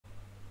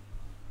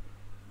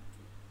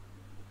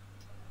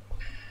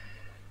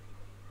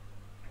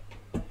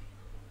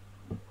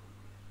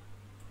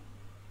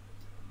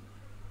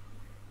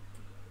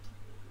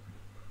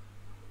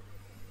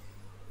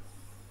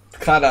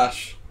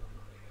Kadash.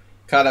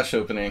 Kadash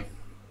opening.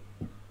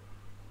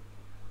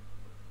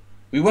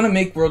 We want to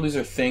make World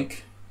Loser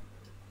think.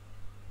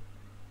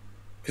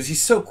 Because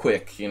he's so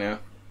quick, you know?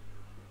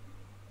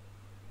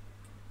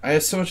 I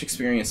have so much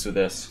experience with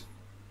this.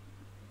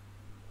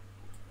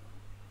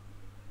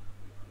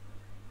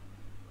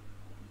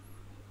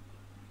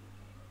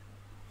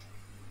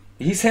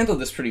 He's handled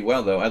this pretty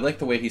well, though. I like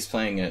the way he's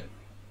playing it.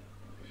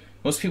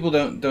 Most people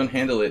don't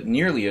handle it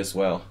nearly as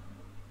well.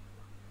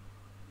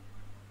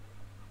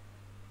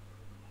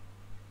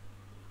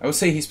 I would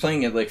say he's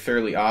playing it like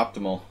fairly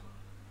optimal.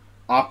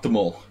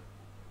 Optimal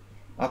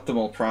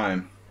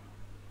prime.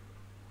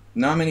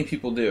 Not many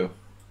people do.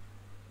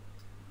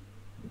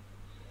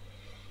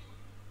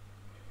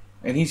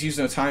 And he's used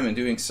no time in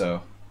doing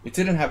so. It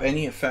didn't have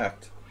any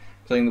effect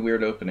playing the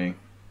weird opening.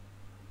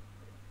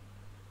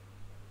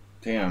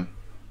 Damn.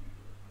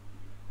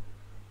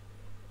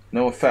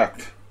 No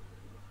effect.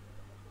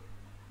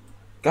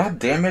 God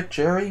damn it,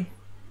 Jerry.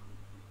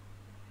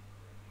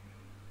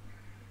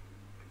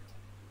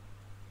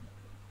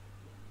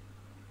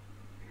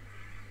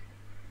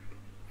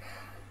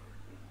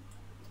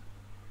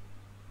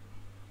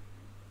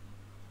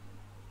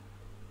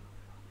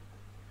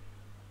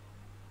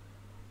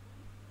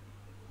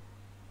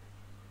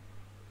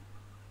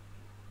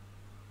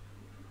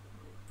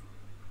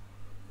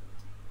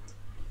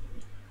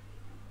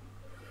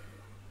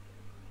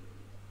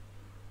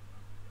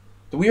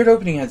 The weird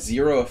opening had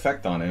zero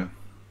effect on him.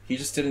 He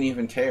just didn't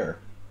even care.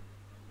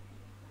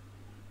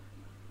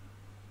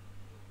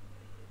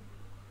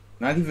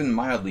 Not even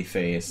mildly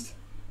phased.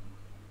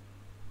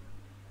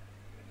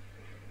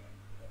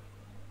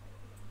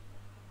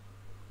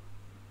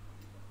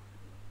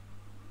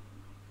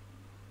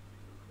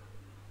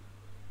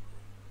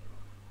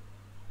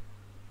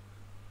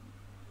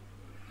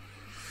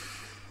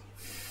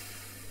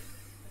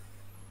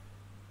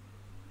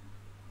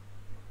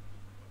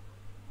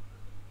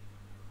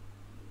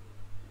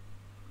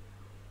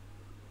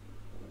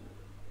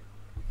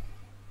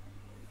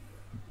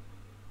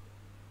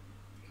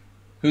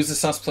 Who's the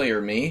sus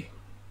player? Me?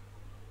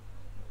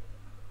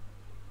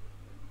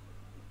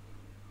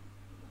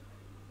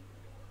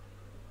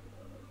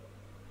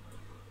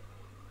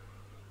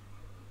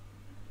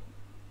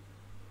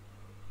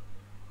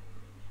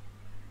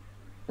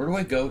 Where do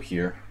I go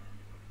here?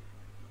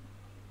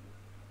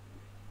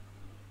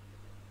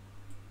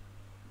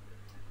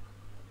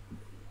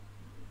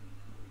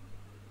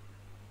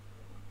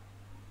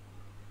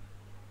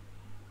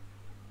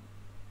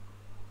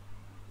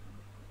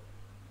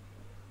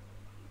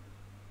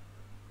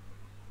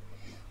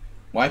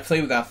 Why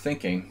play without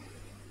thinking?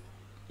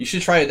 You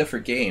should try a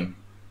different game.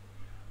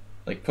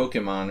 Like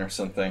Pokemon or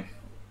something.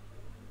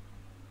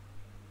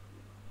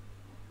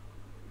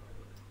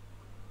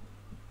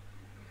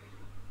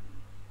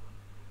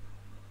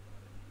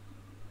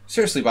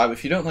 Seriously, Bob,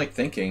 if you don't like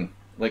thinking,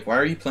 like, why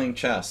are you playing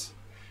chess?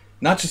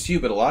 Not just you,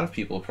 but a lot of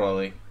people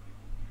probably.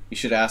 You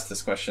should ask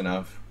this question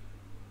of.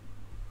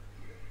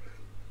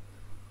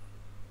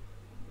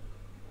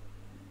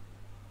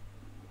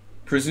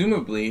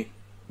 Presumably,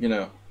 you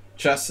know,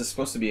 chess is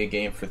supposed to be a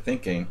game for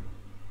thinking,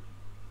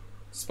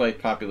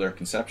 despite popular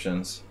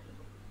conceptions.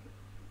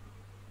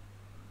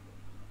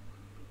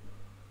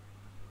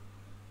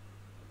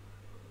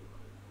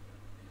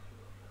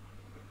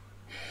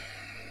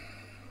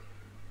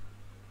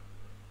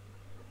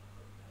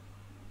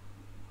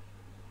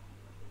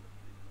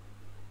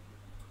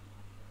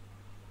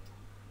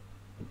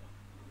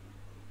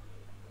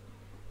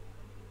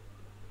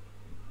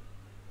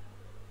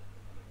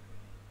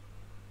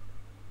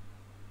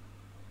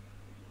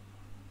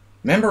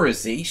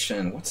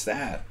 Memorization? What's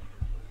that?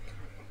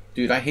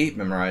 Dude, I hate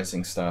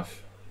memorizing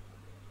stuff.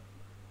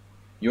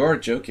 You are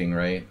joking,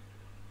 right?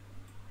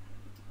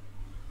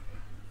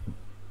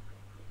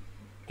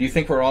 Do you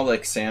think we're all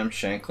like Sam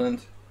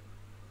Shankland?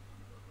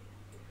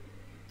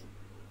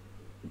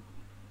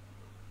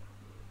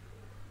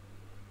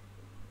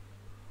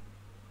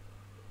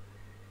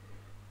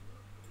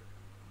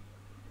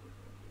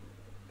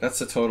 That's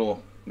a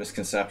total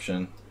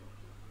misconception.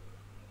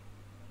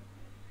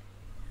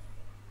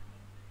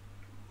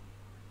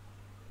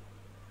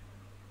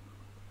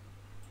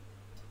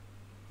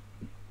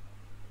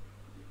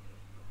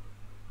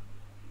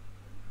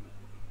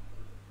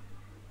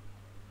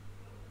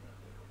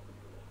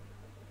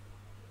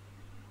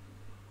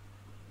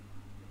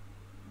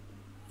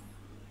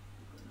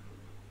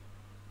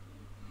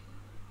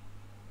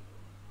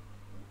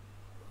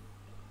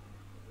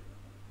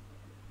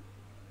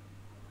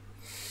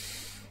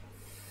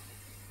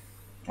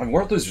 And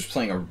World Loser's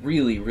playing a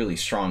really, really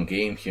strong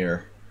game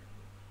here.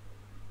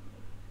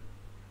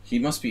 He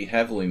must be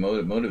heavily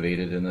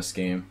motivated in this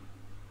game.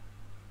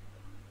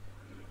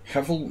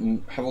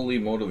 Heavily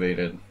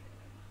motivated.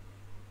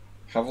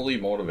 Heavily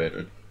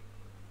motivated.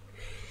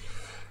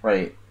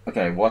 Right.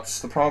 Okay,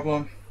 what's the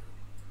problem?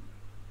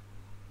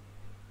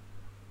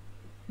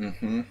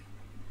 Mm-hmm.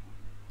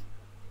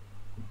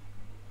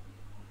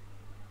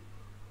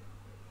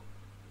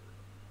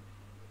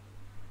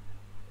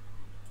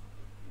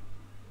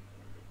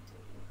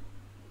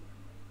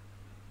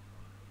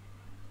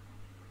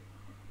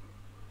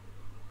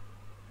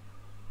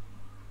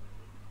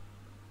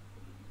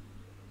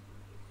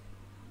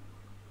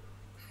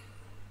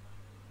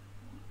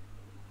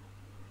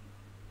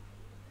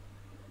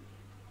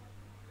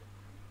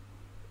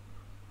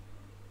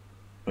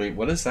 Wait,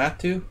 what does that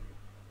do?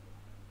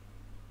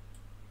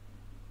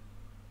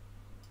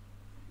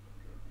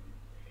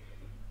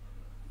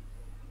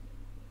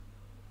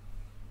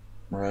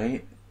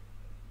 Right?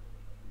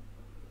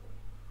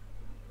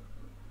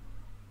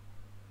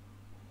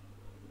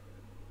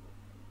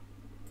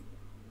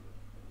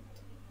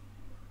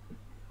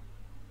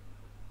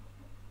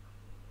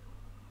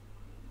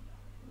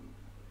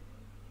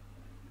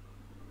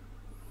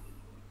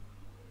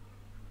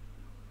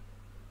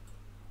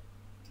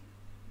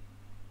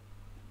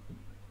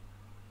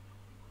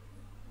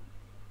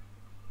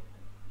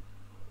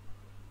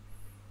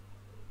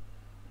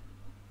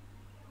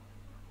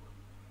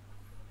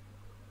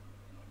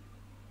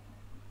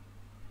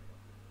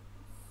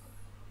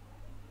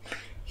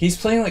 He's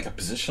playing like a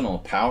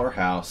positional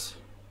powerhouse.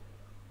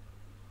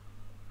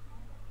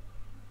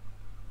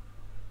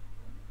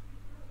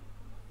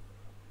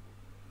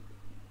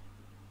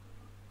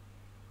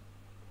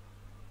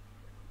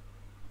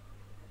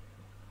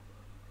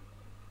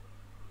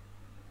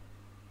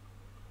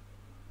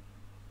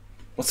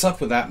 What's up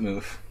with that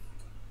move?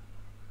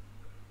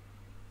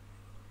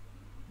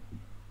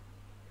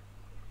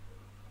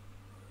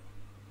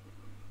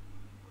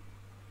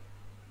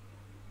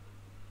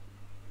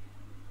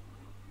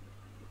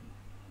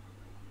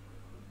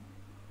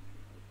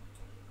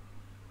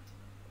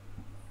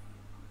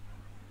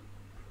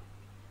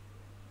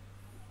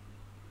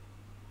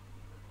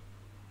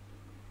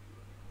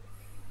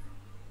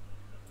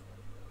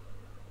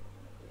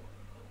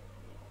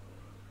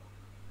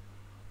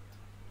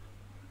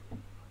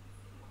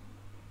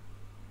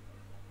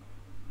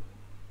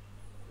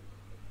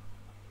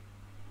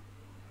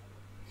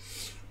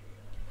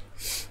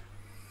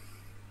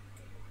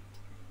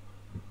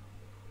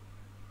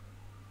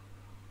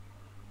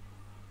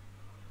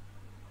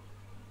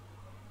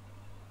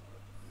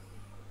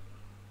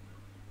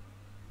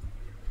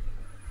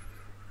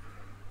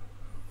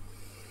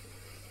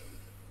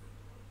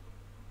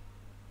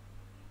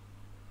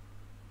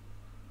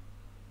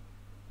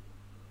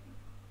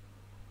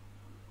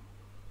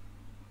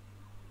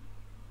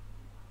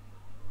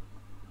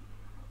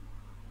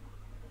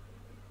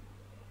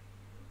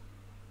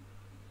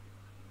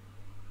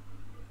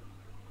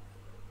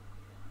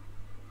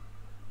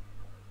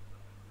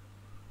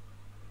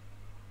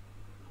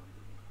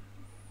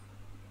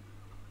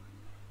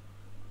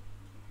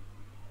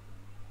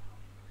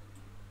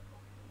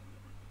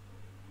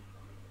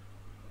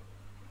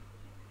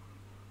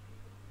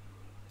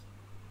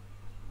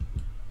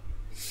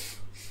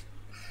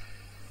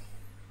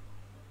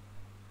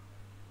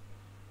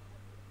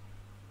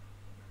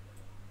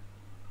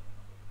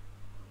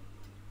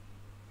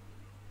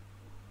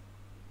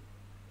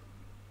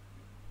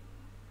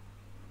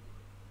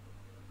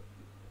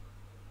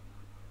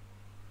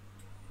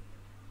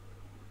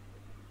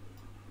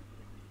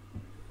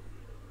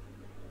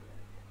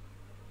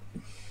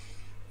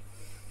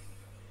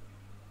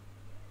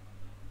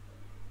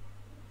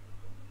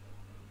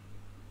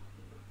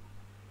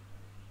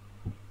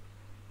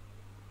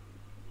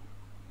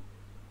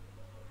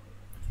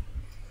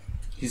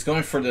 He's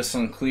going for this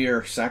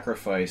unclear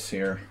sacrifice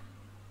here.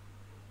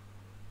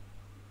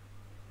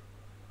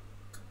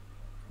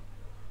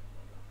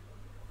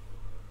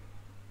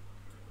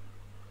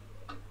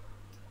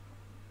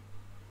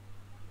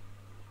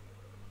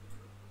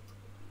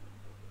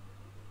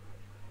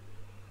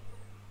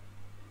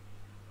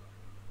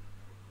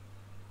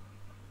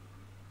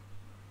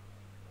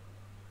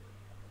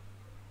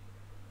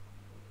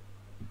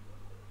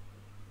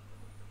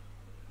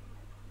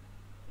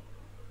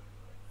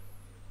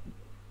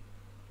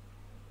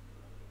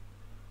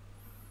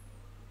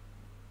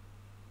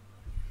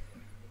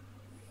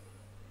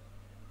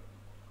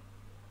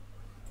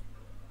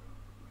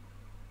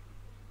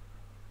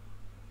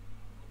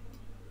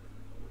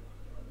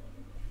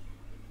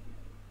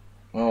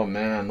 Oh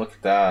man, look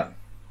at that.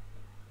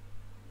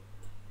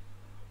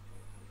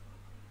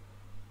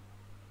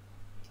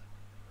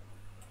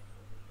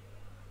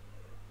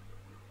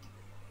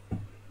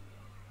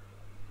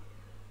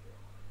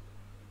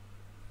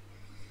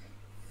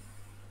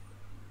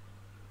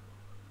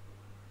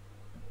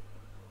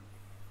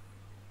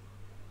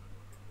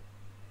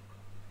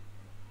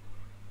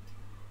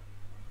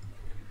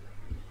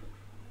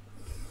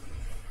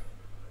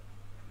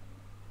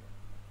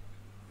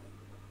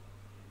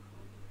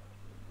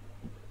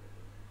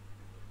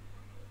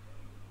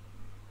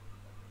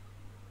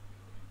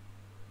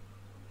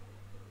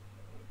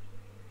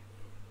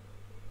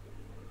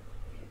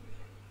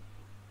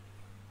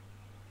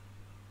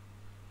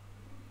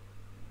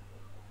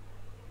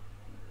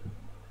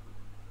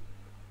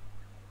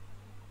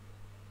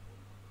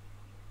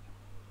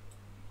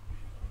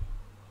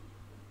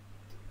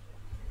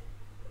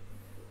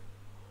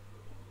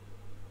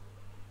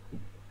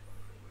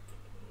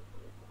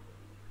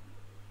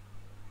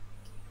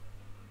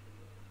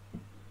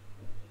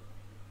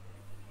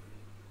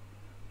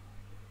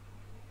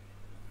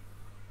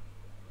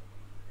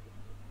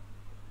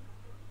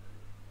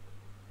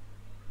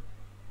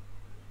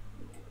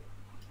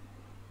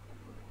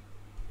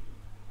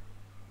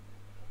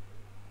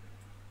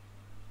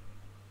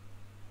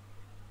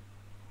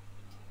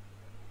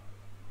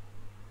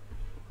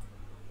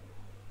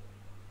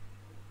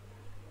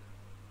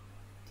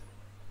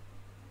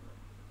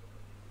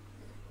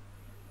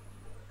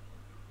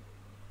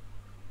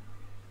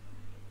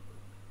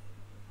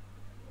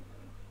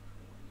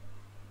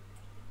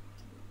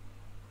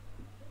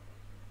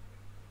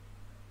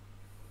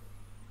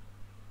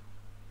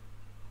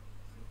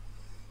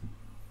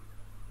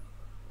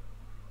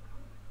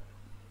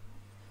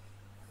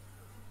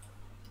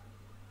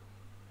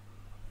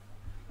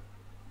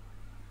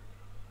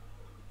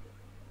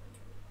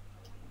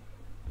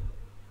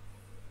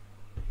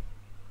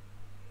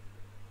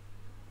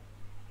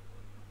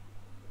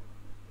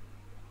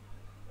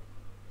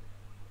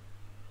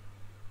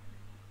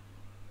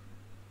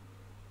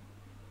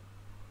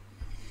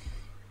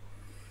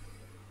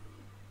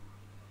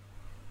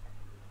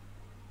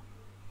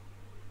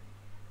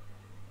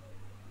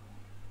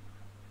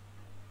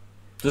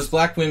 Does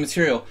black win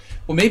material?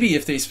 Well, maybe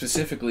if they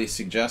specifically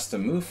suggest a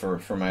move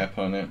for my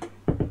opponent.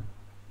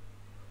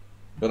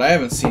 But I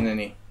haven't seen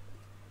any.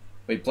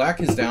 Wait,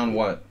 black is down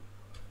what?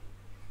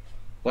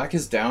 Black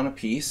is down a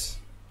piece?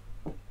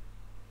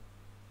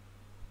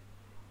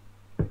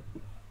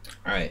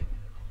 Alright.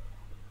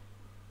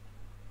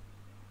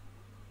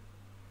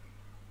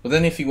 Well,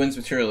 then if he wins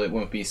material, it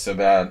won't be so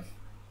bad.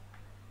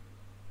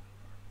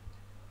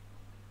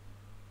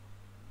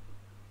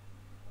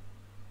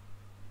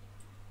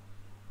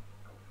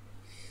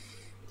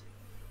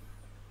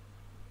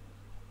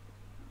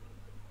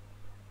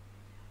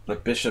 The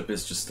bishop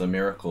is just a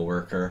miracle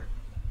worker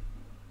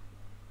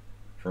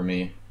for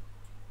me.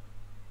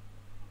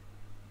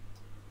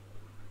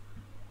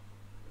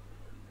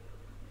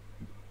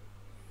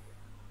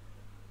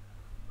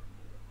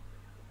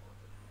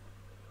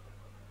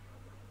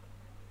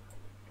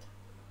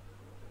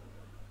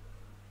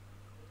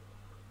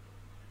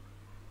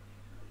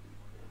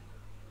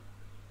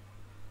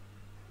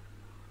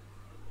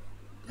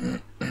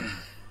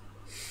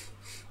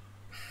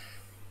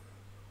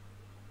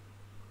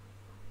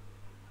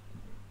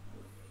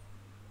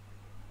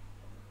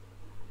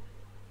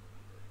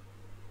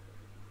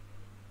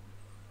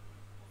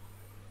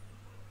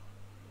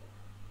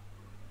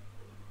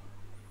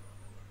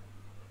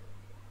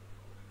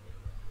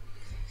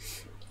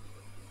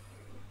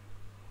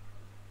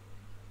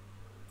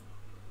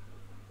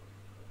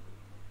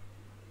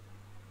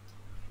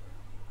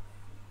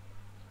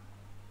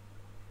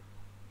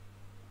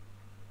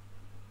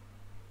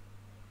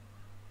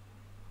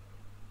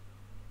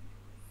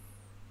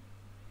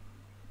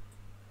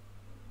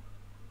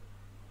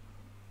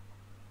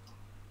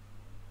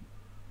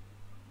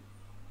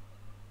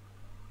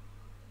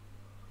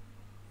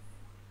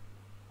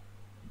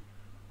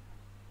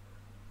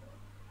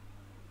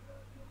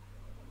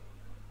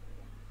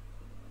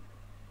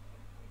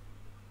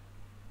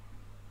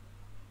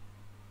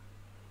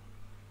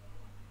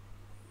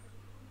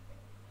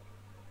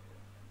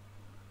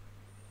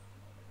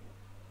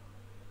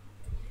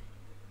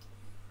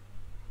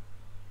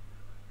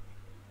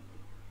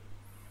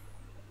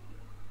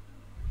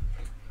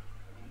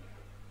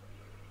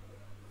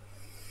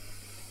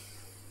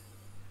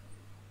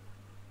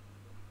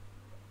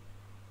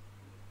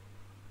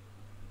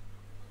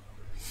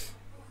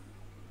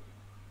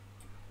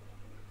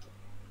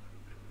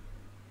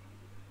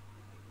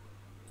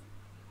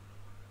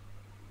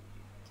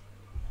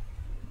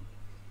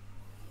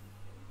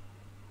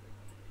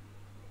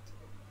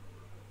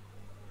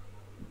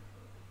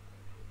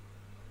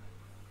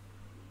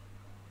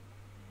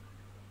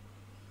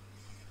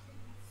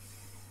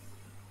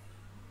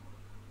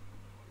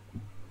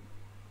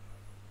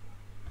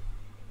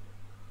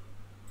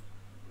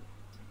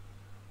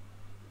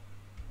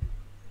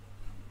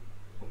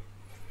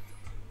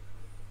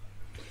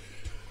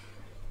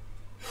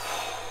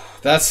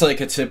 That's like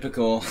a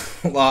typical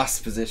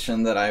lost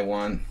position that I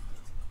won.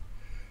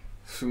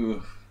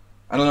 Whew.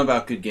 I don't know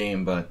about good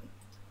game, but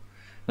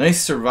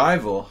nice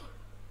survival.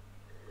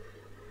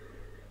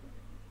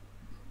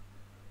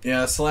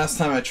 Yeah, it's the last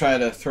time I tried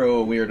to throw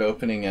a weird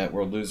opening at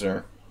World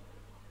Loser.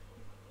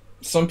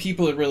 Some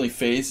people it really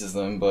phases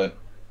them, but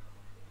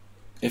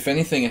if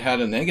anything it had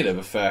a negative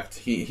effect.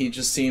 He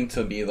just seemed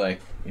to be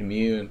like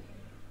immune.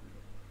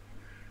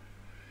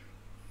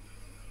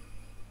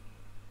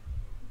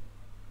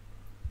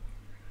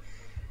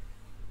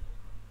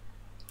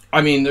 I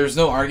mean, there's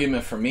no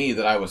argument for me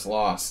that I was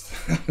lost.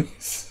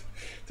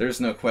 There's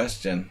no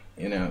question.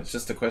 You know, it's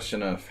just a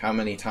question of how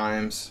many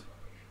times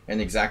and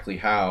exactly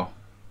how.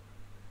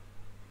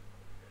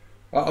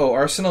 Uh-oh,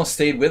 Arsenal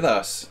stayed with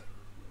us.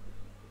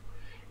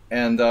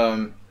 And,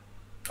 oh,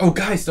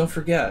 guys, don't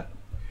forget.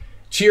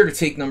 Cheer to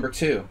take number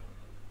 2.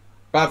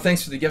 Bob,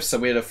 thanks for the gift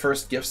sub. We had a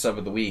first gift sub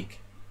of the week.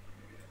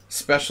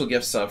 Special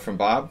gift sub from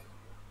Bob.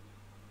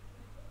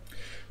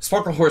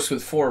 Sparkle Horse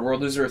with 4,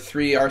 World Loser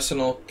 3,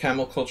 Arsenal,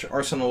 Camel Culture,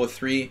 Arsenal with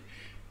 3,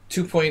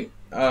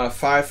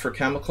 2.5 for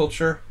Camel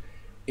Culture,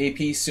 AP,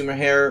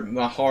 Sumahair,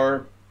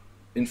 Mahar,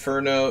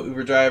 Inferno,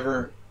 Uber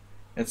Driver,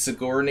 and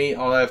Sigourney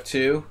all have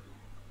 2.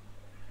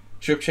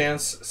 Trip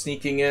Chance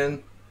sneaking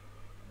in.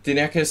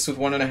 Dinekis with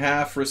 1.5,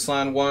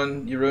 Ruslan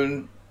 1,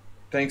 Jeroen,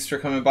 thanks for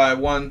coming by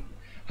 1,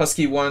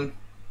 Husky 1,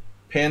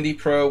 Pandy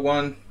Pro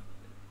 1,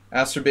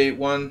 Asterbait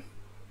 1,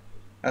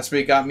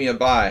 Asterbait got me a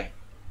buy.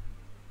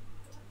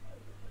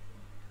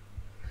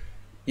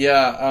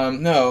 Yeah,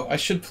 no, I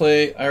should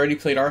play. I already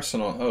played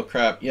Arsenal. Oh,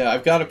 crap. Yeah,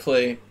 I've got to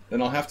play.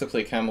 Then I'll have to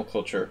play Camel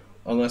Culture.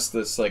 Unless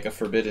that's like a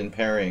forbidden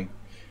pairing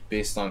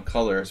based on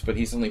colors. But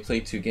he's only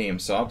played 2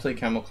 games. So I'll play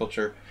Camel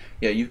Culture.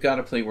 Yeah, you've got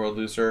to play World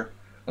Loser.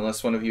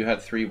 Unless one of you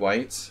had 3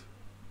 whites.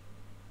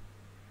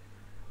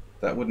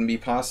 That wouldn't be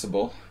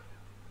possible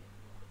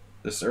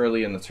this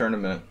early in the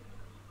tournament.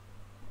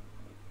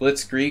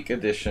 Blitz Greek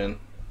edition.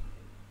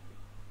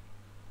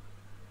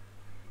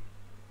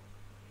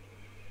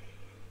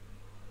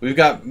 We've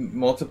got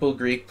multiple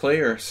Greek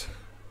players.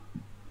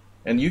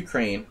 And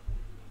Ukraine.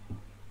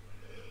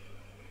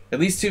 At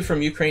least 2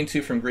 from Ukraine,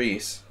 2 from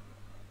Greece.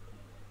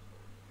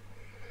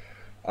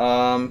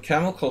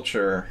 Camel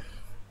Culture.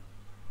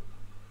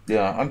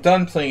 Yeah, I'm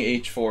done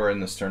playing h4 in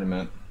this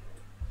tournament.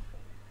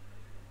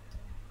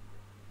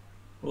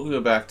 We'll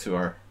go back to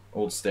our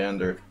old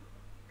standard.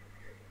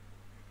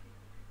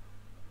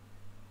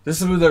 This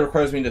is a move that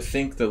requires me to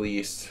think the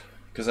least,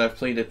 because I've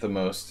played it the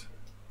most.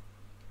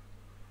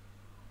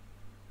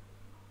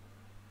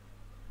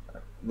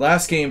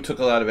 Last game took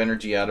a lot of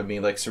energy out of me,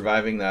 like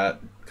surviving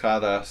that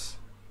Kadash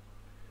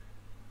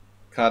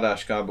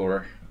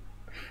Gabor.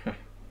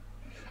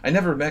 I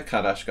never met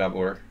Kadash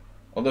Gabor,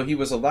 although he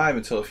was alive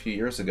until a few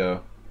years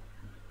ago.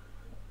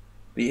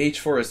 The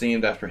h4 is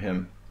named after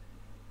him.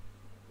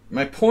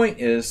 My point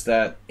is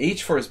that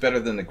h4 is better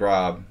than the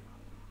Grob.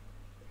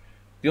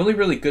 The only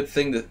really good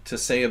thing to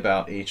say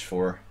about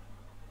h4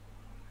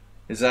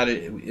 is that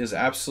it is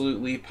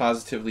absolutely,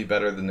 positively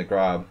better than the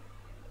Grob.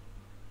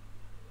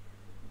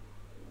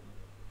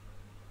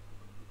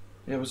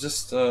 Yeah, it was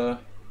just, what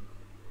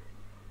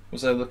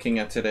was I looking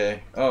at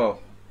today? Oh.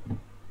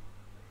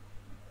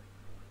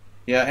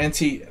 Yeah,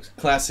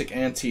 classic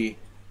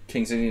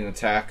anti-King's Indian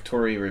attack,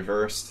 Tory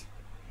reversed.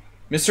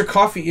 Mr.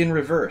 Coffee in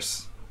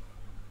reverse.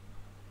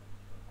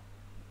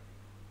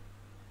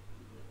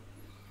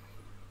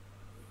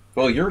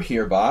 Well, you're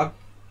here, Bob.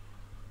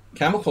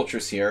 Camel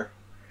Culture's here.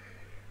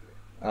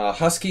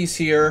 Husky's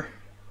here.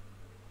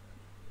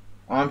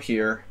 I'm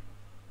here.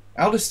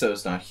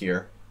 Aldisto's not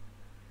here.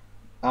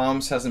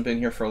 Alms hasn't been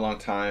here for a long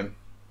time.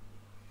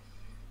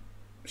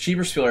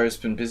 Schieberspieler has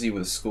been busy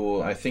with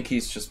school. I think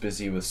he's just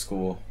busy with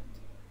school.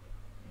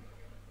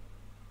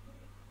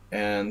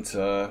 And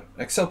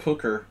Excel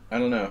Poker, I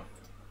don't know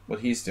what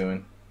he's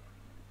doing.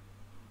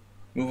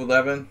 Move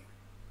 11.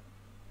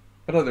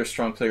 What other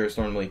strong players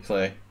normally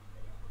play?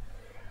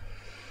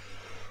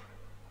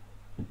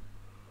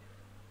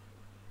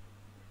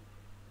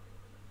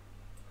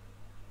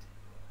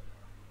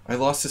 I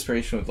lost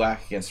inspiration with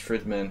black against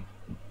Fridman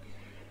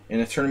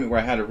in a tournament where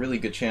I had a really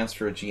good chance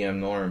for a GM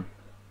norm.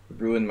 It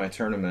ruined my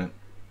tournament.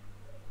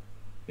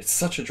 It's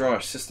such a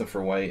drawish system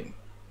for white.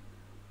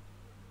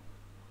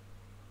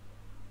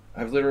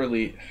 I've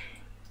literally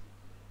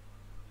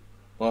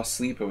lost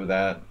sleep over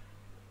that.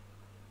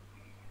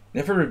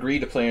 Never agree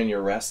to play on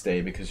your rest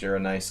day because you're a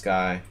nice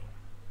guy.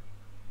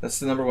 That's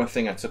the number one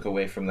thing I took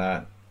away from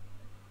that.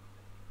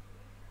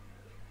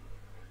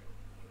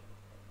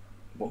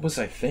 What was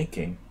I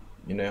thinking?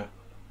 You know?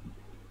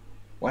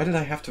 Why did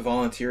I have to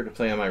volunteer to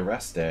play on my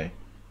rest day?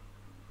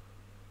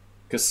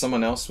 Because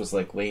someone else was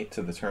like late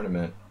to the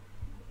tournament.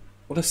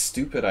 What a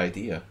stupid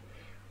idea.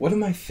 What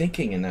am I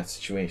thinking in that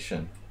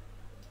situation?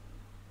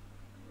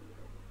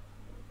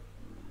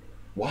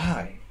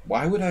 Why?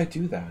 Why would I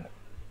do that?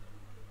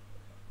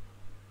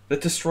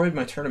 That destroyed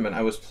my tournament.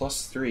 I was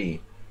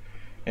 +3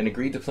 and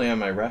agreed to play on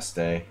my rest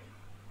day.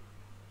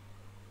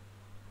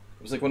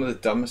 It was like one of the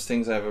dumbest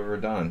things I've ever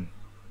done.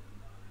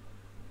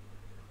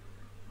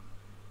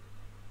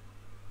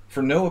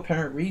 For no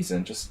apparent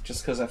reason, just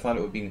because I thought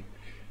it would be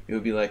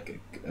like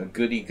a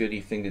goody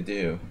thing to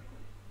do.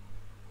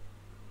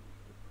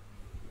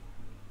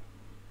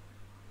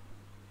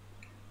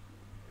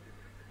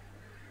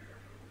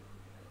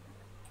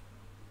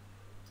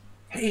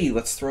 Hey,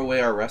 let's throw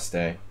away our rest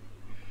day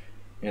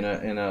in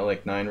a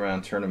like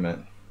 9-round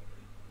tournament.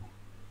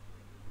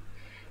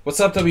 What's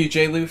up,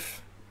 WJ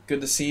Loof?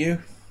 Good to see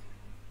you.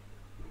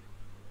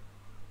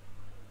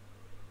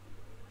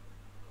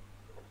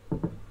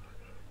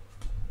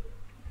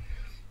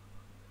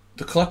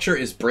 The clutcher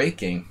is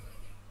breaking.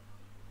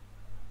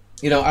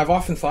 You know, I've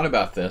often thought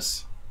about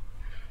this.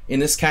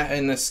 In this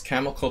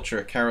camel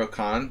culture, Caro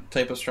Khan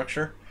type of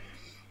structure.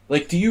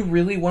 Like, do you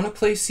really want to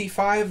play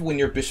c5 when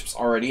your bishop's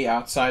already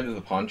outside of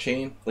the pawn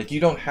chain? Like, you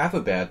don't have a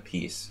bad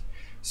piece,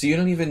 so you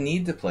don't even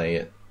need to play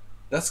it.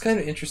 That's kind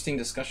of an interesting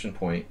discussion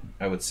point,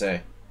 I would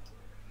say.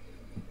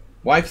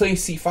 Why play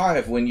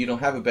c5 when you don't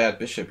have a bad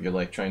bishop you're,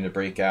 like, trying to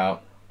break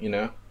out, you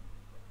know?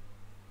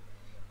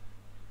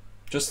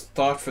 Just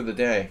thought for the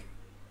day.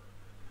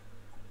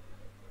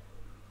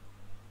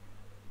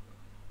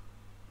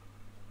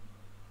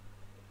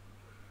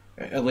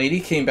 A lady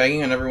came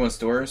banging on everyone's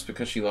doors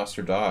because she lost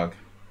her dog.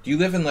 Do you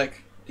live in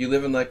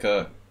like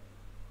a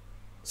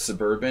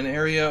suburban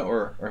area,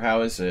 or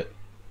how is it?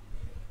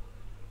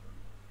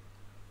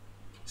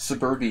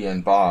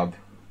 Suburban Bob.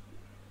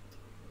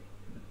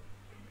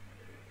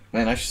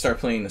 Man, I should start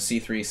playing the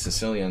c3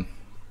 Sicilian.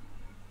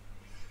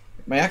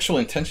 My actual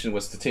intention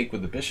was to take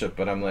with the bishop,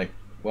 but I'm like,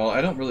 well,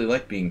 I don't really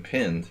like being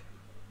pinned.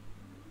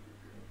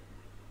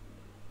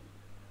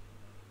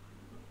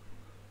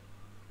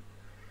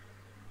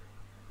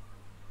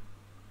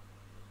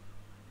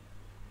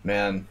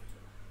 Man,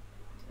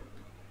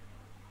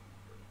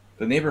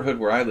 the neighborhood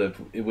where I lived,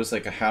 it was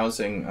like a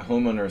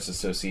homeowners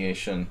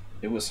association.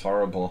 It was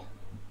horrible.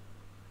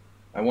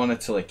 I wanted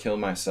to like kill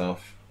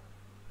myself.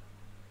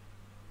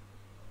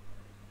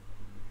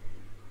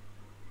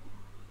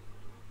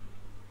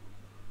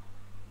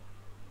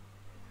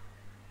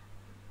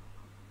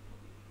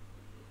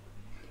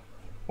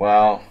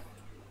 Wow.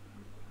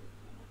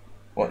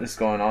 What is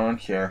going on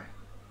here?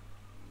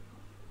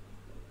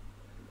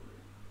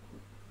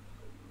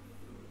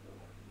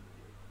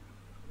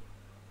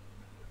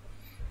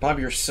 Bob,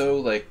 you're so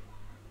like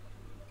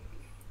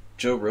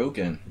Joe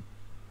Rogan.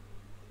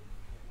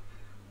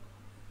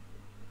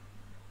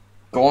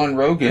 Go on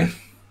Rogan.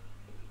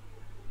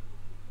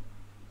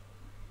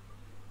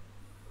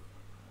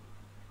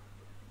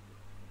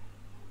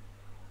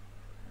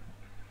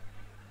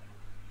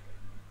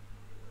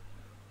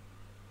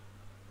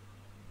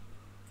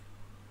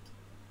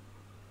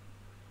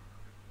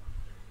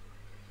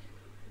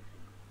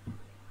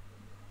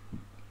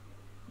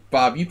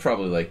 Bob, you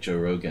probably like Joe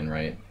Rogan,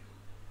 right?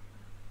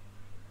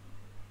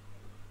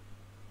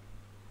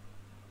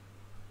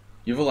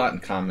 You have a lot in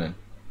common.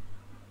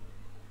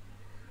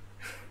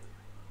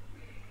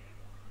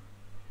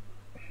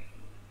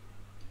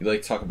 You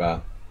like to talk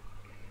about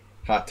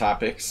hot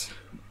topics.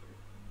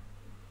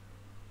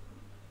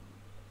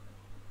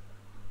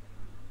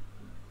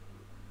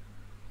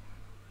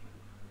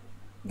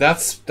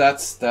 That's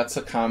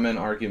a common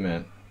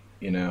argument,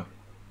 you know.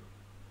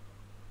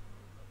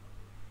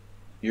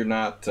 You're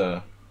not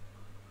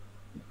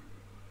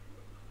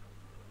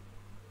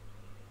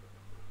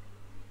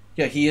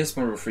yeah, he is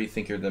more of a free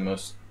thinker than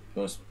most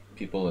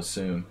people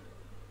assume.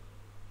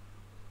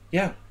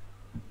 Yeah.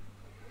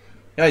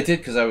 Yeah, I did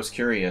because I was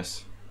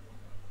curious.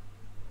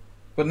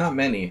 But not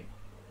many.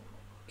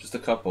 Just a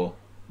couple.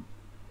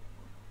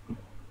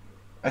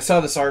 I saw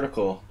this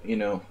article, you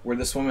know, where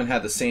this woman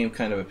had the same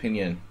kind of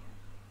opinion.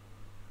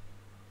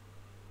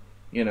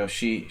 You know,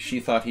 she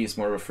thought he's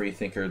more of a free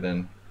thinker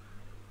than.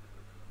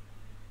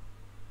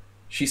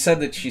 She said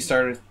that she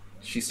started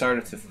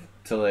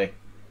to like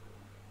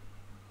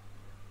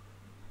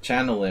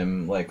channel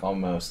him, like,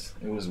 almost.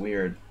 It was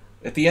weird.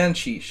 At the end,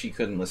 she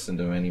couldn't listen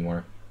to him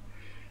anymore.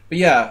 But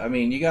yeah, I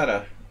mean, you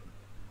gotta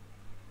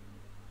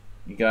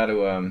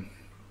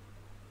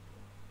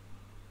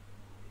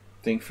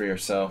think for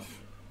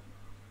yourself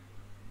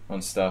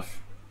on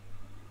stuff.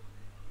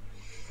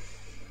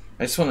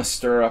 I just want to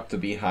stir up the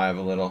beehive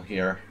a little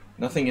here.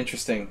 Nothing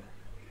interesting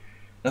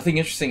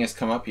has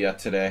come up yet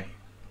today.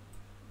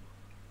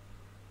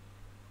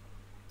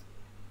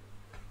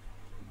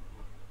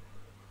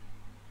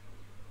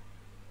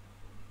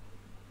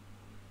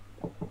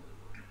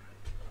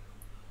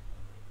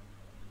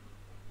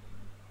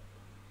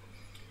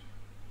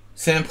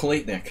 Sam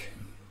Palatnik.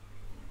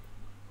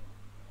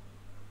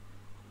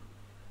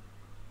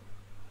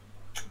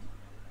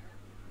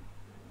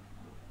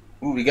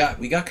 Ooh, we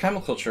got camel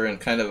culture in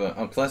kind of an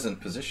unpleasant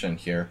position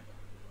here.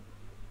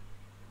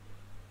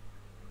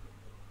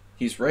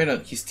 He's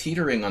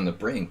teetering on the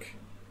brink.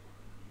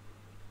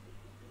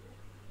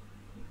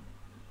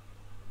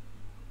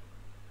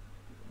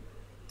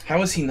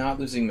 How is he not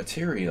losing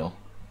material?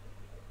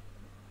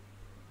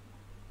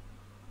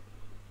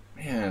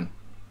 Man,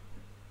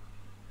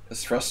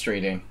 that's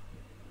frustrating.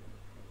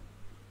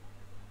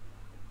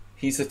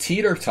 He's a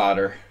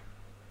teeter-totter.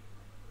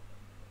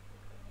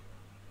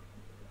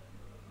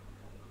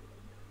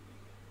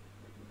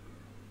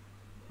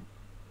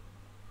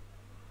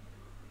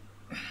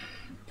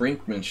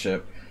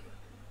 Brinkmanship.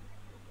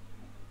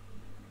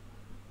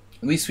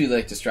 At least we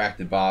like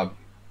distracted Bob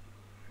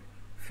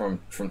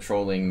from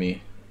trolling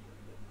me.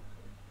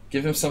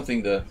 Give him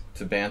something to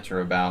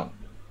banter about.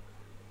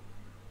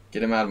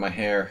 Get him out of my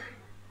hair.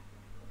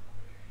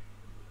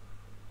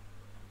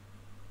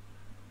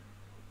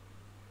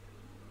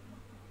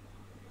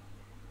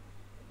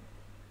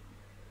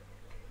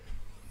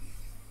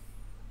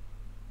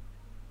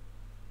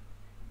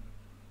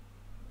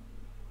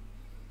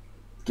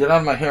 Get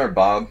out of my hair,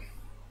 Bob.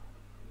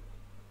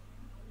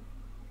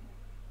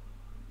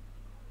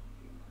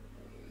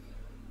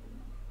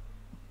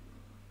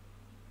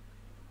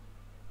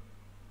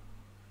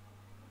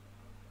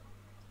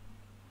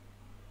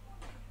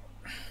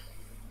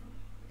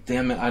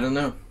 Damn it, I don't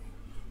know.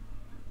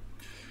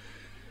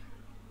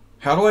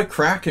 How do I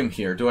crack him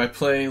here? Do I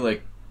play,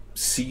 like,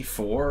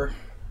 C4?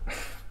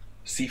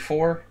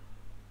 C4?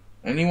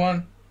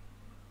 Anyone?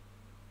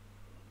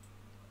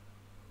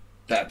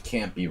 That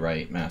can't be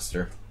right,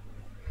 Master.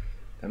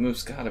 That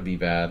move's gotta be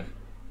bad.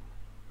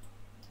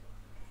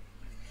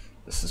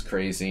 This is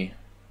crazy.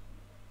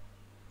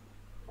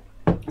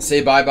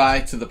 Say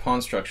bye-bye to the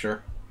pawn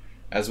structure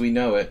as we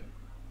know it.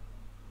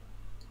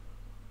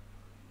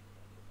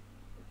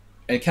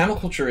 And camel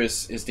culture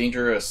is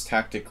dangerous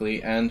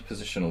tactically and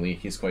positionally.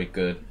 He's quite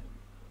good.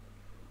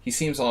 He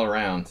seems all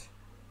around.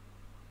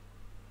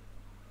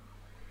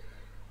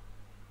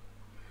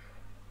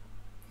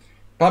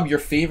 Bob, your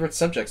favorite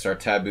subjects are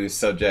taboo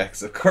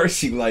subjects. Of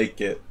course you like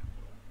it.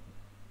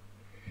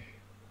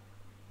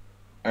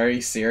 Are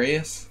you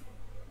serious?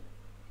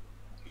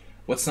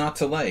 What's not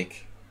to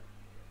like?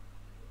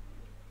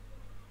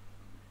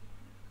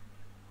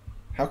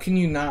 How can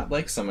you not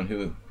like someone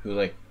who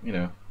like, you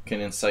know, can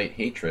incite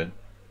hatred?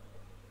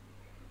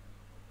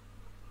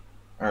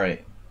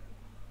 Alright.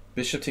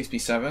 Bishop takes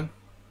b7.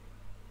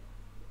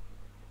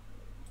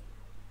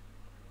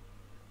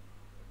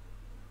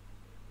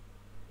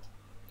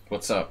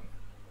 What's up?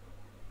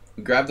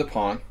 We grab the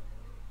pawn.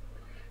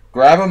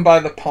 Grab him by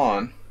the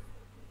pawn.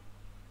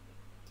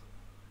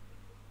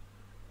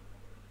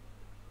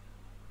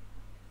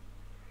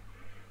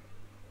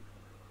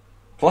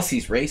 Plus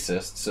he's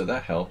racist, so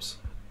that helps.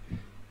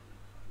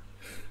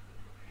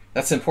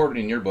 That's important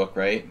in your book,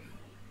 right?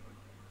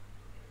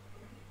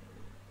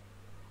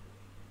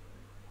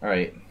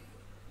 Alright.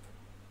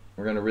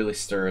 We're gonna really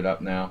stir it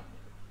up now.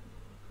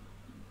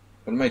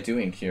 What am I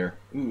doing here?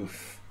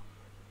 Oof.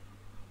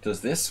 Does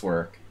this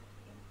work?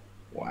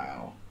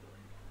 Wow.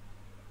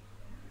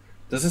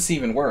 Does this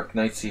even work?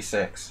 Knight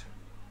c6.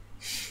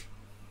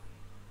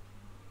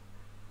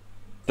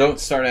 Don't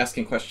start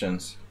asking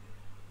questions.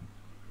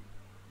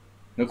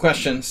 No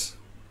questions.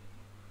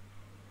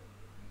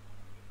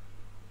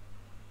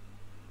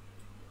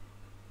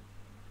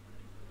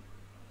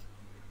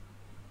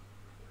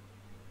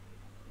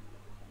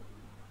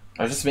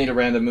 I just made a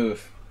random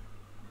move.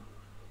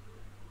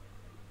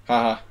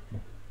 Haha.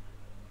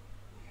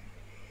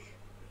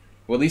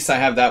 Well, at least I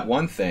have that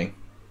one thing.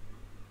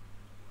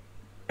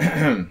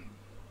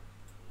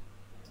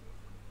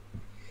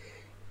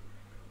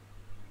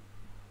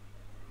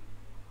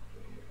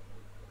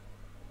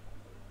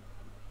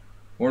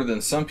 More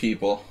than some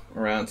people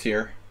around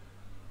here.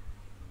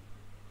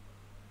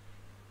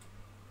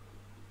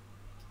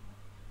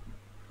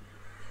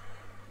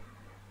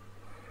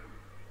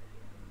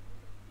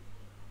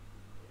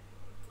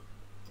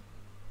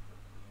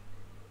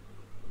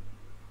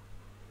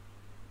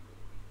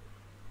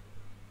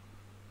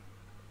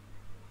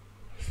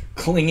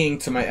 Clinging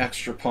to my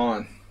extra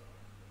pawn.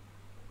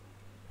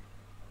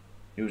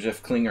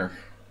 Josef Klinger.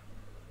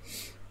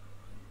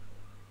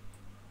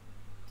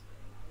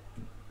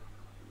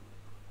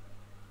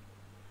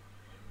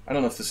 I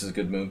don't know if this is a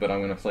good move, but I'm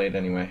going to play it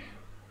anyway.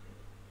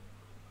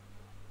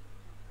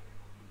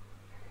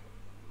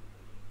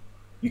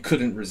 You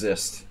couldn't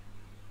resist.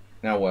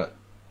 Now what?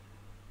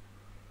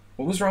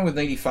 What was wrong with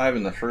 95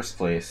 in the first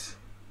place?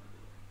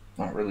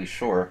 Not really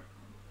sure.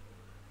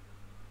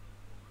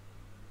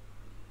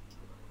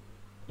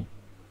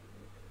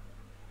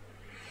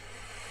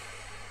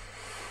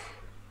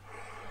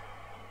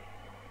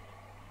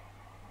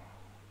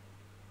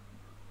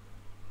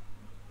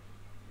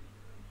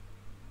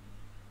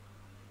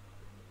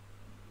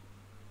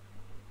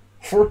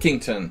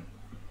 Forkington.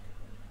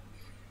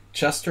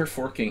 Chester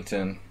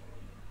Forkington.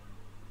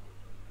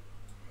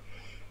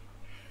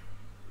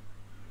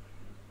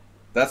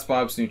 That's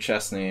Bob's new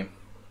chess name.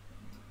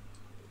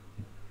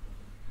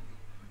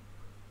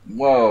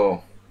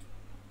 Whoa.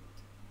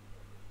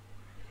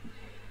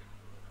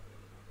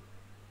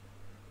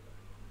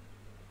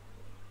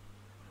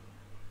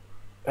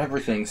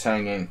 Everything's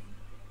hanging.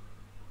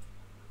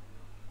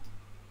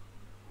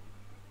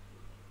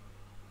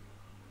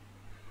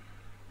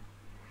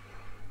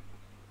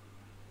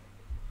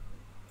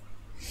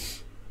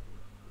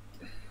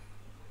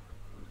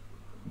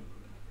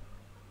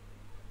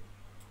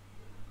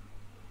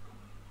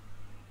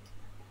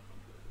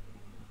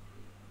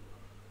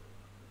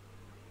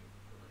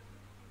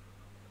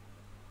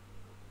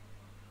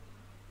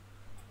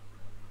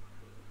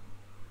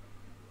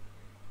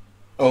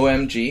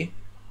 OMG.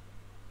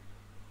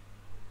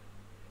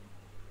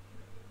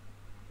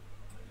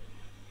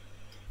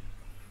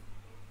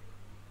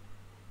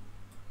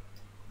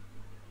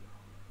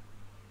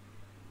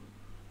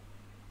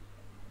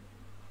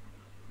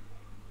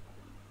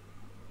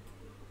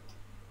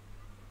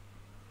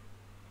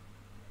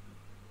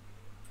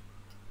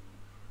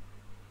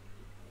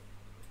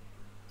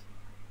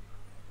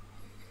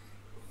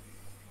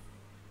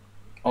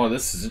 Oh,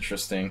 this is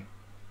interesting.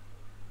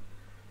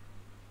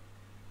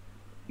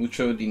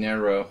 Mucho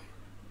dinero.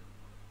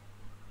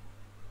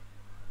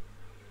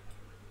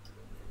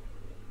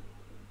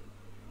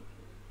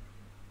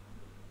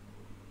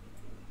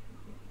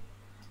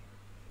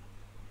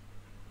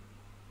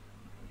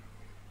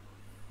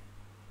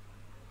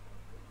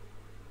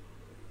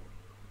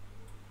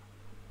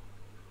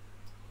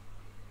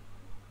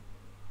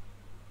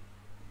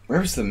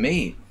 Where's the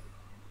mate?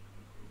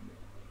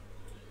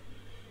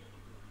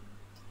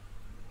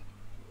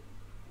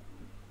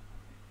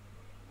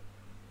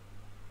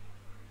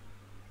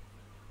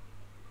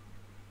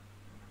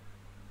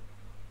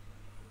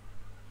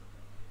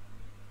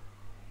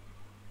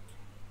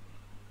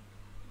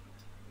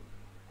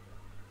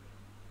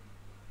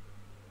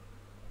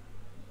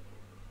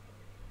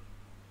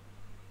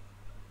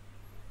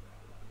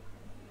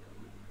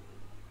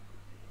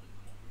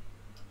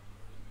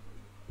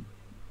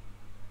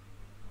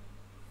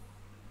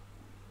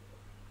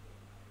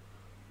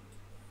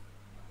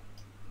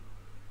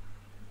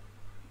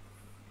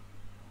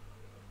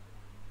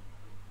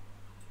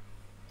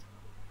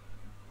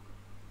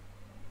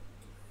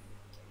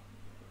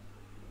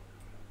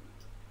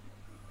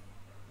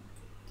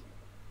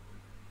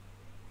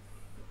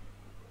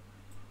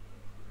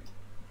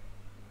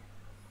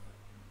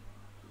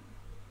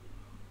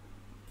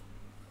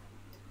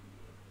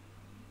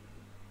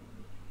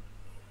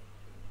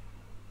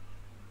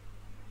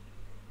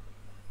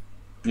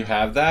 You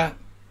have that?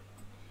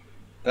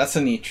 That's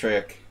a neat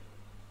trick.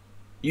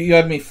 You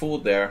had me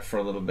fooled there for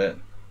a little bit.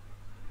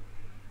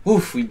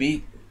 Oof, we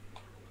beat.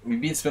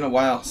 It's been a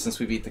while since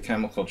we beat the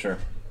camel culture.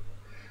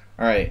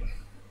 Alright.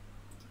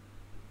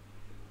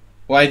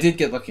 Well, I did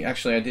get lucky.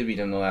 Actually, I did beat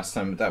him the last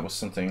time, but that was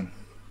something.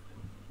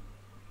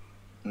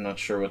 I'm not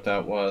sure what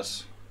that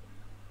was.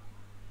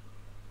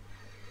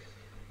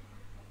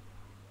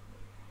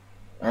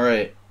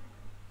 Alright.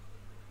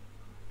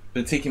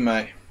 Been taking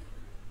my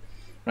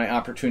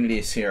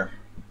opportunities here.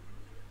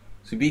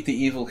 So we beat the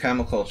evil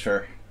camel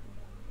culture.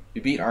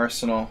 We beat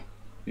Arsenal.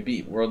 We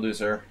beat World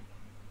Loser.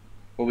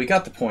 Well, we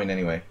got the point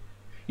anyway.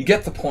 You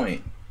get the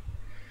point.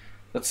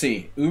 Let's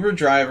see. Uber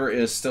Driver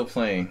is still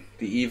playing.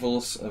 The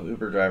evils of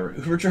Uber Driver.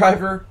 Uber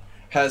Driver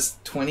has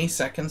 20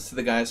 seconds to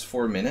the guy's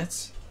 4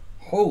 minutes.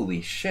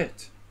 Holy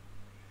shit.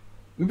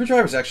 Uber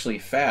Driver's actually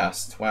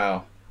fast.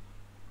 Wow.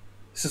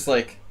 This is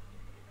like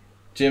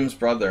Jim's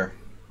brother.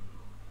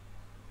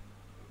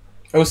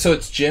 Oh, so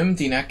it's Jim,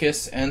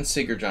 Dinekis, and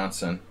Sigurd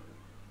Johnson.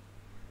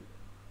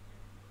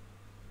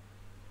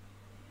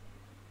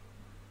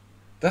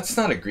 That's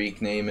not a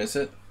Greek name, is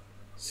it?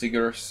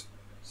 Sigurd.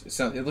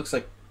 It looks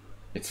like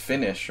it's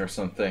Finnish or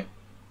something.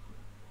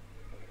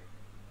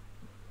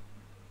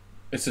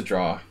 It's a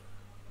draw.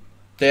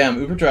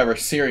 Damn, Uber Driver,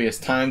 serious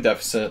time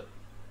deficit.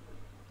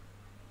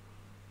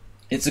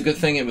 It's a good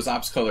thing it was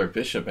Ops Color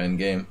Bishop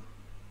endgame.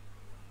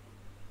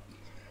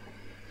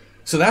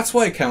 So that's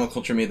why Camel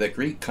Culture made that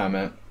Greek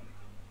comment.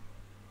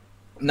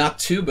 Not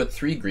 2, but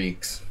 3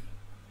 Greeks.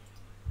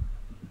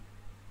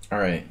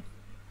 Alright.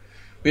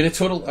 We had a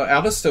total...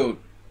 Aldisto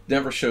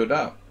never showed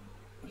up.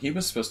 He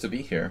was supposed to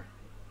be here.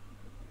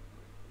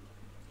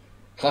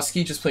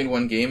 Husky just played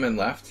 1 game and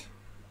left.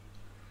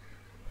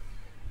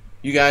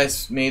 You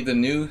guys made the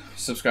new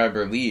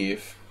subscriber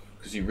leave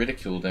because you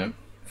ridiculed him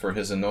for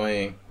his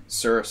annoying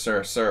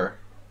sir.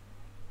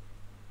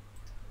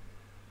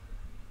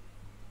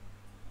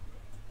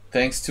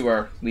 Thanks to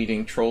our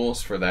leading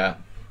trolls for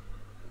that.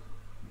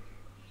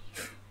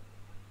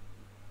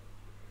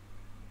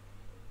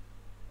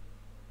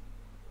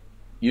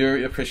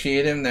 You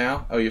appreciate him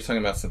now? Oh, you're talking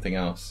about something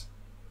else.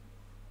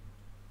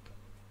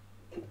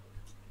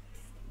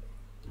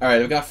 Alright,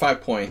 I've got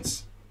 5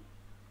 points.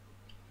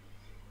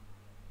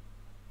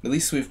 At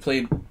least we've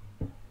played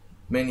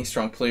many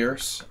strong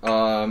players.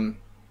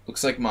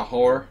 Looks like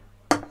Mahor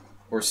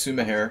or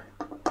Sumaher.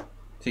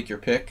 Take your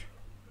pick.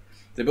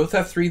 They both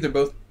have 3. They're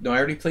both... No, I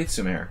already played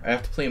Sumaher. I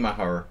have to play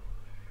Mahor.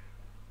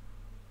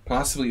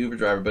 Possibly Uber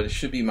Driver, but it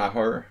should be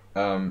Mahor.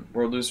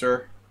 World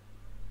Loser.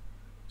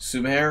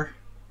 Sumaher.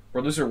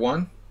 World Loser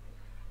 1.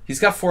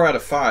 He's got 4 out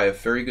of 5.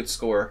 Very good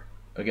score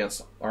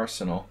against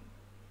Arsenal.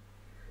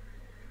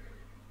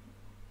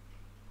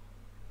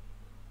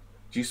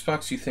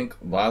 Juicebox, you think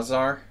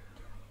Lazar?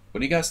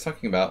 What are you guys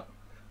talking about?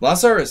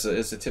 Lazar is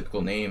a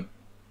typical name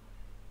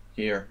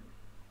here.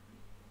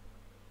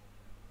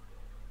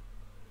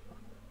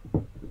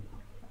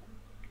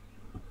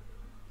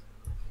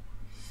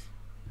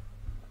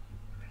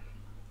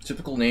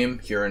 Typical name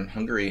here in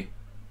Hungary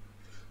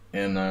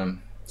and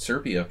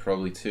Serbia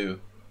probably too.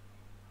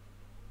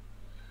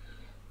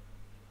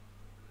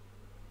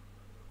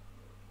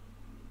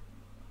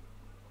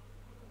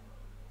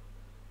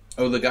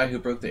 Oh, the guy who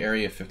broke the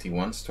Area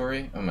 51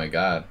 story? Oh my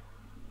god.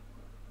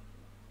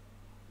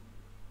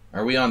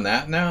 Are we on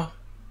that now?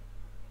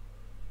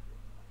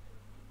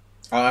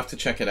 I'll have to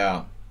check it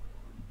out.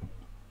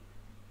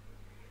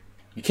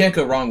 You can't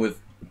go wrong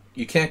with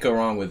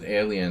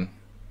alien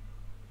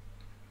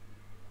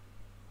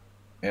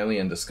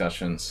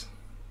discussions.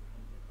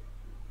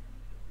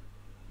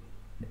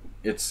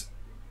 It's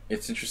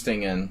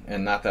interesting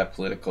and not that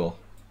political.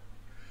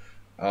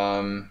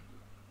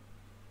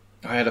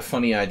 I had a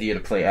funny idea to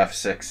play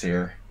f6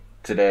 here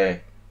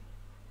today.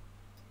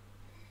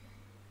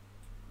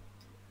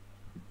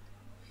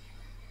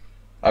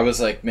 I was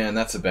like, man,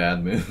 that's a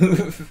bad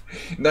move.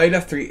 Knight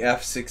f3,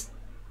 f6,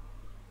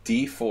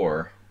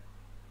 d4.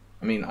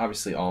 I mean,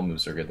 obviously all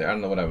moves are good there. I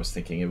don't know what I was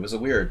thinking. It was a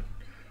weird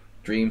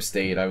dream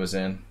state I was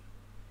in.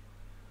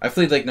 I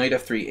played like knight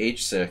f3,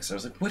 h6. I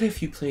was like, what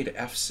if you played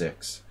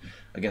f6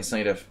 against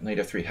knight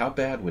f3? How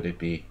bad would it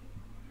be?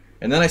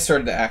 And then I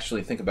started to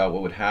actually think about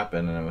what would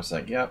happen, and I was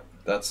like, yep,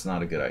 that's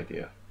not a good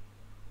idea.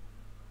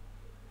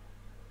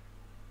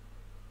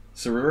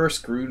 So reverse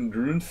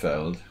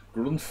Grunfeld.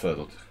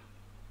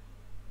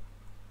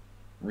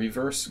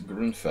 Reverse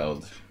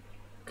Grunfeld.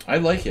 I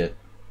like it.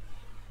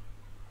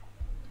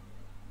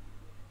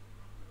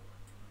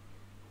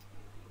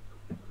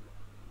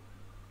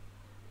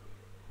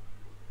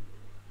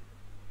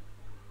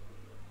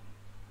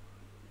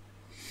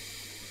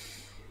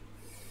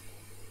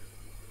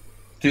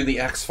 Dude, the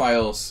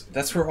X-Files,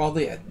 that's where all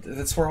the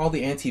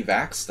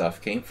anti-vax stuff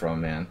came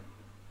from, man.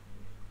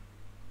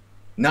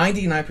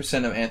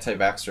 99% of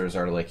anti-vaxxers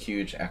are like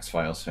huge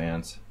X-Files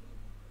fans.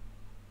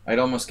 I'd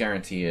almost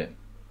guarantee it.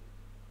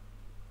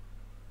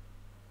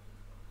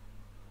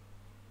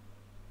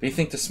 They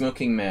think the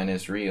smoking man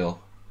is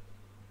real.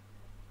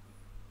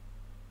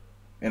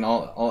 And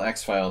all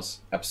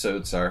X-Files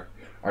episodes are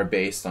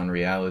based on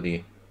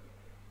reality.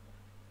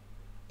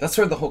 That's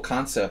where the whole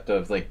concept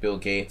of like Bill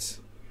Gates,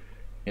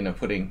 you know,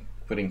 putting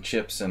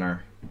chips in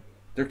our...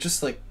 They're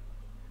just like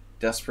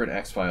desperate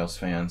X-Files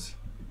fans.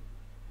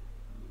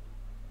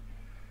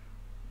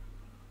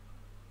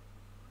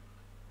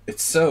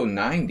 It's so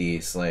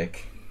 90s,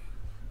 like...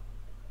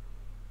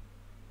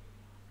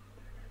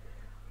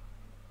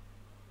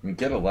 I mean,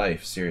 get a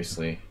life,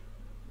 seriously.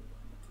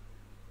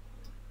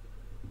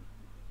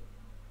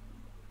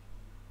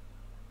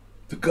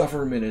 The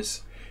government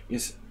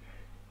is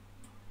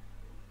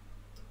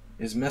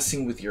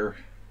messing with your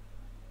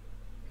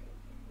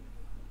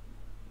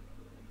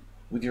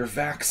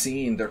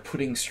vaccine. They're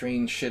putting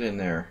strange shit in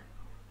there.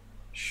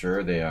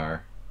 Sure they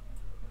are.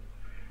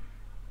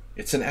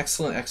 It's an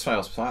excellent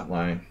X-Files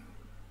plotline.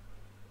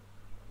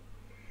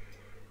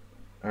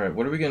 Alright,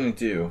 what are we gonna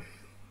do?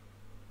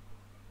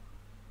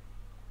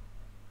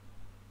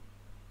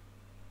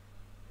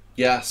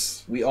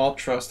 Yes, we all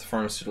trust the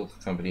pharmaceutical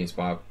companies,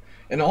 Bob.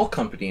 And all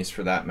companies,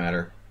 for that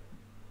matter,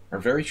 are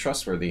very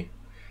trustworthy,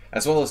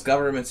 as well as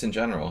governments in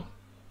general.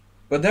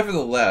 But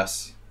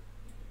nevertheless,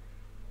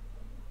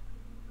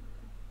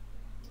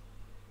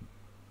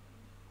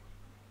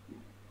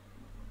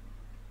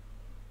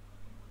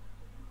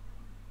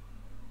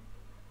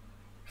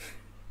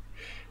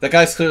 that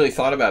guy's clearly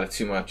thought about it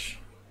too much.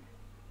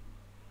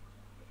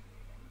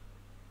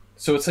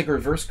 So it's like a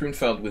reverse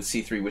Grunfeld with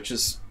c3, which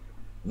is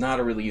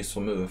not a really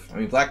useful move. I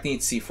mean, black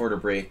needs c4 to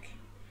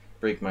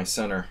break my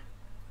center.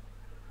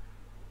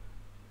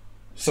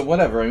 So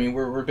whatever, I mean,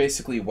 we're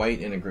basically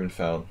white in a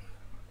Grunfeld.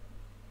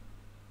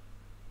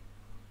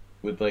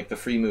 With like the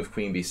free move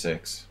queen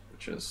b6,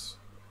 which is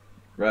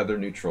rather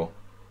neutral.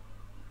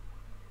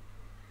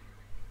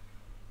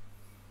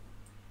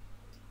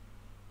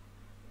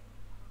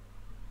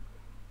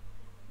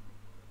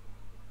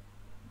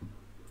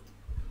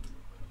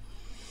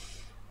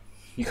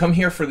 You come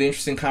here for the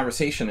interesting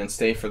conversation and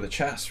stay for the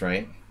chess,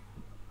 right?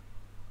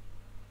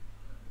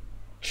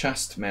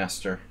 Chess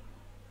master.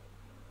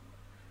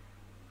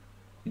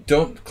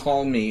 Don't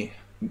call me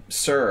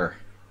sir.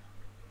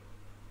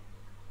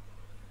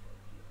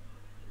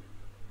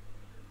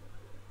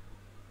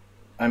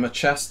 I'm a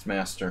chess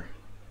master.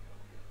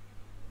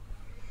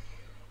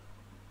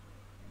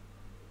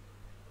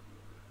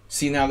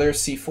 See, now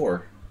there's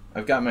c4.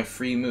 I've got my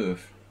free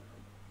move.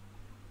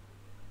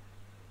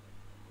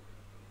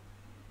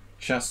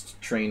 Chess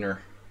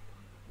trainer.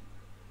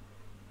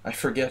 I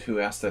forget who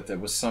asked that. It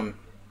was some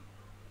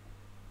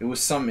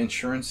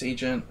insurance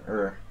agent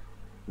or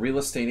real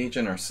estate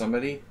agent or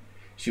somebody.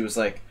 She was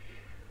like,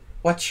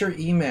 "What's your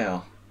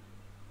email?"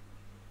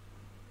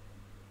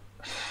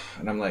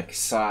 And I'm like,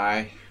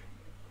 sigh.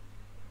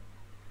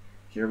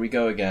 Here we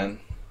go again.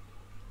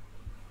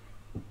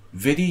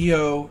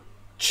 Video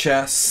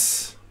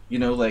chess, you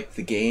know, like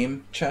the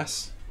game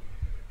chess.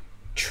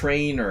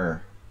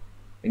 Trainer.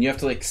 And you have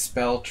to like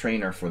spell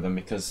trainer for them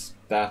because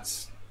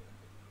that's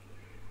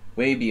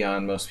way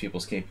beyond most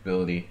people's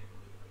capability.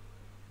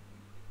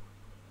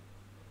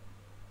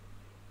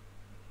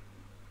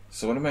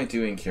 So what am I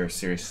doing here,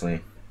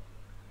 seriously?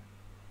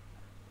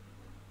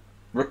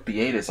 Rook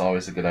b8 is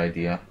always a good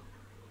idea.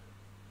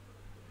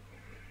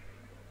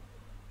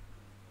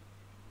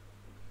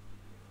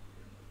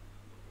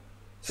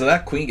 So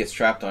that queen gets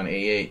trapped on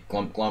a8.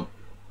 Glump, glump.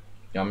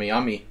 Yummy,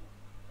 yummy.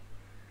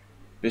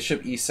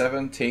 Bishop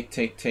e7. Take,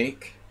 take,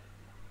 take.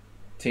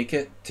 Take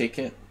it, take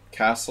it.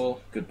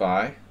 Castle,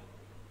 goodbye.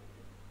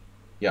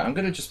 Yeah, I'm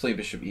going to just play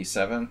bishop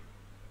e7.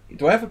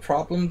 Do I have a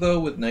problem, though,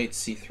 with knight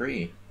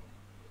c3?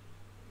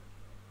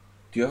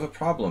 Do you have a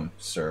problem,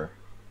 sir?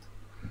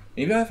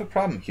 Maybe I have a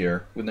problem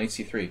here with knight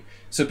c3.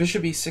 So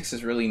bishop e6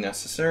 is really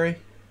necessary.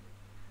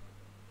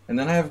 And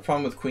then I have a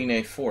problem with queen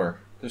a4.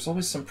 There's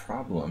always some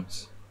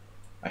problems.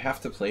 I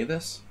have to play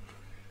this?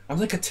 I'm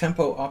like a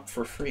tempo up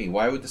for free.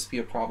 Why would this be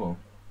a problem?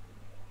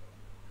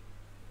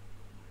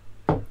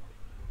 The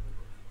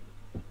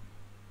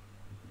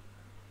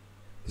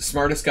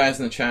smartest guys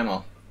in the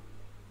channel.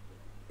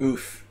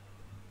 Oof.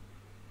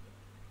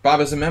 Bob,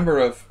 as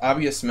a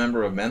obvious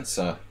member of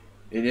Mensa,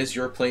 it is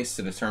your place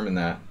to determine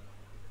that.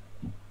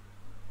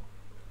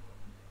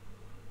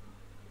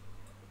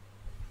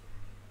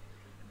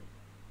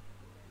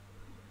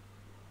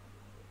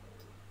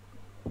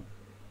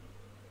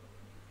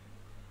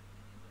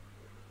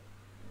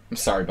 I'm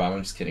sorry, Bob.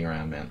 I'm just kidding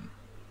around, man.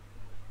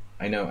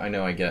 I know,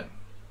 I get.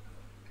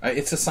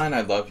 It's a sign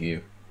I love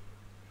you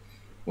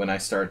when I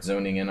start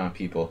zoning in on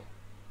people.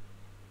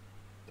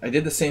 I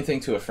did the same thing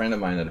to a friend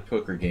of mine at a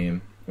poker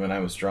game when I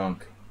was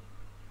drunk.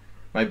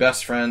 My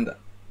best friend,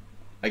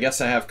 I guess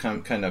I have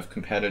kind of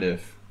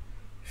competitive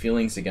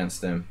feelings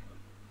against him.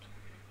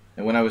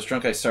 And when I was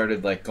drunk, I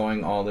started like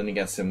going all in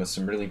against him with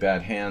some really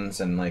bad hands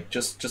and like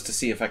just to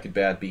see if I could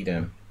bad beat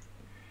him.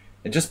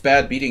 And just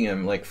bad beating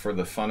him like for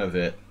the fun of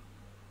it.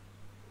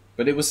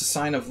 But it was a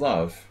sign of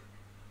love.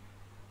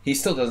 He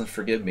still doesn't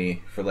forgive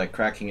me for like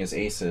cracking his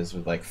aces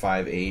with like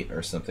 5-8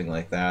 or something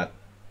like that.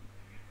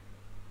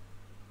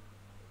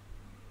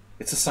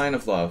 It's a sign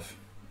of love.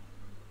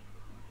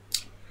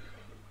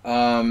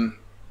 My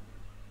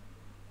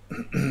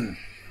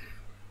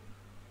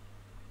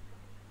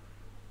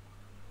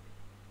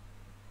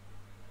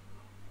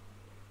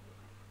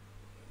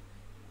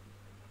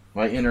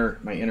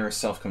inner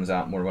self comes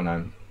out more when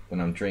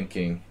I'm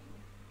drinking.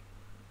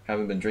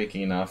 Haven't been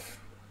drinking enough.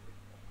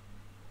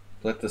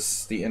 Let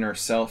the inner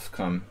self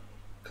come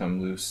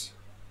loose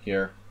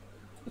here.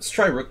 Let's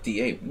try rook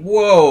d8.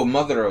 Whoa,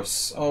 mother of...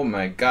 Oh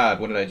my god,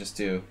 what did I just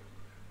do?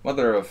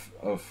 Mother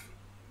of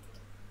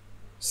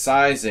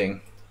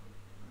sizing.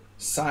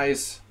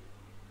 Size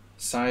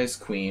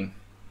queen.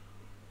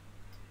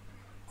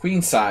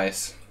 Queen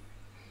size.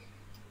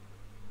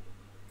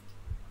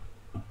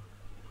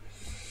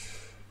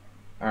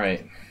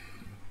 Alright.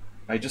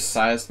 I just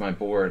sized my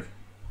board.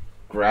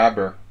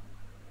 Grabber.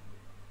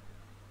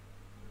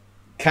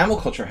 Camel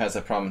Culture has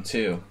that problem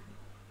too.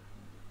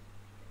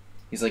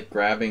 He's like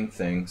grabbing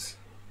things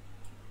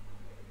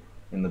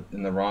in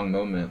the wrong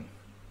moment.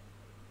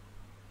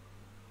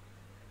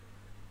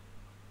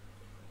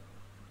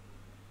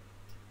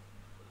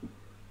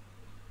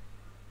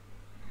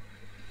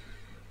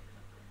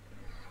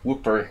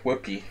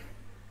 Whoopie.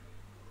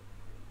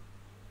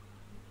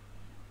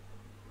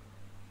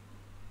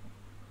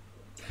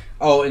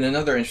 Oh, and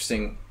another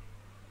interesting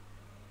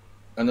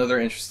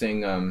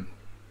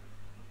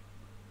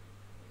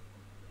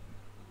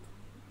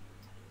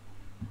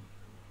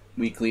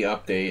weekly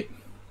update.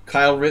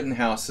 Kyle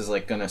Rittenhouse is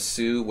like gonna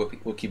sue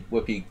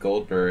Whoopi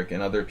Goldberg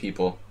and other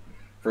people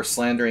for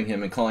slandering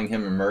him and calling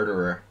him a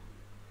murderer.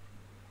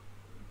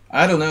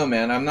 I don't know,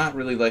 man. I'm not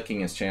really liking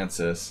his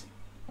chances.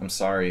 I'm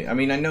sorry. I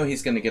mean, I know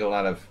he's gonna get a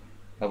lot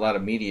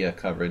of media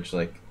coverage,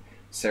 like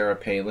Sarah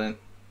Palin.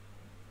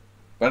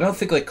 But I don't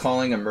think like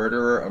calling a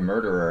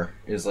murderer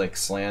is like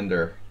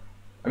slander.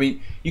 I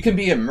mean, you can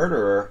be a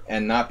murderer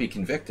and not be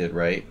convicted,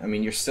 right? I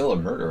mean, you're still a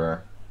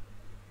murderer.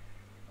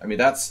 I mean,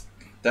 that's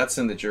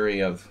in the jury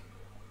of...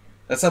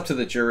 That's up to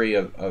the jury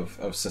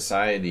of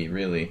society,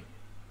 really.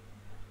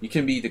 You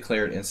can be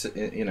declared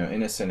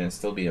innocent and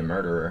still be a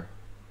murderer.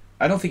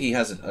 I don't think he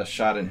has a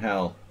shot in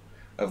hell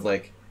of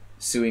like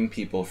suing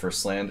people for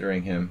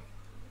slandering him.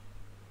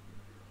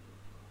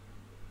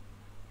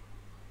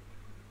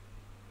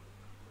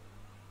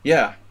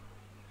 Yeah.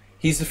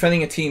 He's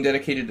defending a team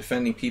dedicated to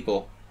defending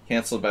people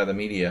canceled by the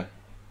media.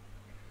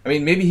 I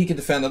mean, maybe he could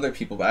defend other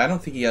people, but I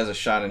don't think he has a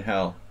shot in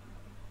hell.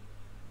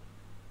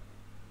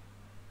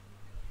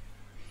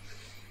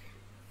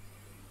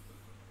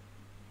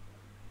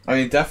 I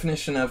mean, the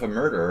definition of a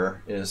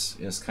murderer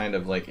is kind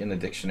of like in the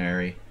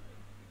dictionary.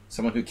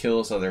 Someone who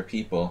kills other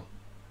people.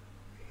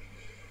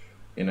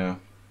 You know?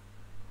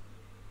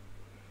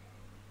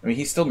 I mean,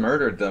 he still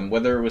murdered them,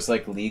 whether it was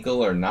like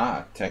legal or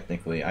not,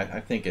 technically. I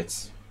think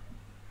it's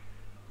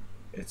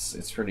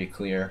pretty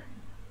clear.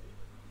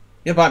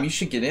 Yeah, Bob, you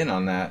should get in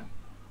on that.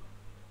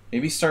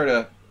 Maybe start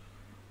a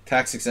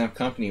tax-exempt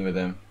company with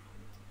him.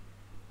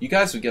 You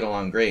guys would get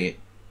along great.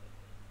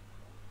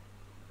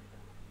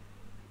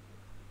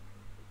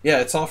 Yeah,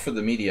 it's all for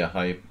the media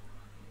hype.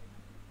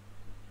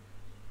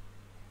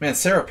 Man,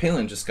 Sarah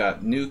Palin just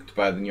got nuked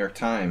by the New York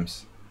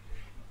Times.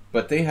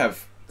 But they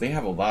have a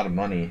lot of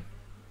money.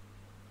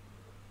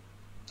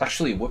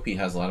 Actually, Whoopi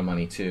has a lot of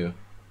money too.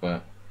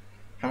 But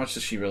how much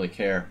does she really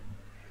care?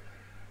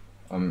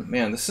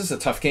 Man, this is a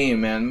tough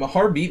game, man.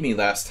 Mahar beat me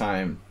last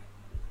time.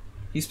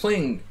 He's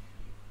playing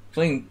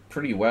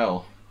pretty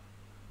well.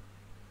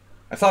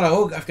 I thought,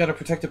 oh, I've got to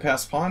protect a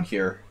passed pawn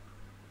here.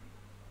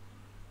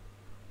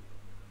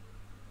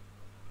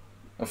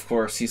 Of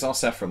course, he's all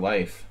set for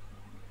life.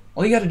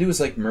 All you got to do is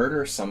like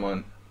murder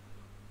someone.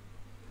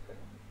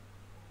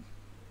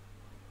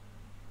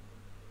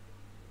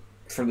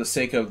 For the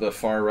sake of the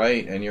far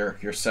right, and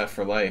you're set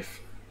for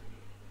life.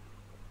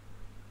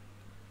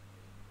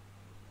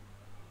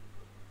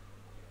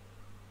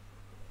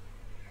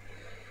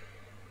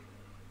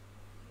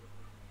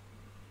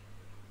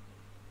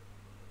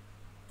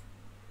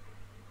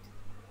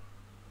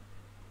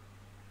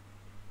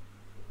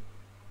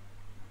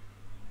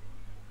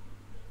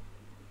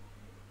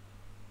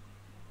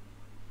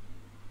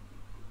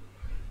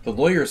 The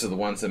lawyers are the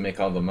ones that make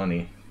all the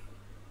money.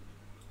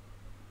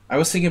 I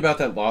was thinking about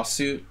that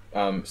lawsuit,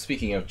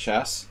 speaking of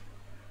chess,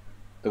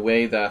 the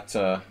way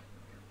that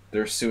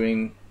they're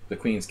suing the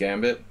Queen's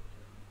Gambit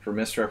for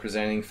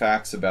misrepresenting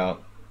facts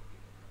about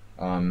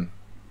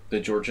the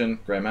Georgian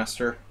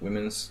Grandmaster,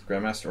 women's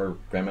Grandmaster, or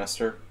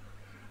Grandmaster.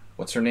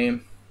 What's her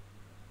name?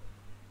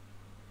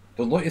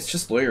 It's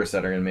just lawyers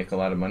that are going to make a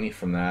lot of money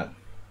from that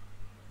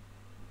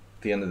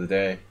at the end of the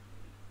day.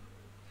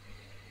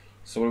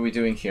 So what are we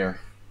doing here?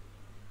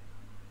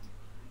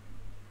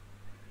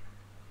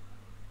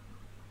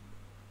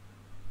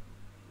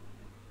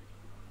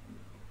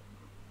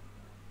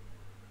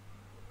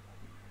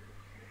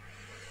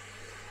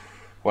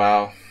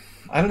 Wow.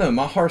 I don't know,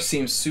 Mahar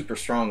seems super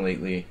strong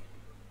lately.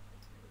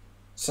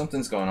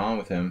 Something's going on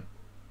with him.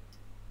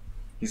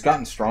 He's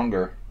gotten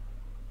stronger.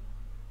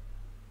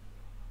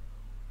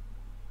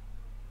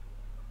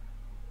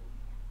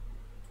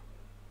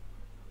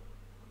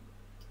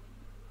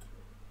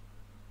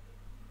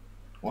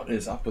 What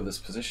is up with this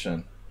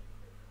position?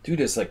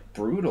 Dude is like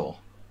brutal.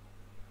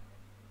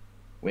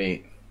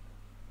 Wait.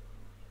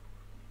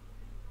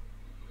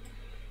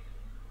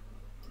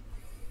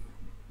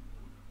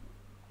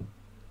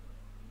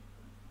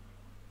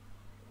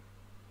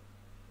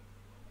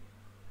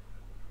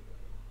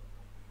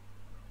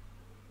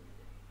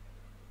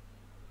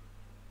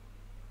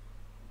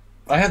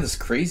 I had this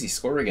crazy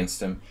score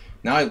against him.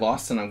 Now I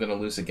lost and I'm going to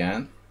lose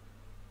again.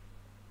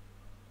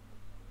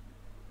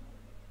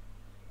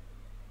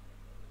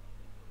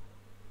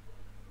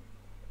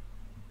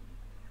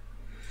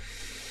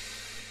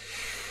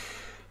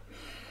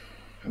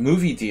 A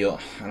movie deal.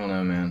 I don't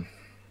know, man.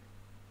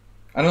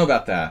 I don't know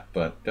about that,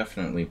 but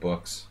definitely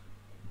books.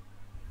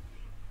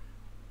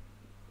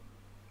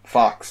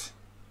 Fox.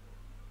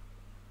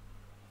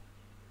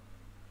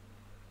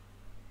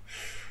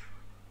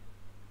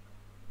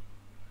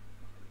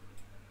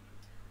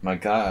 My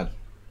God.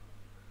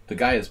 The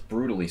guy is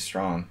brutally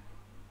strong.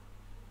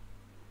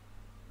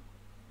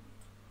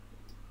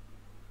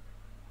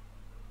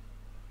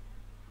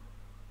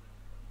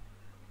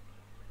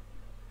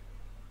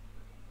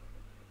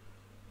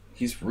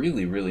 He's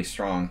really, really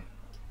strong.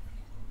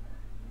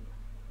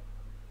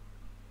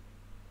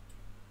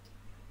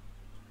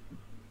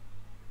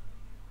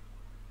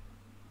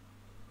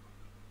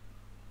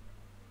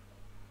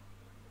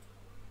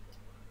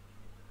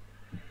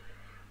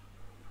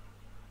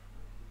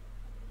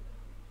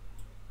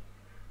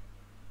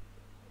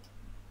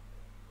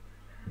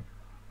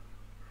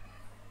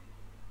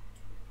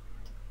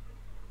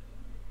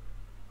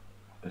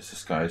 What's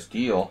this guy's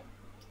deal?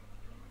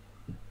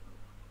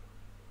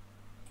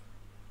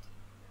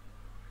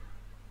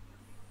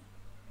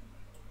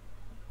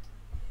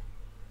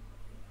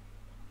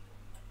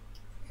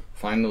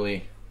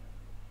 Finally,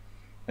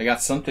 I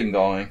got something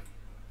going.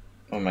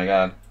 Oh my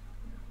God.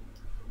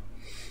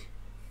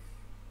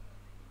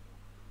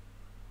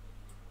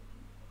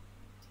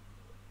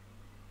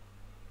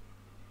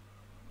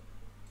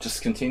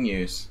 Just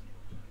continues.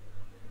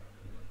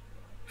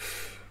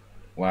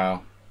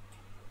 Wow.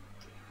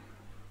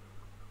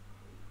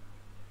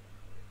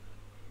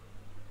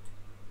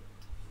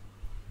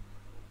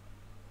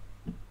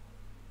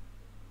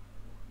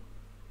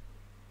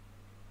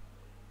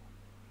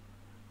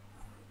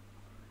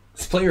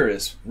 This player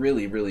is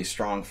really, really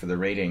strong for the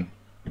rating.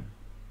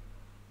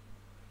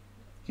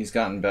 He's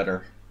gotten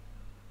better.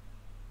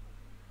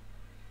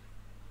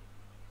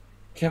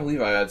 Can't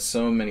believe I had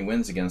so many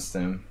wins against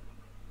him.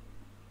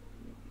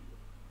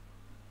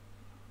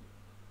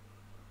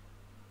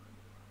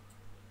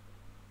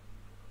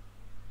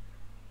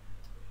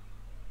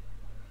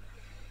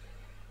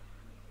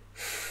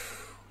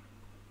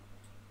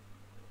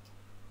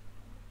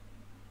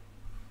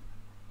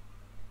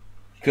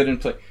 He couldn't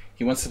play.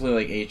 He wants to play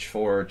like h4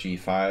 or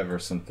g5 or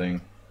something.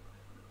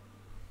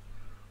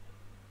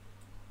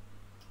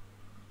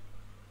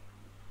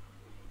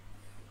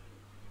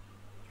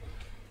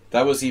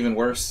 That was even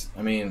worse.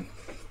 I mean,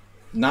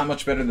 not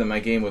much better than my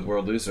game with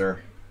World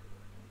Loser.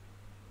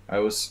 I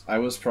was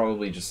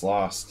probably just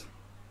lost.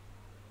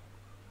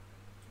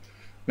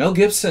 Mel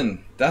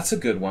Gibson, that's a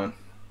good one.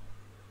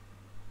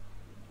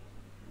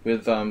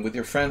 With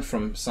your friend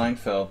from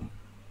Seinfeld.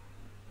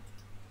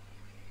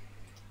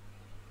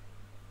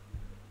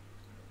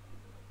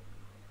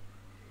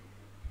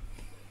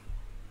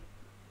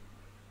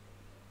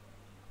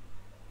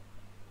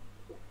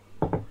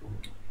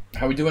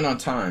 How we doing on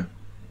time?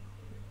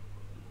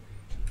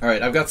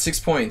 Alright, I've got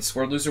 6 points.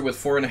 World Loser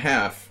with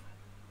 4.5.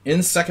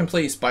 In second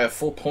place by a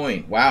full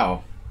point.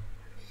 Wow.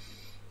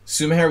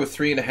 Sumahair with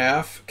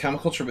 3.5.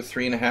 Chemiculture with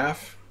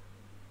 3.5.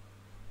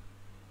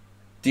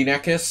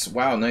 Dinekis,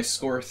 wow, nice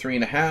score,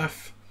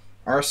 3.5.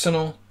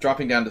 Arsenal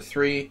dropping down to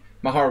 3.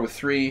 Mahar with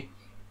 3.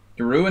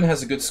 Deruin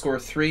has a good score,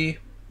 3.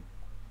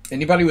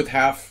 Anybody with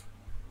half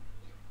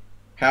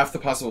the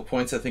possible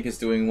points I think is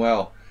doing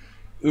well.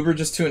 Uber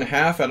just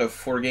 2.5 out of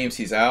 4 games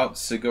he's out.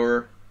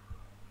 Sigur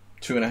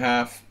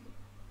 2.5.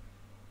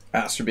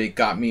 Asterbait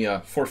got me a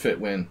forfeit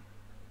win.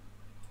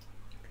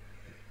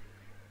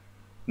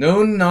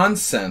 No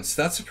nonsense.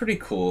 That's a pretty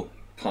cool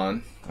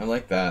pun. I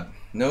like that.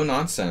 No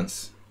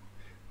nonsense.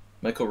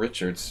 Michael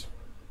Richards.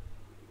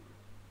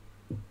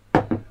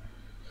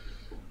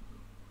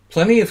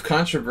 Plenty of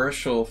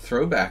controversial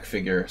throwback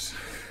figures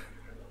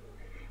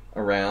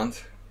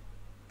around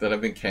that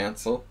have been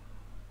canceled.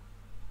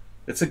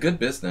 It's a good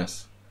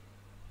business.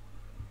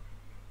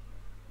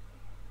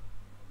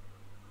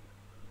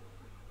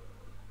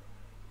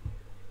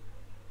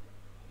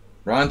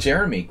 Ron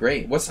Jeremy,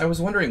 great. I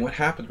was wondering what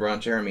happened to Ron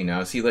Jeremy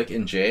now. Is he like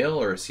in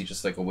jail or is he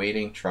just like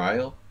awaiting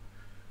trial?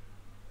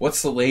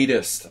 What's the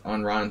latest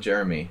on Ron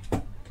Jeremy?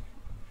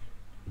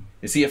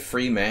 Is he a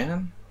free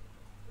man?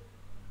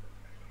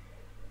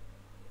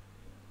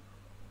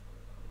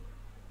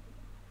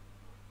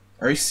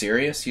 Are you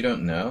serious? You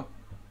don't know?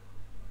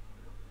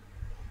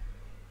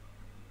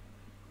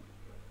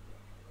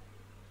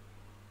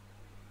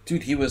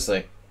 Dude, he was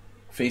like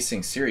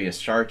facing serious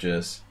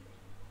charges.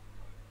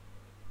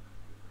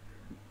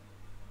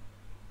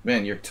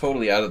 Man, you're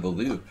totally out of the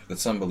loop.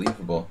 That's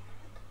unbelievable.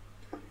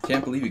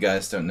 Can't believe you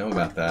guys don't know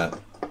about that.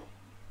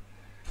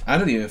 I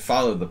don't even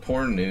follow the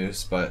porn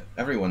news, but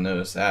everyone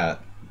knows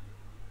that.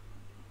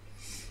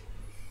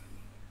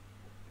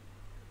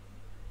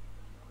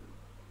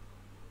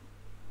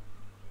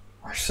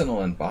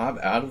 Arsenal and Bob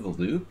out of the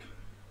loop?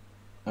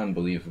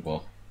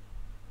 Unbelievable.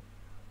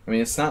 I mean,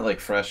 it's not like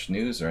fresh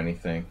news or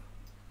anything.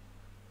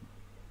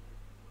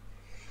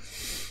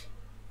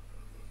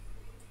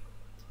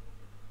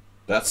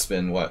 That's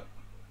been, what,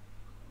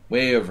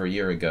 way over a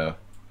year ago.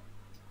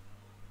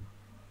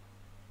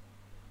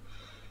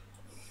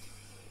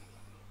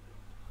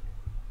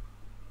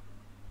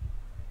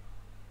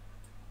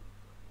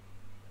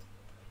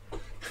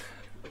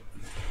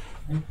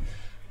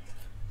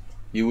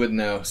 You would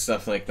know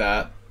stuff like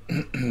that.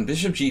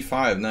 Bishop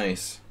g5,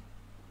 nice.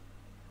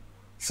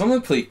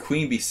 Someone played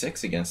queen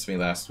b6 against me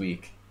last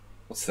week.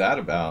 What's that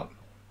about?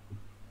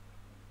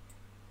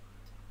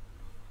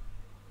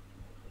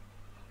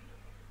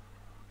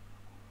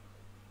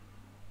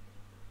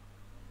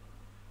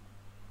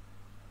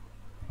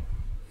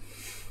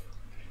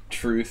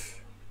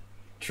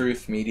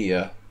 Truth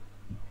Media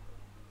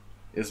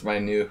is my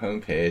new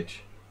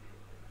homepage.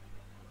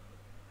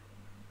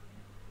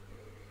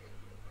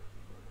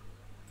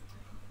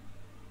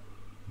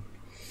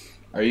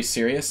 Are you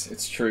serious?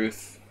 It's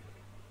Truth.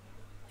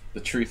 The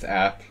Truth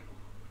app.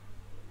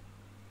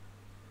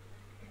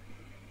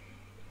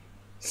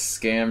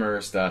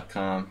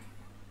 Scammers.com.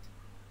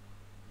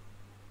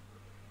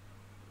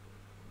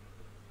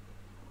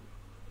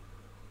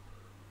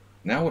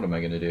 Now what am I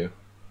going to do?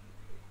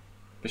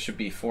 Bishop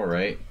b4,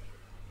 right?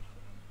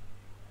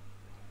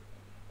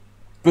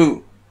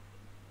 Boo!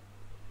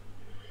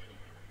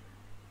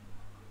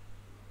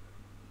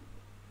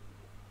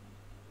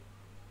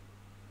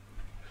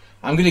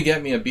 I'm going to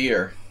get me a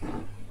beer.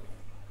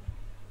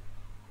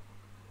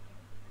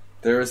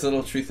 There is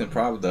little truth in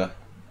Pawnda.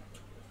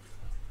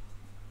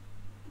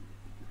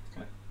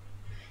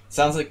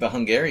 Sounds like the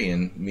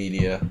Hungarian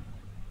media,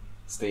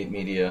 state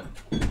media.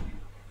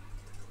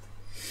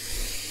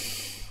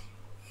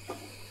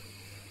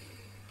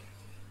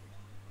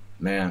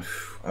 Man,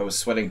 I was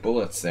sweating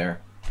bullets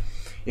there.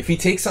 If he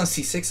takes on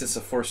c6, it's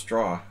a forced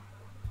draw.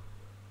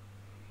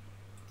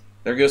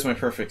 There goes my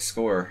perfect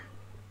score.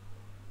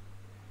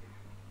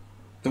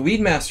 The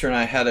Weedmaster and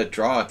I had a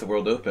draw at the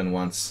World Open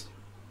once,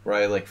 where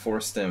I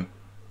forced him.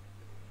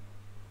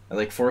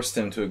 I forced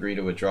him to agree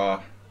to a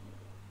draw.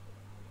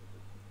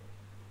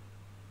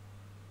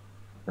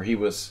 Or he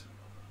was...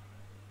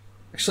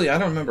 Actually, I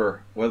don't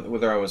remember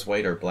whether I was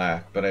white or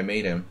black, but I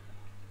made him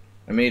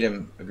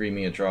agree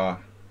me a draw.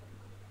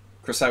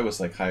 Of course, I was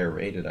higher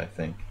rated, I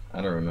think.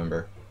 I don't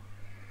remember.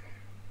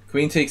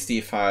 Queen takes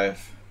d5.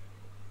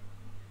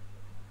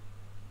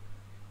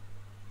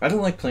 I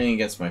don't like playing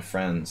against my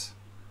friends.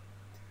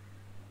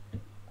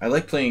 I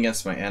like playing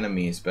against my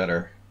enemies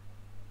better.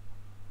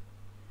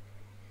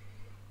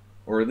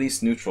 Or at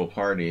least neutral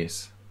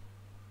parties.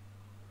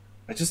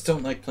 I just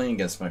don't like playing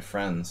against my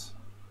friends.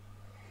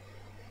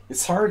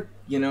 It's hard,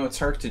 it's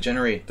hard to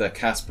generate the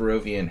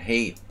Kasparovian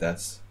hate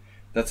that's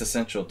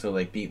essential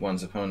to beat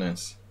one's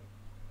opponents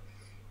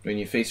when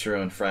you face your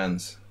own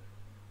friends.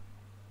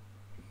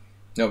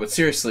 No, but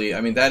seriously,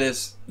 I mean, that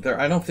is there.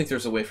 I don't think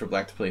there's a way for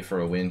black to play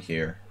for a win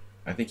here.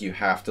 I think you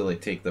have to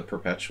take the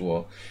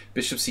perpetual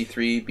bishop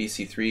c3,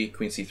 bc3,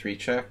 queen c3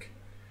 check,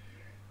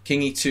 king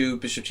e2,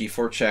 bishop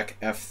g4 check,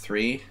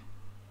 f3,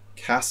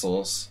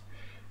 castles,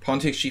 pawn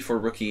takes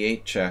g4, rook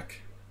e8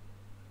 check,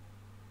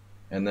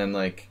 and then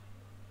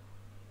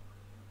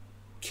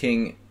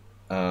king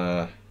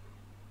or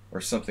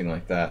something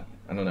like that.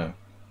 I don't know.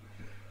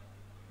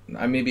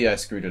 Maybe I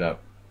screwed it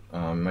up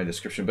in my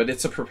description, but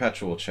it's a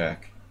perpetual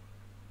check.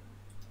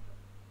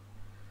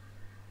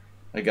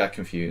 I got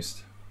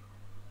confused.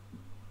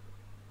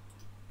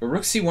 But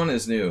rook c1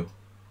 is new.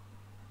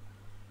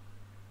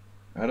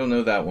 I don't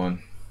know that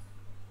one.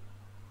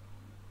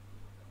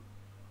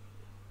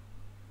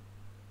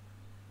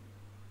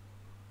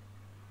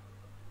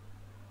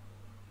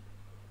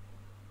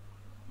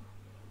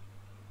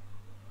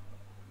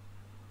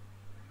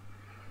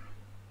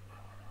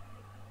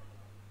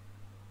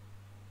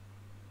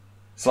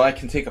 So I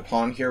can take a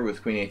pawn here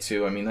with queen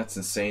a2. I mean, that's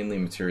insanely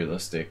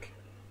materialistic.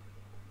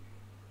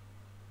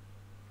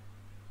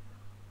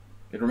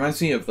 It reminds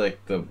me of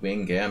the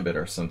wing gambit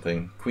or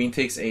something. Queen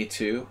takes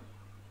a2,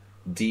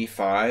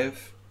 d5,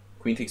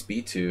 queen takes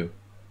b2.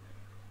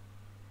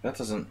 That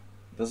doesn't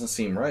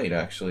seem right,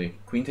 actually.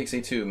 Queen takes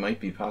a2 might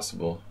be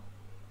possible.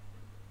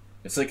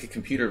 It's like a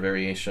computer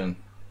variation.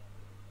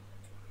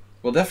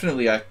 Well,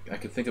 definitely I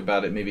could think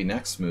about it maybe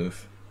next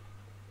move.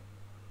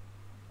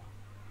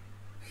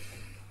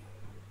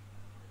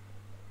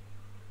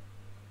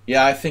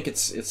 Yeah, I think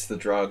it's the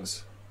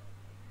drugs.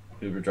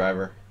 Uber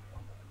driver.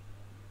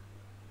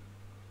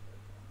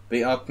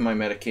 They upped my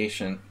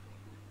medication.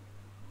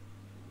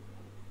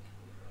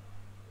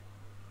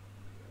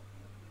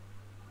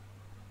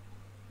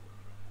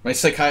 My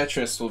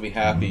psychiatrist will be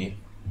happy.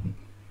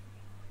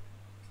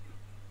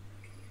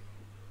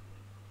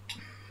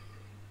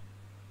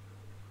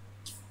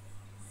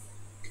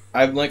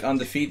 I'm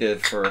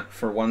undefeated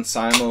for one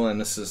simul,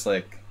 and this is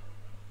I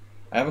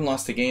haven't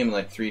lost a game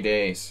in 3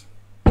 days.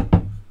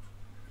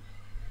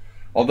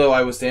 Although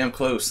I was damn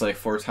close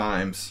 4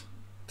 times,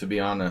 to be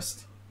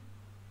honest.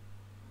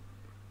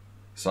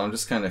 So I'm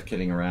just kind of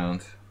kidding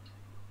around.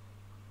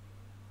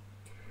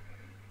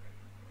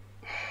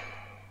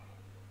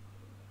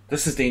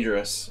 This is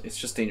dangerous. It's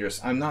just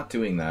dangerous. I'm not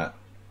doing that.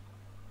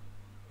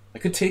 I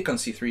could take on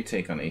c3,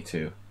 take on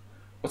a2.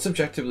 What's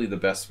objectively the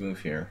best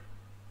move here?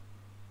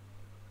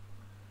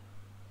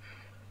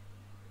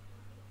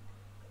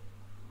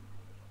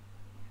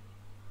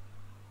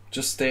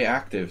 Just stay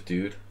active,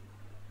 dude.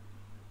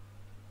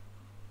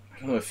 I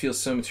don't know, it feels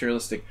so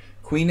materialistic.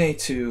 Queen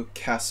A2,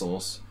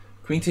 castles.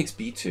 Queen takes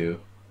B2.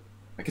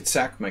 I could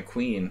sack my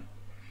queen.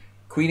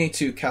 Queen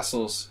A2,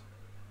 castles.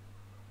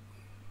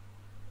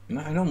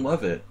 No, I don't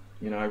love it.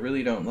 You know, I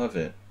really don't love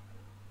it.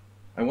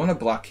 I want a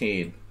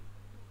blockade.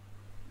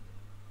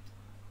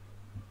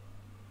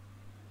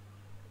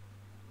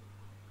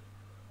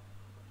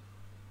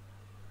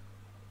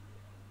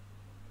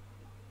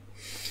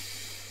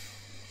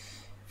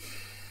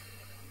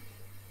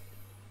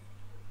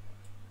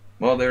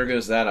 Well, there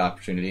goes that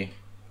opportunity.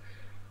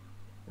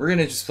 We're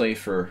gonna just play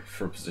for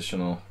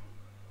positional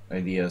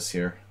ideas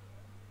here.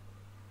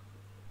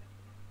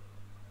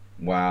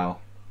 Wow,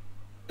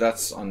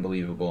 that's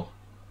unbelievable.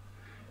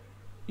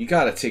 You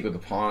gotta take with the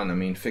pawn. I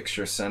mean, fix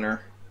your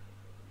center.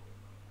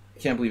 I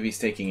can't believe he's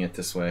taking it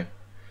this way.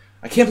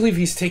 I can't believe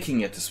he's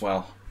taking it this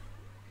well.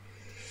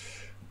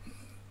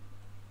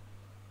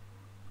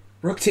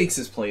 Rook takes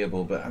is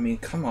playable, but I mean,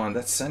 come on,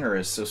 that center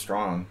is so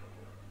strong.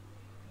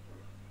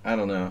 I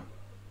don't know.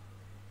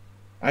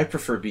 I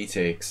prefer B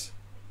takes.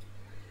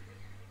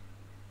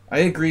 I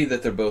agree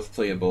that they're both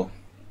playable.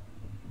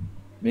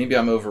 Maybe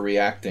I'm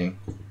overreacting,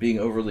 being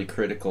overly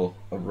critical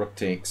of rook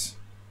takes.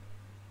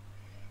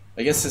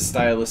 I guess it's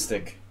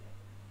stylistic.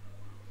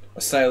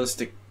 A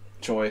stylistic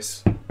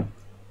choice.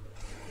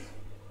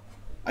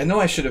 I know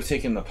I should have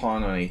taken the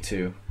pawn on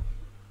A2.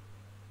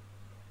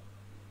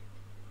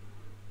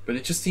 But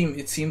it just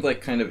seemed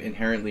like kind of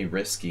inherently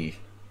risky.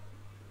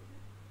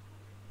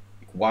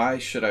 Why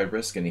should I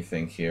risk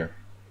anything here?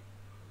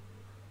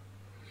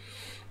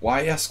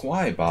 Why ask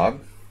why,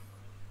 Bob?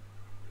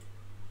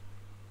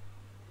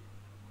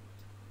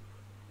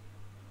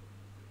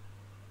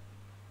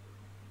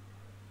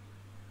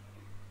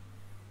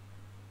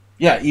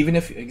 Yeah, even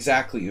if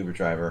exactly, Uber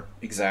driver,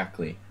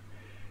 exactly.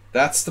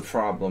 That's the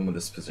problem with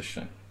this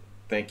position.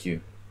 Thank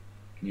you.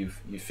 You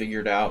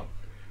figured out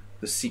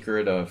the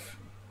secret of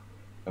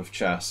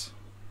chess.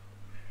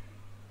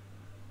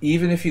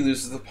 Even if he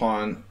loses the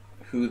pawn,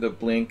 who the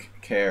blink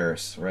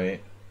cares,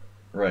 right?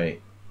 Right.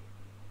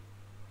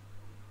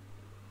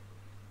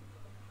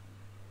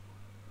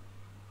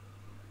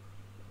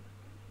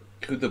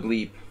 Who the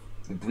bleep?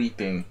 The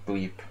bleeping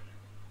bleep.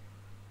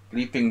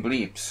 Bleeping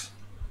bleeps.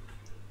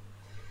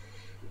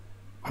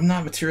 I'm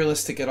not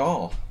materialistic at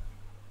all.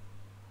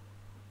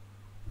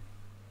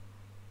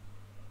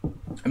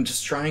 I'm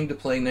just trying to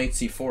play knight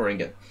c4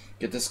 and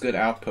get this good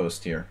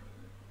outpost here.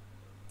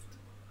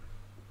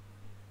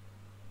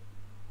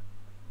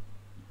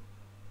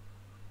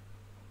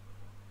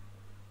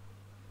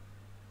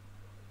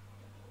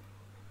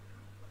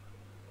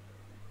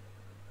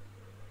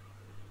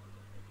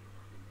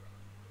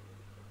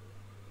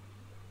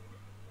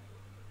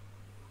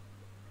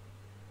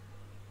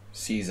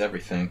 Sees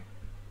everything.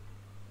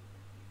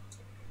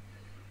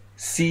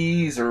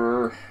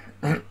 Caesar.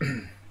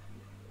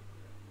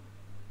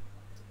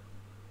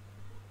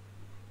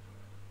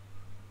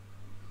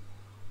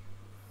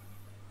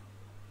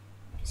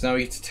 So now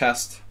we get to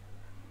test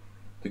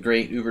the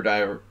great Uber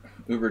diver.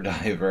 Maybe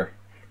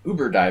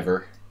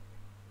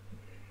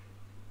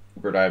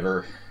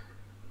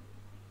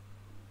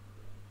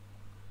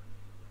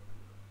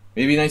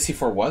knight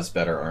c4 was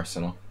better,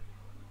 Arsenal.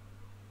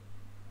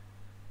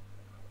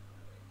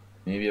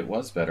 Maybe it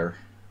was better.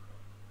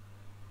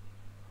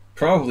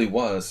 Probably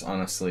was,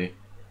 honestly.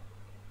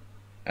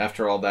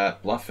 After all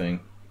that bluffing,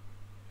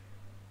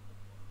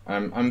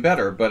 I'm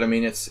better, but I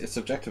mean it's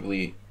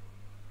objectively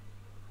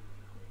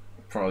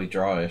probably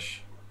drawish.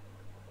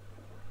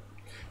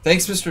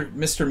 Thanks, Mr.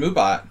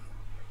 Mubot.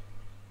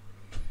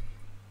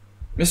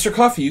 Mr.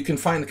 Coffee, you can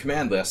find the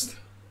command list.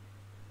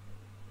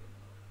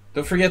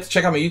 Don't forget to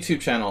check out my YouTube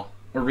channel.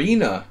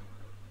 Arena.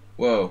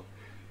 Whoa.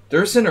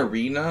 There's an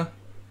arena?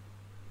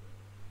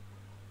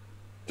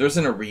 There's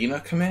an arena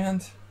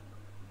command?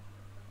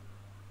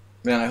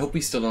 Man, I hope we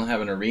still don't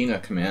have an arena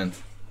command.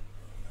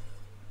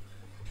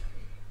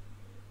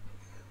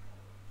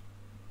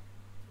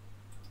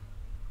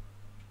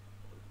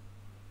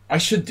 I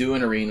should do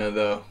an arena,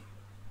 though.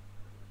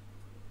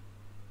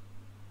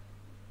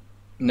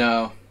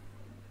 No.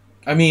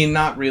 I mean,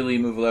 not really,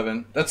 move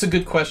 11. That's a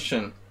good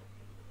question.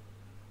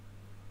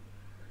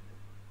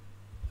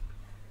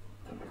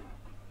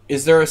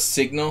 Is there a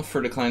signal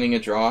for declining a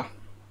draw?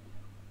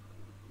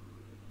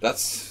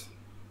 That's...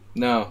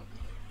 no.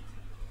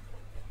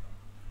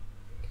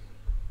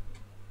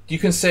 You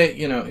can say,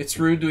 you know, it's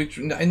rude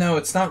to... I know,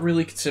 it's not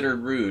really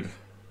considered rude.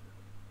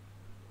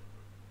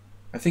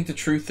 I think the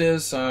truth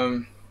is,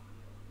 the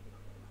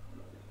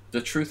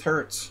truth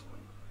hurts.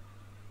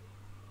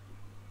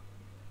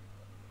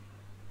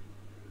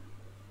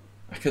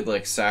 I could,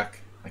 like,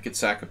 sack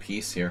a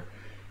piece here.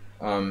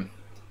 But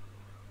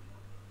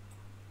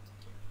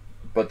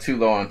too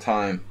low on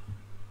time.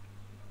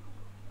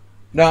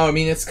 No, I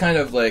mean, it's kind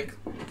of like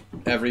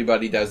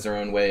everybody does their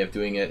own way of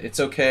doing it. It's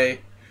okay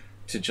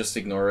to just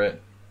ignore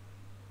it.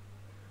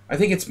 I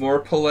think it's more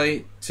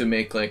polite to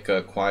make like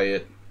a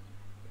quiet,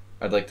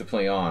 I'd like to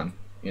play on.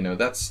 You know,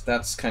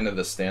 that's kind of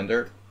the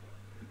standard,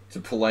 to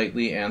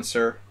politely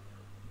answer.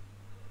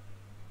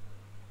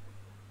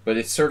 But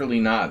it's certainly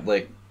not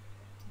like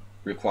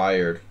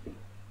required.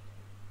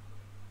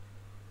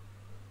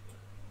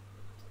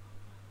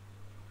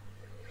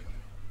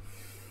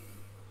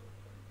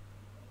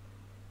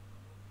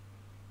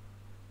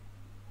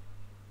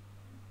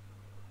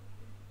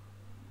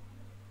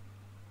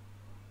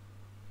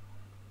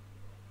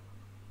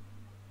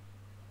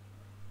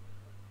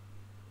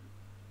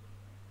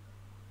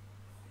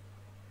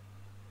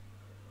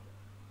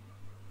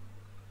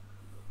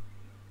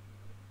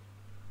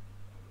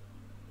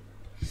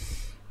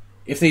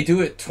 If they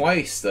do it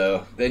twice,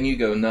 though, then you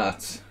go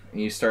nuts. And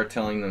you start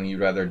telling them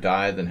you'd rather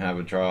die than have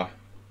a draw.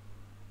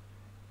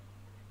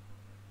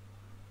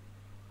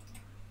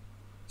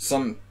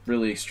 Some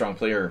really strong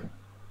player,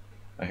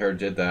 I heard,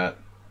 did that.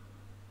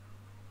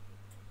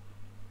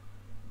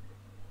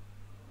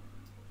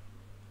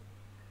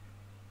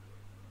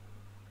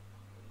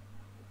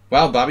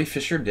 Wow, Bobby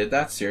Fischer did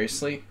that?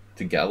 Seriously?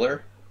 To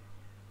Geller?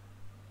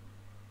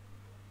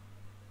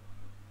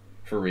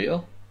 For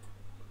real?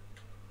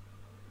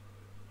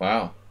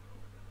 Wow.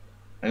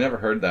 I never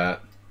heard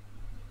that.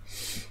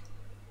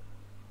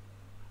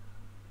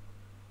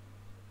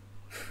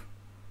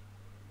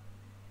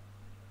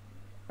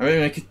 I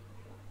mean,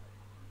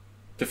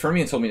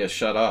 DeFermian told me to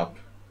shut up,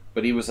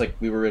 but he was like,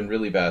 we were in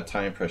really bad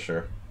time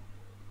pressure.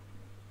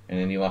 And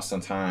then he lost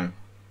on time.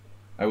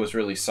 I was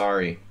really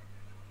sorry.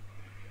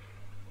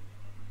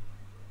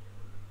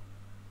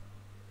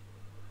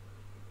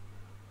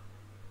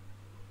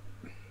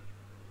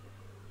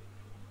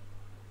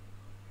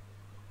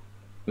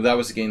 Well, that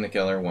was a game that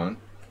Geller won.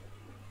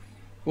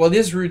 Well, it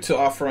is rude to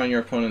offer on your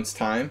opponent's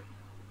time.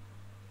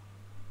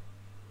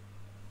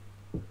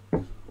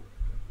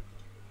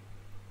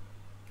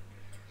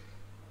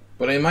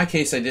 But in my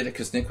case, I did it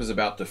because Nick was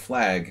about to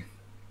flag.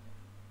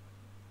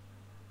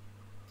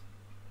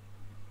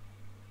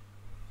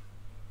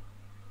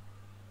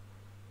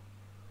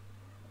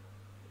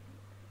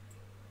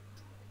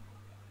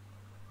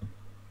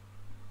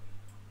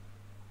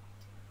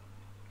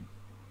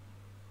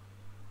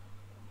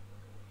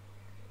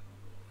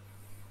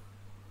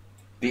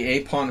 The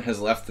A pawn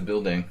has left the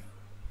building.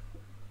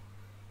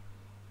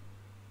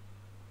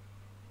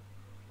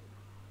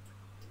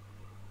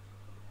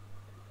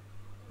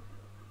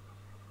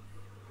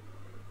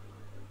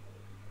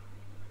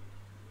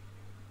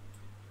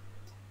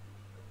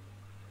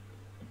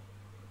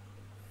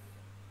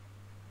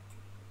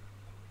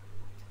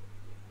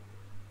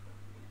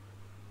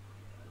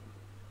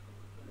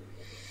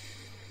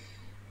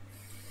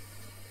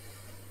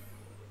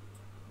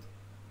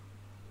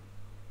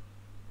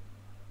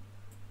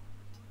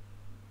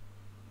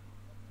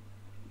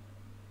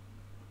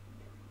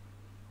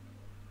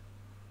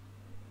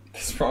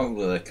 It's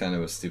probably like kind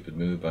of a stupid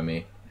move by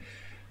me.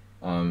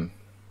 But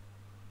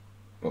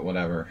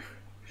whatever.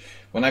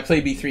 When I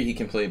play b3, he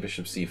can play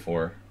bishop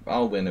c4.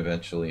 I'll win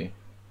eventually.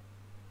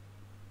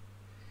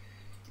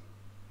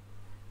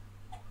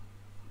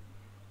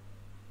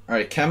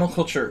 Alright, Camel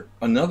Culture,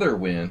 another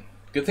win.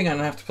 Good thing I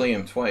don't have to play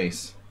him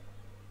twice.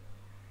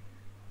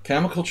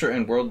 Camel Culture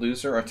and World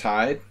Loser are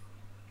tied.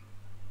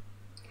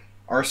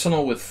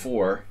 Arsenal with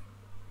 4.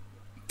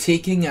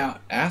 Taking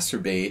out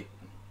Acerbate.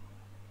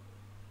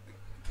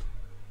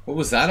 What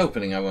was that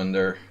opening, I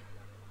wonder?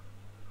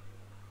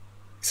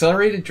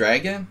 Accelerated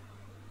Dragon?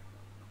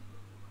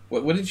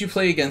 What did you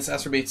play against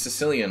Acerbate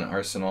Sicilian,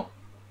 Arsenal?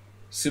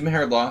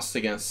 Sumaher lost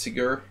against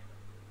Sigur.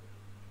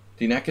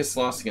 Dinekis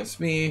lost against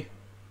me.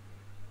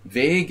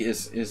 Vague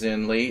is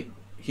in late.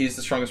 He's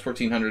the strongest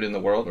 1400 in the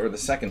world, or the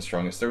second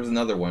strongest. There was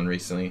another one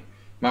recently.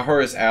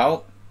 Mahor is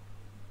out.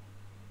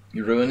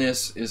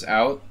 Ruinous is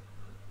out.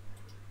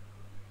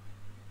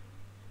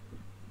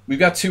 We've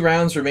got 2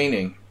 rounds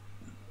remaining.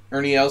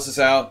 Ernie Els is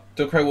out.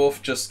 Don't Cry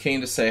Wolf just came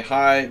to say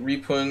hi.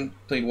 Ripun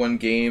played 1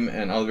 game,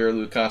 and Oliver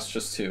Lucas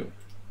just 2.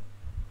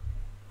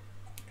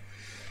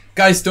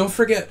 Guys, don't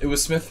forget it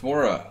was Smith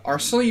Mora.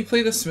 Arsenal, you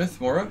played a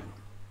Smith Mora?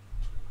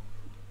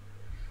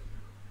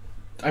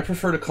 I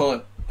prefer to call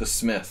it the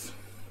Smith.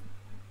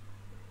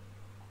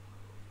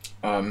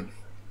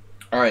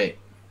 Alright.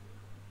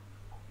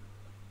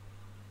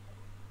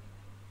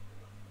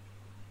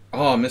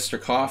 Oh,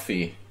 Mr.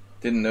 Coffee.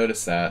 Didn't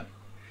notice that.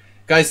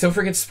 Guys, don't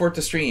forget to support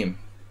the stream.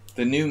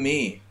 The new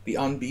me. The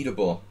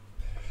unbeatable.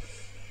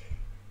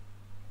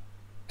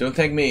 Don't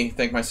thank me.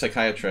 Thank my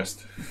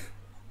psychiatrist.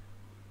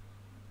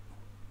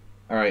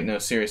 Alright, no,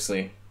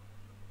 seriously.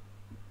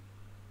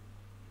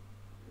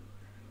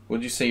 What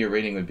would you say your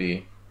rating would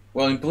be?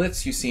 Well, in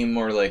Blitz, you seem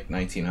more like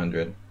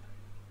 1900.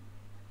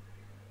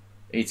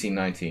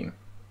 1819.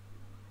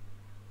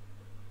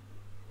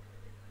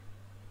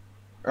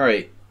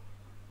 Alright.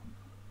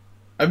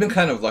 I've been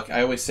kind of lucky.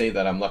 I always say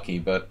that I'm lucky,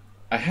 but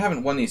I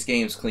haven't won these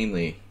games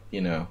cleanly,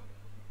 you know.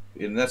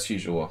 And that's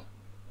usual.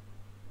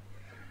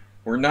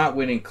 We're not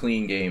winning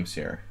clean games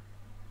here.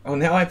 Oh,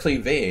 now I play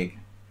Vague.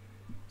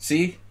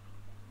 See?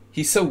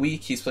 He's so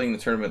weak, he's playing the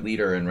tournament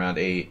leader in round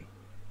 8.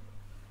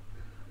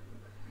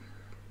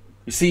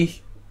 You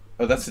see?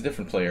 Oh, that's a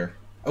different player.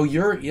 Oh,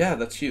 yeah,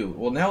 that's you.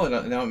 Well, now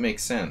it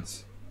makes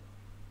sense.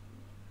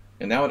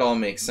 And now it all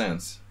makes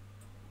sense.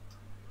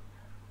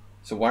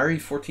 So why are you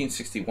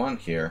 1461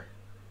 here?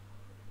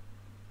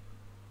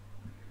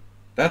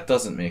 That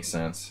doesn't make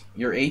sense.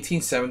 You're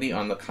 1870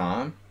 on the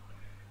comm?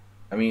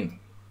 I mean,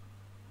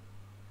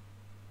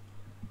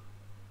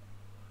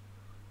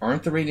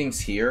 aren't the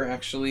ratings here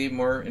actually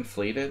more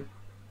inflated?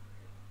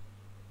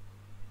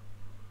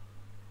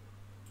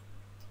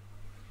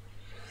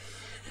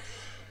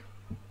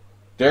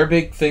 Their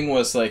big thing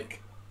was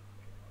like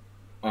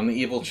on the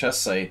evil chess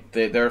site,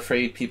 they're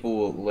afraid people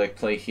will like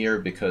play here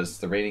because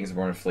the ratings are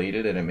more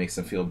inflated and it makes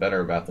them feel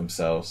better about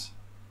themselves,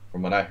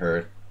 from what I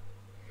heard.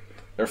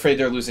 They're afraid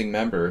they're losing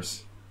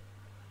members.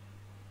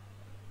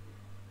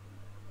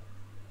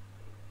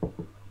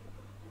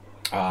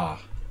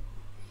 Ah.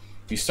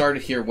 You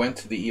started here, went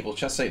to the evil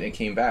chess site, and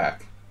came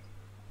back.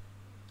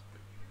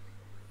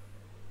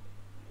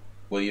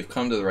 Well, you've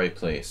come to the right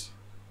place.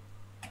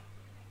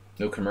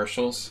 No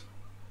commercials?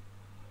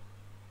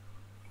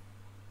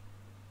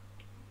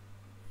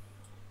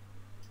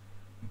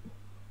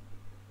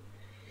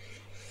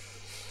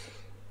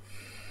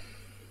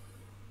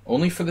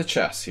 Only for the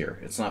chess here.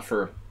 It's not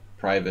for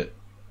private.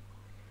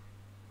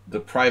 The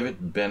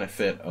private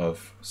benefit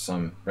of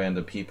some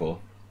random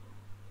people.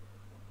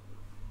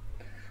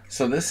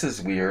 So this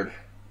is weird.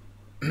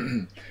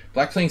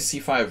 Black playing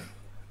c5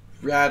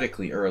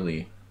 radically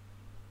early.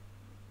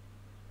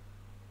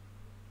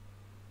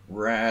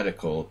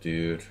 Radical,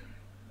 dude.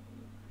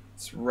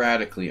 It's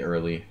radically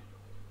early.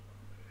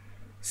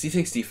 C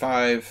takes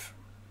d5.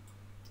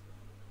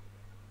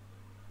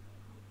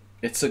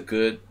 It's a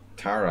good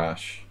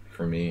Tarash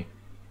for me.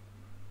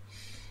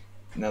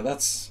 Now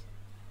that's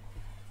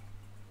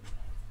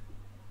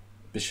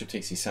bishop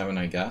takes e7,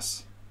 I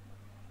guess,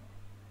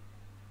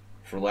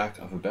 for lack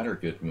of a better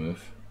good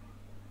move.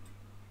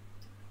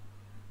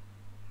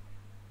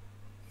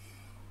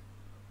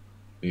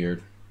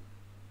 Weird.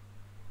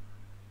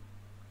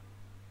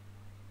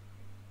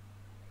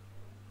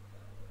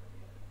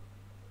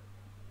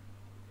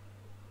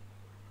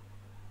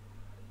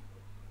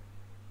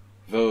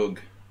 Vogue.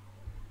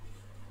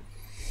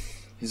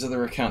 His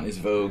other account is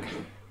Vogue.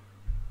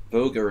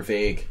 Vogue or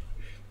Vague,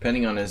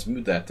 depending on his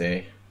mood that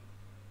day.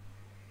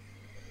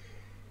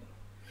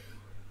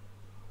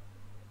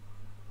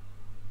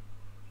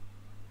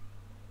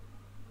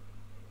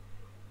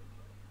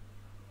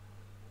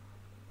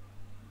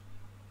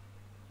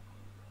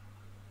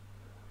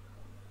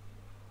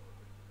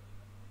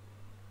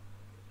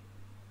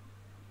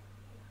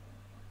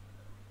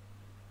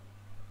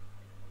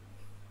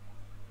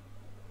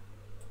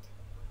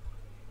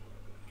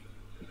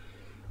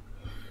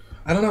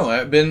 I don't know.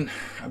 I've been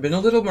a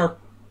little more.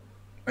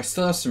 I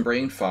still have some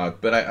brain fog,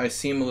 but I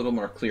seem a little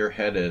more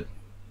clear-headed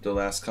the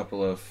last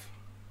couple of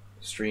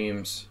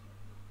streams.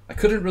 I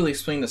couldn't really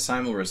explain the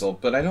simul result,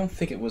 but I don't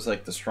think it was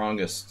like the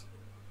strongest.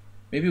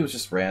 Maybe it was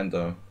just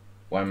random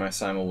why my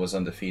simul was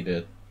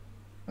undefeated.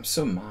 I'm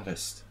so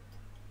modest.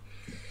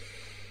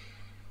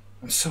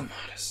 I'm so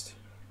modest.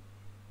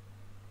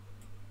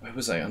 Why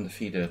was I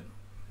undefeated?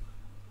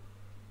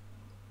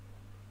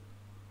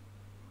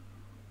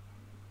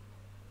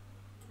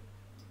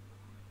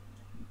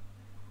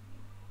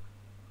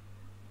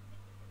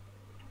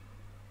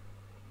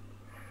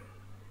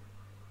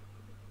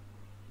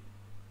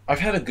 I've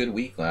had a good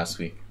week last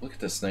week. Look at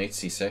this, knight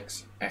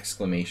c6,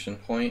 exclamation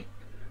point.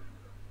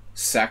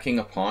 Sacking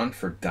a pawn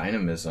for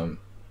dynamism.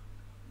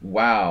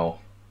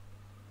 Wow.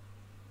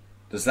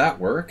 Does that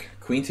work?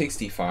 Queen takes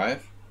d5?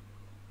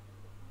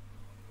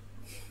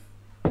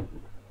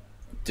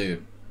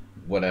 Dude,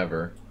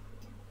 whatever.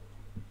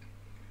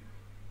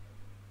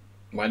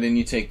 Why didn't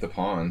you take the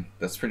pawn?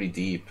 That's pretty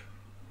deep.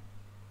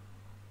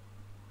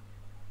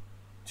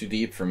 Too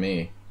deep for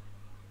me.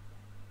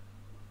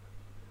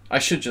 I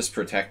should just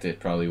protect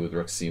it, probably, with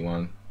rook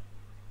c1.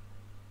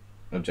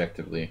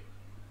 Objectively.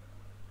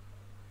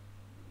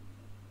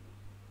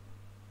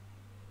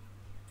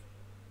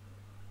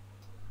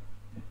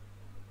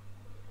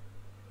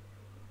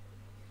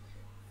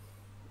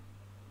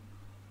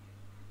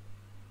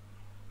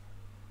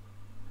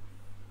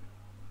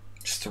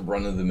 Just a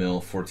run-of-the-mill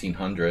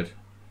 1400.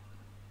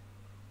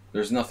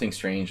 There's nothing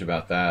strange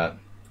about that.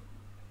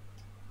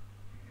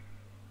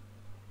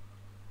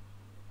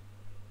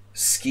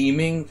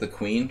 Scheming the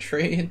queen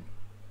trade?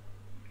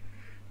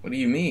 What do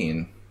you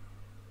mean?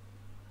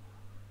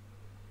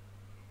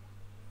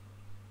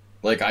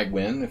 Like I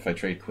win if I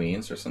trade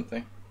queens or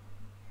something?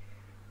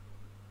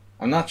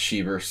 I'm not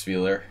Schieber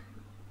Spieler.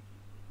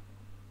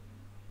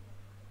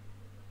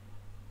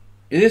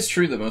 It is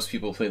true that most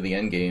people play the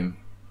endgame.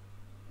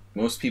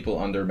 Most people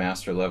under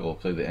master level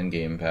play the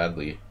endgame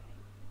badly.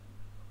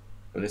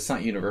 But it's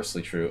not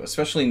universally true,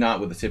 especially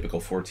not with the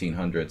typical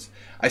 1400s.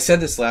 I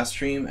said this last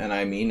stream, and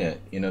I mean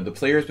it. You know, the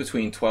players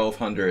between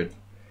 1200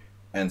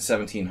 and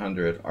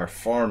 1700 are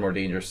far more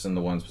dangerous than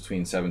the ones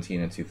between 17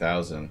 and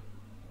 2000.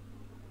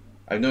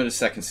 I've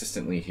noticed that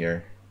consistently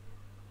here.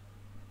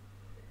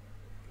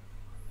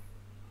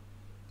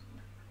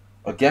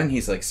 Again,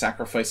 he's like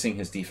sacrificing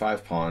his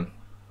d5 pawn.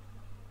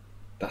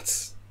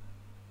 That's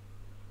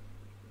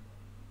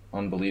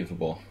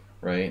unbelievable,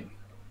 right?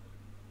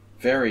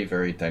 Very,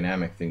 very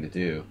dynamic thing to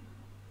do.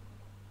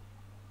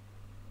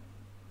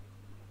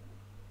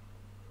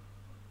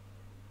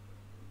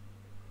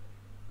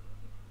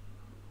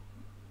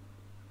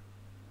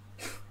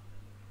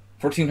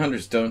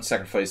 $1400s don't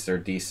sacrifice their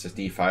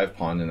d5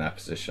 pawn in that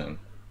position.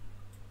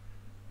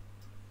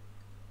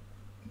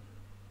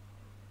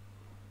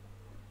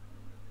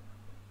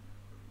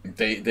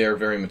 They're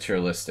very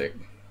materialistic.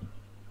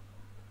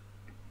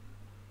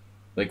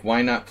 Like,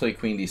 why not play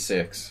queen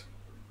d6?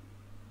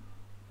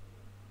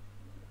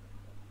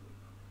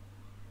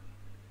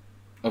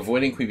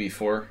 Avoiding queen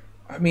b4.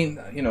 I mean,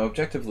 you know,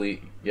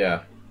 objectively,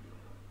 yeah.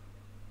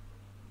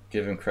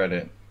 Give him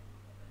credit.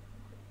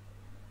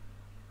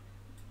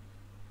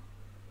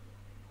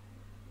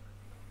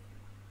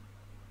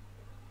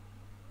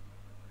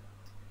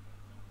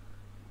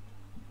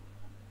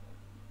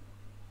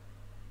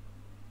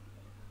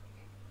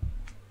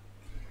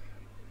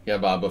 Yeah,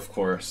 Bob, of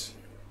course.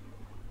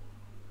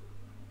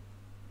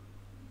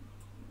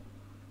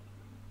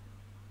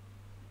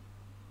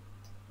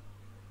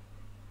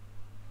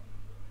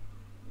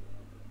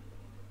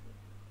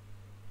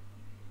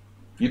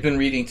 You've been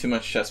reading too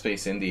much Chess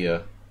Base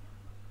India.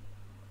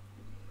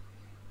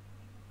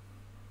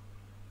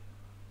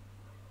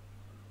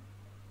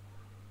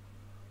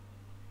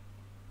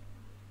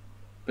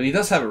 But he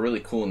does have a really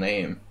cool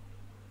name.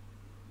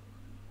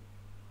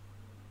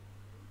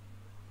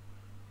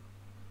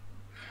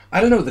 I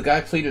don't know, the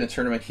guy played in a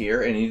tournament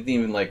here and he didn't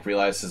even like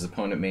realize his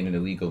opponent made an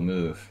illegal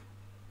move.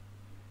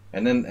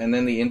 And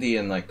then the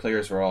Indian like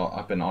players were all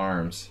up in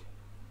arms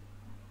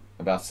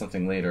about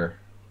something later.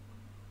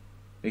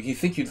 Like, you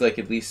think you'd like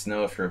at least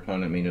know if your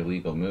opponent made an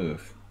illegal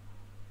move.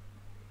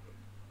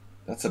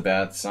 That's a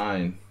bad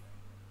sign.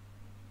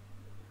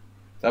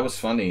 That was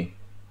funny.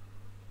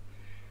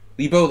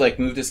 Lebo like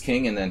moved his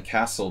king and then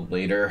castled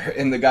later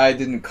and the guy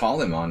didn't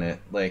call him on it.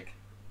 Like,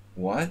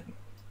 what?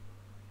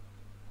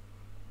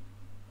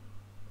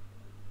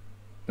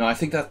 No, I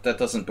think that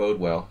doesn't bode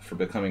well for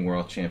becoming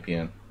world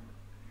champion.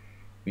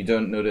 You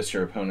don't notice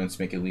your opponents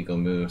make illegal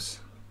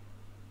moves.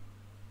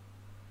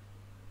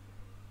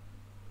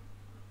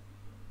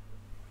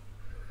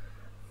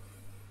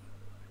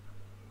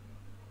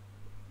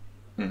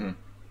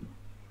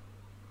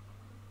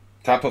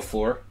 Top of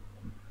floor?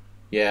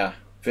 Yeah,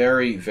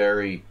 very,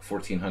 very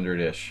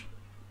 1400-ish,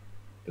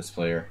 this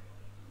player.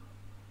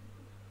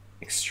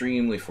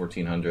 Extremely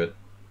 1400.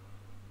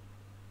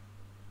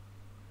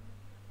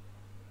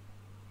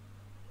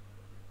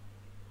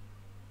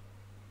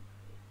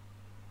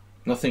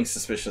 Nothing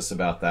suspicious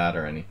about that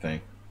or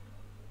anything.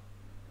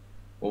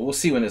 Well, we'll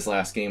see when his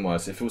last game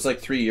was. If it was like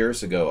 3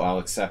 years ago, I'll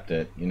accept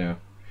it, you know.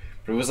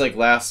 If it was like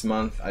last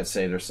month, I'd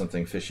say there's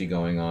something fishy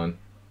going on.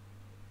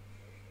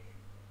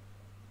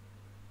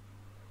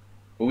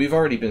 But we've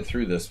already been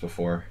through this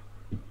before.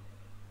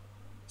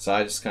 So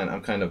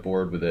I'm kind of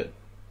bored with it.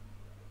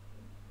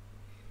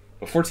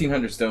 But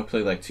 1400s don't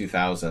play like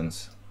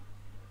 2000s.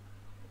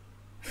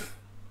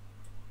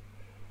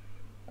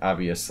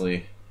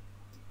 Obviously.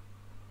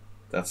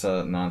 That's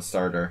a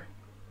non-starter.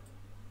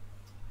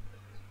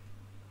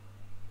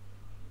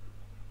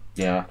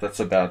 Yeah, that's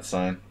a bad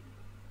sign.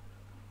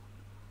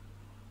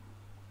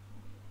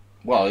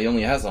 Well, he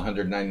only has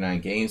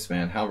 199 games,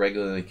 man. How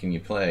regularly can you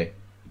play?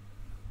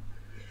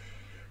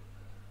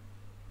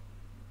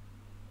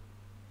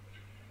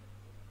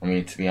 I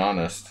mean, to be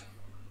honest.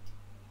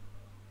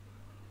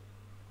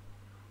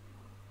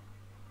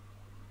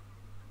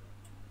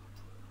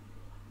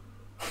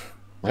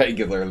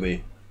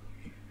 Regularly.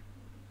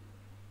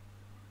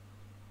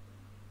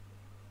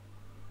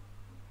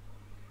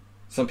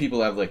 Some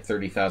people have like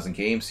 30,000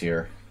 games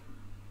here.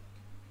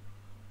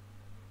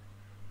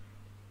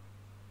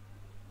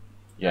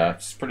 Yeah,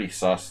 it's pretty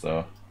sus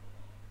though.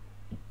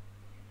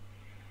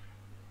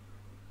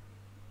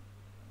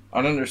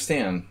 I don't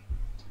understand.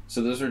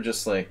 So those are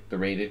just like the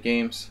rated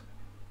games?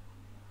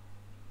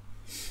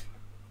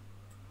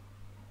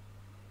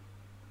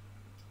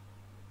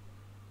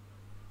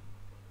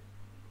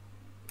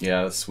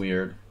 Yeah, that's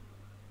weird.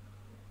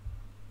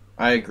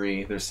 I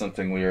agree, there's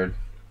something weird.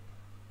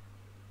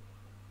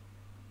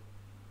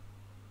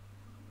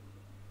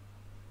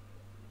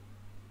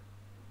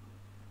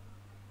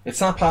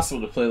 It's not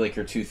possible to play like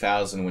your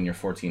 2000 when you're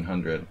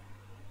 1400.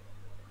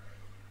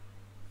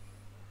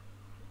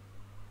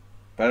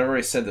 But I've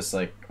already said this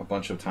like a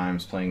bunch of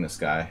times playing this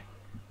guy.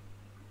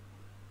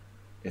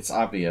 It's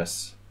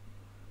obvious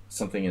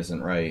something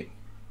isn't right.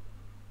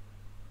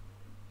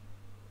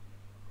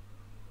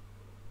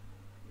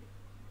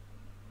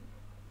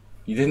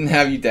 You didn't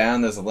have you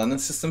down as a London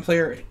system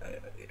player?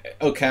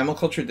 Oh, Camel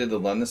Culture did the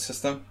London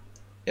system?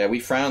 Yeah, we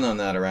frown on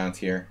that around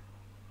here.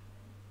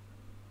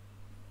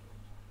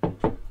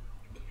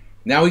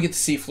 Now we get to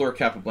see Flor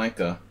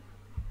Capablanca.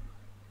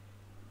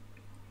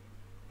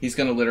 He's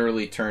going to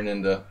literally turn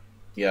into...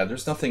 Yeah,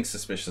 there's nothing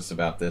suspicious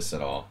about this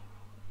at all.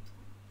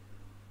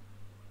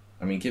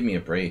 I mean, give me a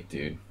break,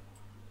 dude.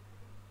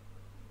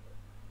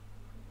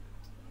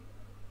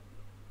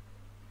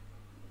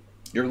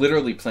 You're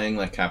literally playing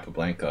like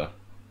Capablanca.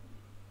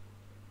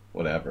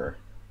 Whatever.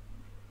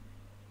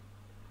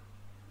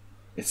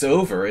 It's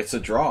over. It's a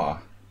draw.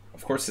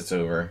 Of course it's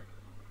over.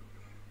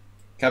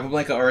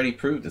 Capablanca already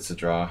proved it's a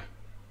draw.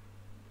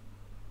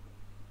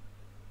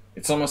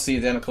 It's almost the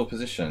identical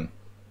position.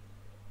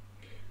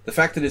 The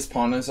fact that his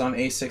pawn is on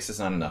a6 is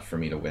not enough for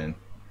me to win.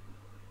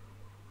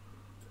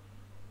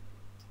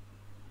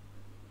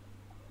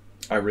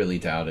 I really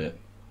doubt it.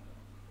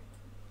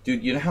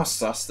 Dude, you know how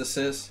sus this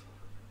is?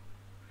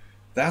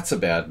 That's a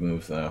bad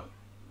move, though.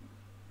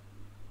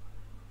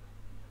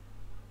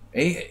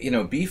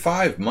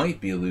 B5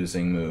 might be a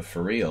losing move,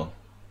 for real.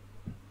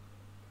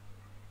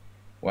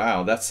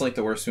 Wow, that's like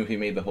the worst move he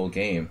made the whole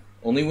game.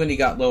 Only when he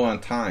got low on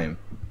time.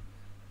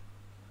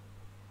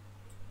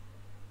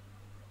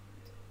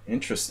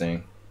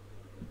 Interesting.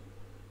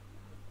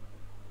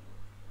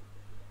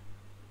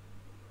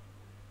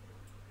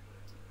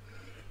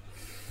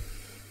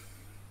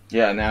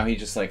 Yeah, now he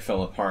just like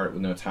fell apart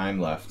with no time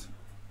left.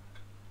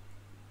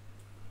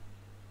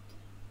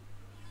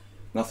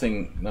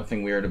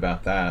 Nothing weird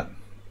about that.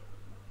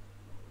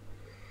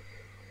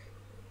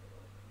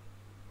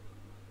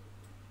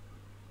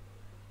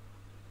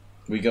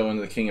 We go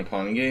into the king and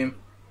pawn game,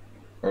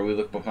 or we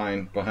look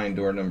behind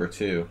door number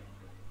 2.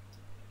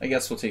 I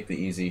guess we'll take the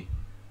easy,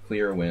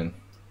 clear win.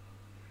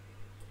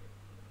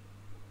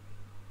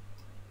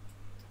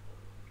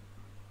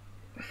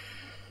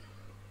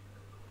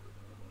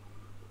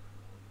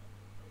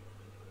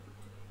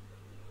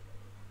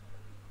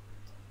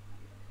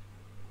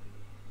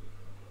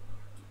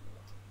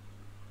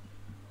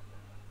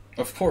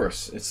 Of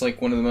course, it's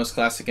like one of the most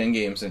classic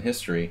endgames in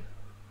history.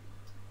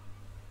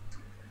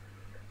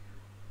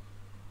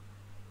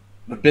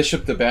 The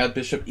bishop, the bad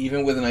bishop,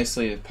 even with an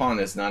isolated pawn,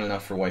 is not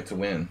enough for white to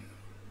win.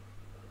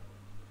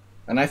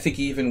 And I think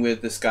even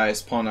with this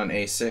guy's pawn on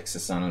a6,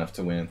 it's not enough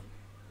to win.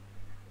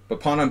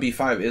 But pawn on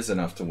b5 is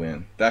enough to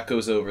win. That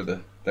goes over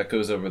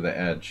the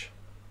edge.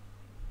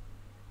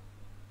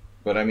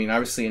 But I mean,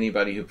 obviously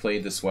anybody who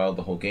played this well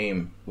the whole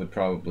game would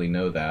probably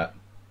know that,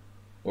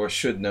 or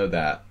should know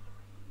that.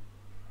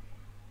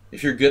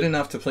 If you're good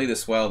enough to play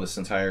this well this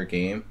entire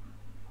game,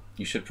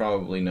 you should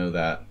probably know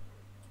that.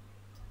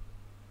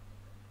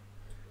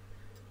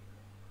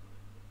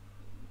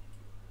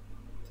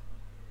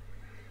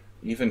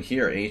 Even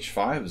here,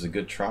 h5 is a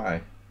good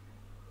try.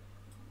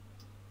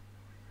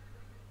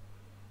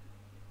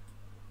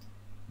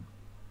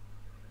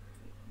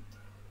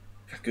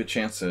 Got good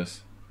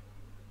chances.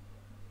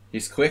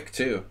 He's quick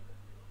too.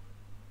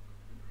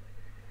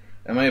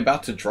 Am I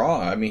about to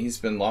draw? I mean, he's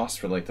been lost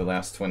for like the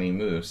last 20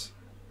 moves.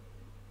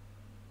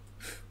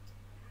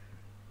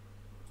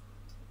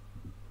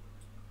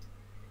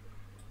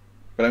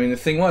 But I mean, the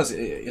thing was,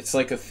 it's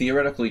like a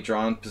theoretically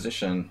drawn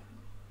position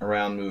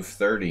around move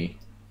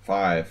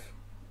 35.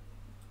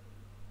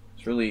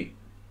 It's really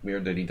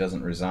weird that he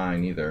doesn't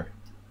resign either.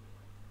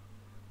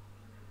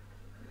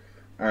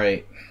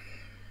 Alright.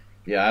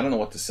 Yeah, I don't know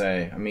what to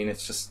say. I mean,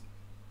 it's just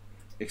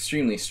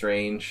extremely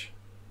strange.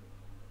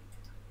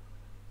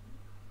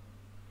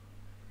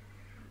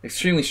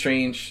 Extremely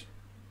strange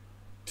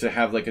to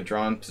have like a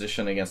drawn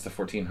position against the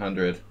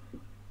 1400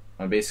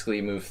 on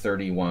basically move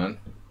 31.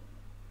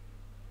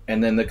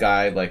 And then the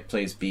guy like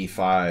plays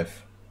b5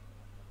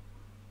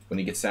 when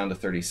he gets down to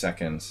 30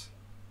 seconds.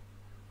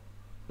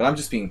 But I'm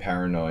just being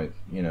paranoid,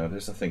 you know,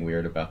 there's nothing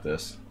weird about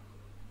this.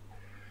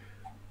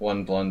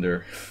 One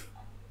blunder.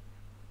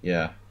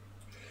 Yeah.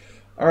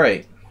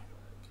 Alright.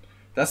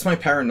 That's my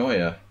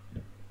paranoia.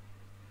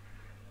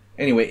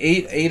 Anyway,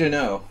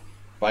 8-0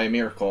 by a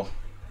miracle.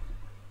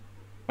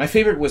 My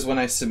favorite was when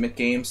I submit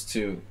games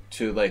to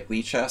like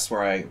Lichess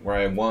where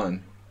I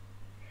won.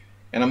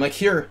 And I'm like,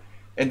 here,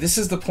 and this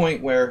is the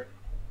point where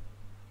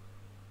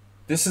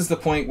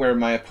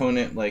my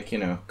opponent, like, you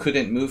know,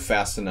 couldn't move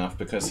fast enough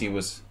because he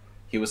was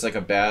like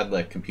a bad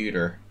like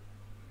computer.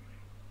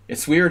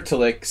 It's weird to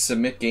like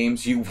submit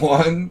games you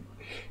won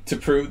to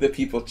prove that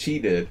people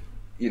cheated.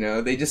 You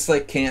know, they just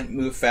like can't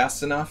move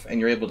fast enough, and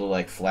you're able to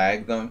like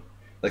flag them.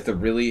 Like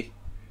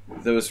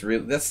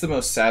that's the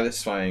most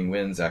satisfying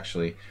wins,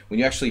 actually, when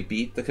you actually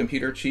beat the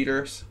computer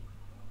cheaters.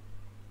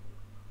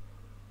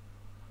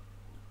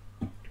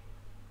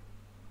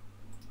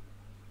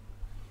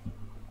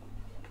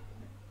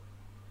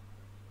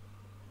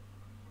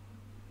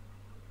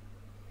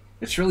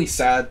 It's really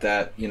sad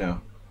that, you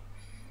know,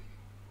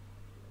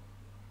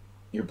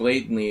 you're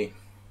blatantly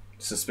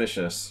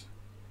suspicious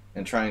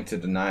and trying to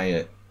deny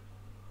it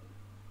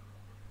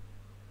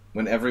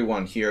when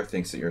everyone here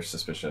thinks that you're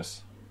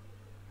suspicious.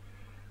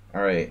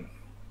 All right.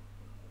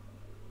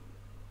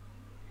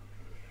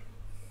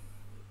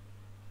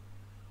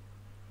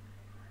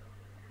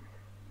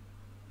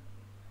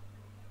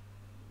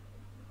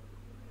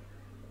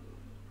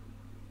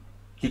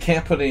 He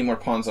can't put any more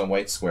pawns on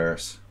white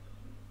squares.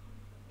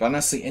 But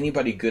honestly,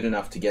 anybody good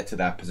enough to get to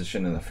that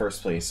position in the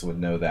first place would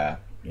know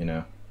that, you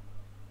know.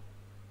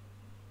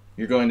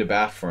 You're going to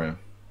bat for him.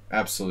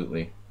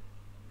 Absolutely.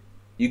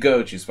 You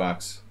go,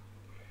 Juicebox.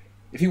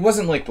 If he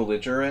wasn't like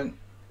belligerent,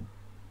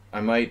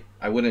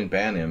 I wouldn't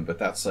ban him, but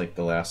that's like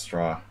the last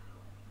straw.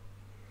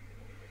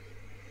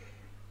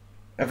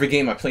 Every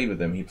game I played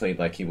with him, he played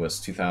like he was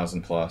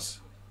 2,000 plus.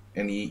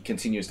 And he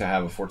continues to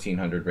have a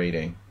 1,400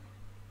 rating.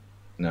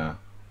 No.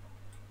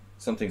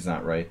 Something's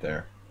not right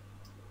there.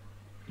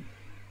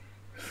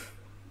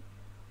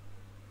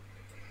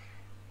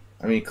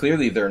 I mean,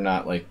 clearly they're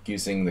not like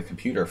using the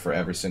computer for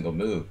every single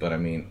move, but I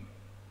mean,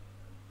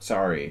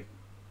 sorry.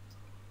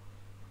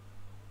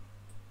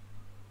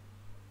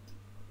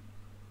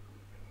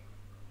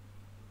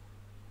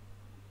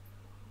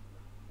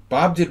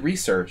 Bob did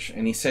research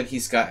and he said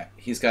he's got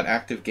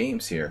active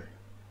games here.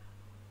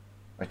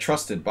 I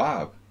trusted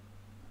Bob.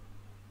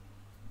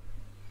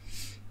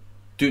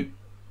 Dude,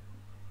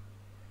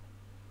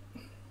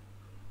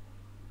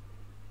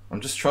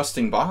 I'm just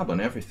trusting Bob on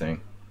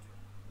everything.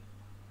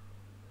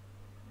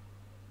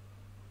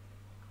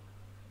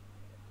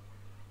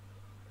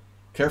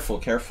 Careful,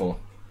 careful.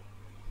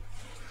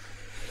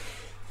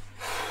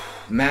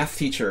 Math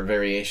teacher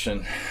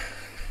variation.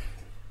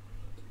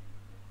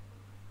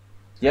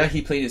 Yeah,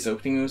 he played his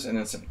opening moves and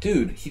then some.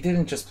 Dude, he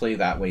didn't just play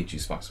that way,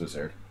 Juicebox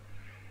Wizard.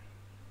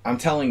 I'm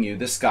telling you,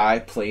 this guy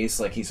plays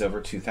like he's over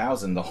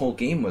 2,000. The whole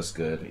game was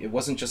good. It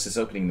wasn't just his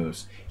opening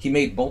moves. He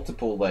made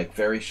multiple, like,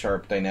 very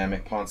sharp,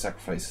 dynamic pawn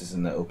sacrifices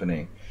in the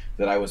opening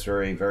that I was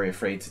very, very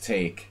afraid to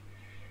take.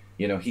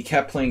 You know, he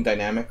kept playing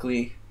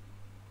dynamically.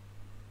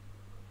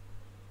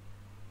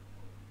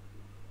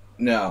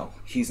 No,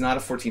 he's not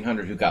a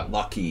 1,400 who got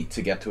lucky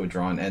to get to a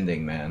drawn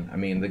ending, man. I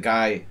mean, the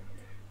guy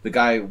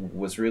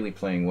was really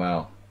playing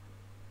well.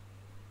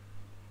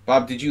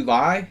 Bob, did you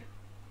lie?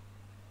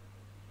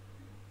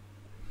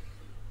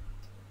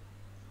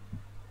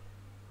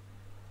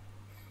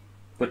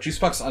 But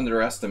Juicebox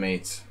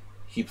underestimates.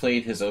 He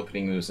played his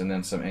opening moves and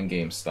then some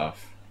endgame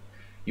stuff.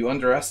 You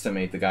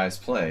underestimate the guy's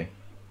play.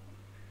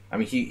 I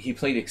mean, he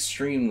played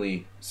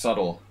extremely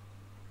subtle,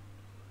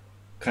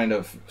 kind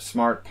of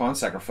smart pawn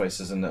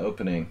sacrifices in the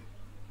opening.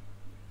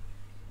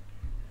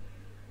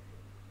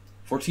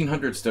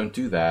 1,400s don't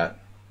do that.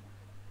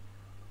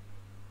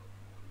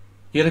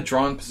 He had a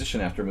drawn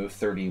position after move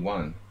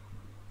 31.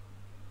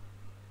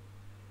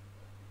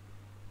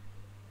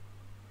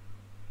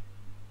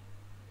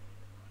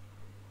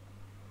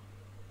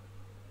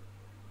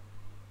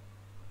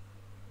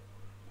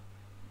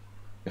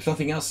 If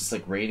nothing else, it's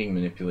like rating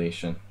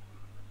manipulation.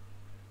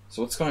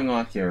 So what's going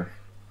on here?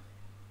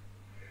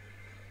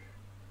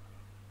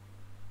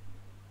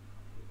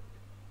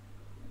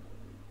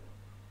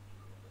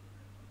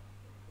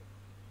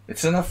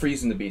 It's enough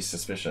reason to be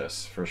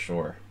suspicious, for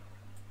sure.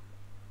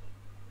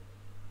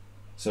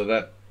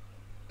 So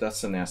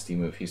that's a nasty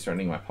move. He's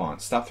threatening my pawn.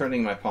 Stop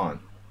threatening my pawn.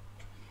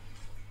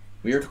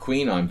 Weird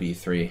queen on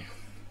b3.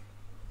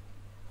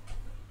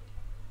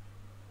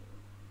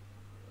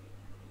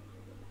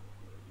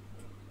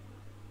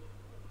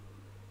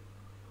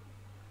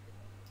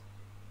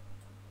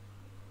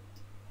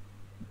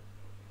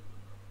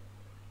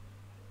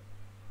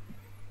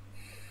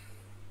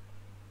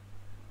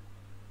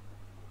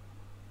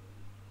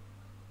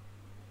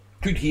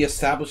 Dude, he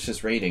established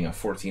his rating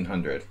of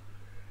 1,400.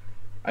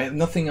 I have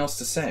nothing else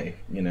to say,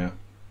 you know.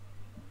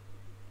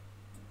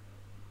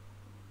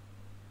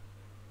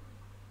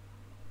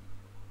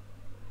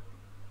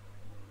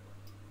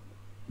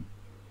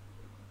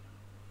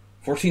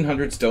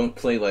 $1,400s don't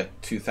play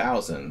like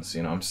 2,000s,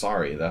 you know. I'm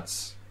sorry,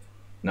 that's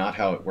not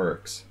how it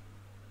works.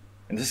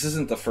 And this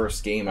isn't the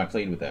first game I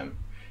played with him.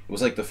 It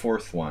was like the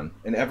fourth one,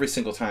 and every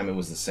single time it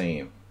was the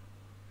same.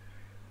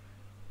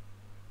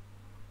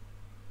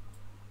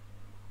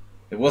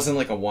 It wasn't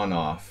like a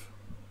one-off.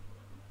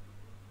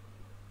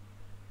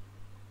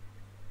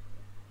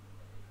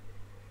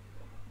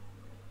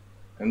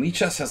 And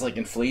Lichess has like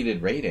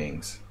inflated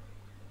ratings.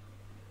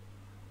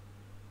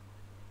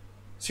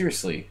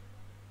 Seriously.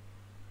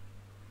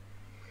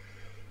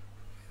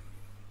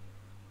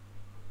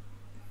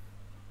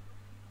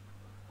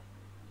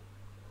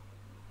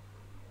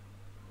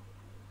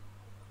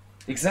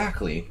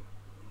 Exactly.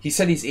 He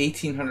said he's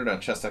 1,800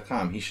 on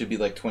chess.com. He should be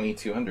like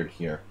 2,200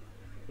 here.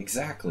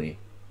 Exactly.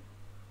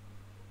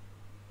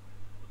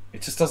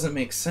 It just doesn't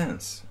make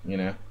sense, you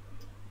know?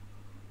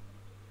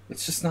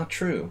 It's just not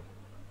true.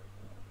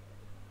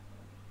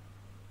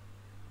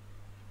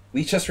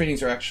 Lichess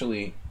ratings are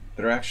actually,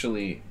 they're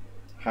actually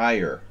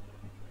higher,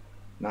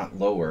 not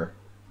lower.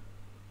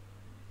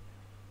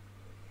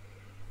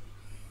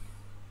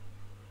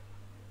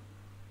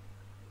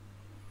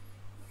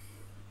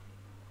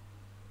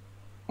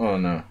 Oh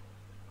no.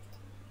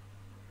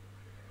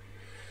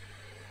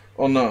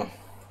 Oh no.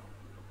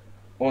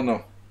 Oh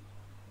no.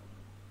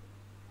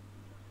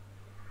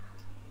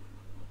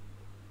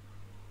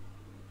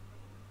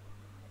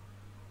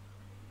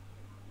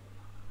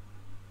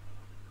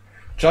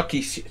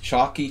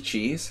 Chalky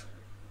cheese.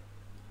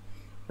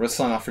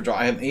 Ruslan off for draw.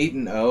 I am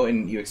 8-0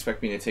 and you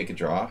expect me to take a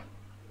draw?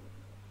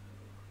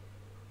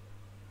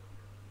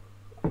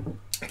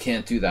 I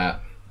can't do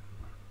that.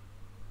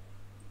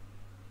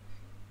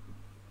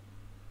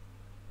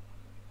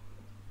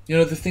 You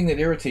know, the thing that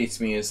irritates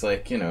me is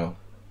like, you know,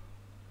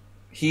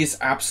 he is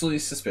absolutely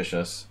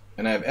suspicious,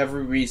 and I have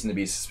every reason to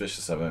be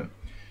suspicious of him.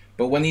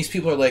 But when these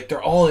people are like,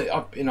 they're all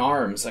up in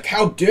arms, like,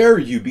 how dare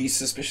you be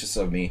suspicious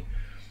of me?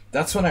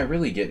 That's when I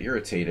really get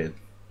irritated.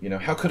 You know,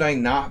 how could I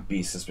not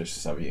be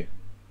suspicious of you?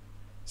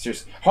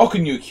 Seriously, how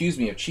can you accuse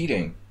me of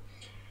cheating?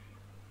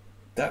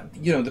 That,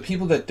 you know, the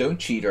people that don't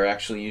cheat are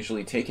actually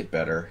usually take it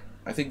better.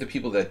 I think the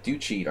people that do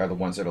cheat are the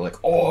ones that are like,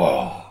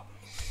 oh,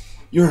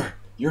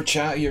 you're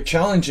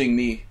challenging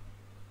me,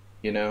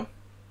 you know.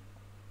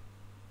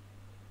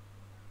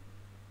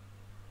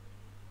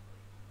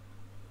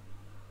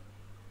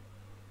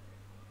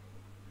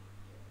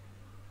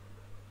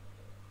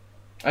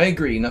 I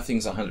agree,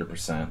 nothing's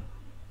 100%.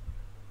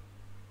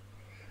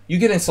 You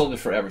get insulted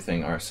for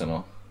everything,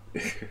 Arsenal.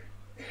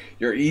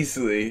 You're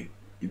easily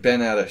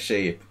bent out of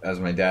shape, as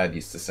my dad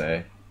used to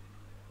say.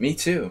 Me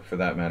too, for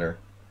that matter.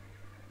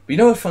 But you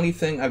know a funny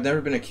thing? I've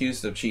never been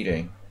accused of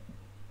cheating.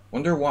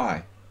 Wonder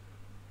why.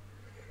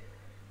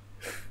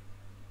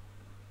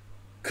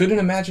 Couldn't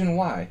imagine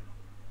why.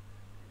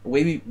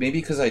 Maybe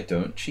because I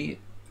don't cheat.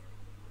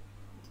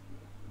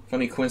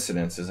 Funny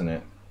coincidence, isn't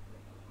it?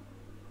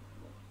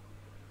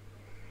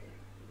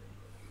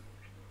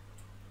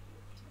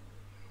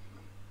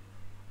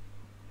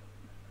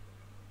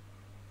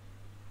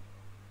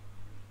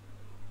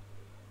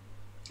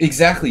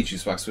 Exactly,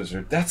 Juicebox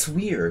Wizard. That's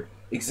weird.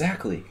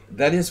 Exactly.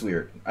 That is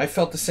weird. I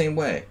felt the same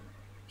way.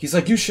 He's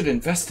like, you should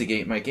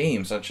investigate my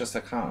games on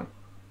chess.com.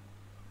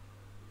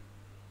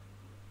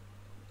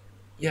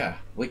 Yeah,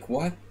 like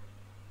what?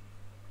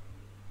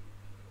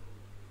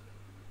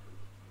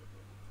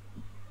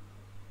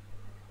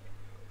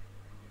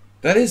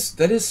 That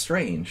is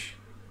strange.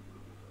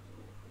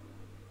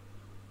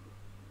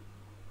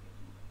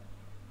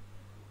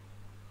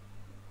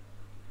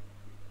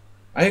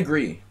 I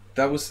agree.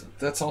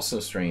 That's also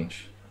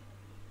strange.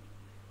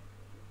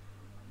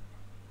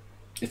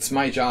 It's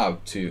my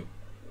job to.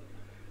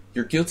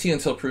 You're guilty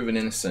until proven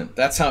innocent.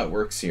 That's how it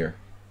works here.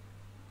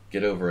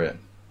 Get over it.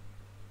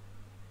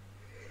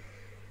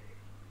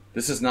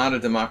 This is not a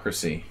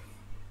democracy.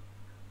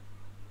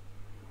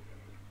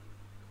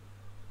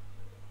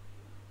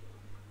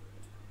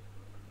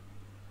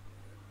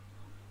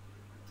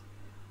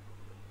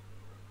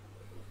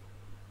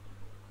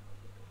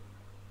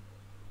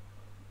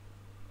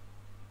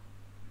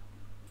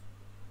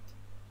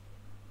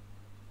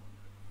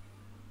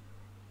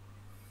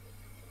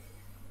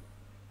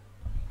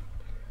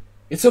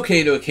 It's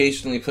okay to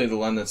occasionally play the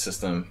London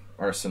system,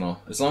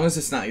 Arsenal, as long as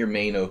it's not your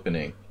main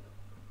opening.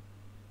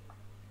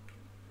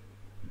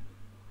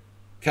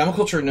 Camel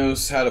Culture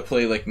knows how to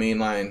play like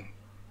mainline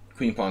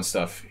queen pawn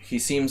stuff. He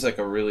seems like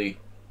a really,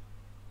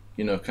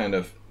 you know, kind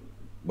of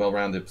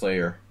well-rounded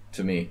player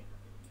to me.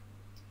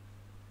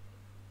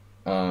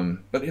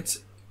 But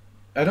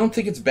I don't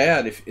think it's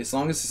bad if as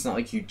long as it's not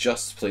like you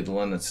just play the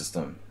London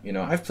system. You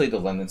know, I've played the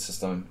London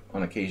system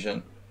on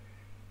occasion.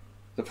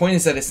 The point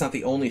is that it's not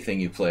the only thing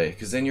you play,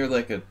 because then you're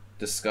like a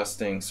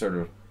disgusting sort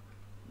of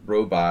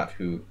robot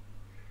who,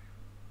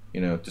 you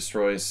know,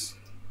 destroys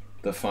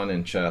the fun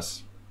in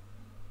chess.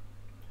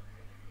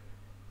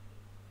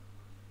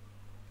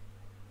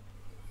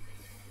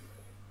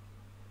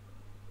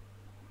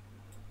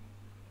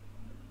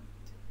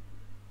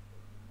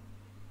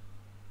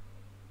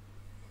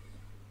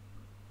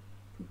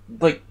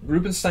 Like,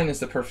 Rubinstein is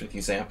the perfect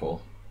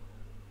example.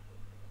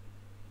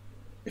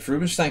 If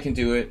Rubinstein can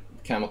do it,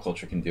 Camel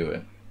Culture can do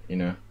it, you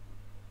know?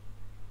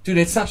 Dude,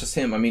 it's not just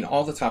him. I mean,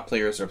 all the top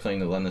players are playing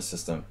the London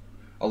system.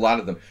 A lot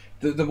of them.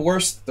 The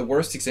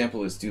worst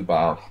example is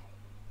Dubov.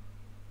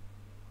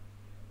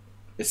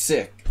 It's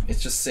sick.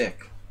 It's just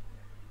sick.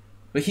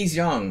 But he's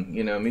young,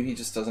 you know, maybe he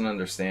just doesn't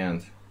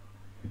understand.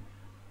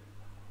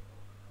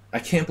 I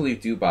can't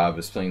believe Dubov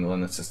is playing the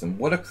London system.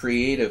 What a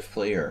creative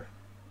player.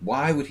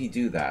 Why would he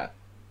do that?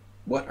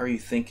 What are you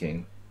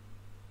thinking?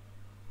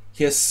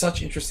 He has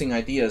such interesting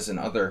ideas in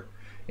other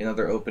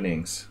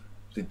openings.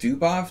 Did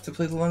Dubov to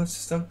play the London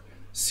system?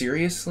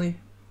 Seriously?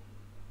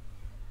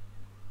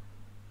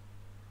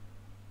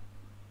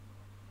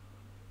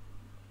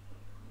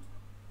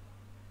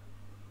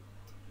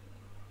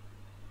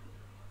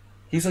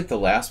 He's like the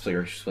last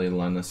player who should play the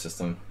London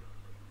system.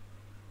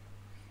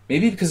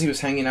 Maybe because he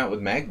was hanging out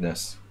with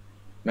Magnus.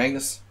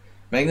 Magnus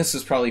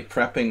was probably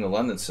prepping the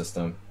London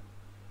system.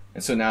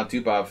 And so now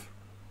Dubov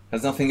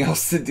has nothing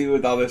else to do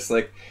with all this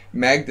like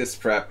Magnus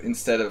prep.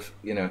 Instead of,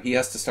 you know, he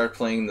has to start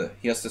playing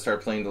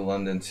the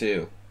London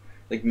too.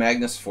 Like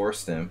Magnus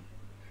forced him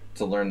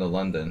to learn the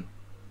London.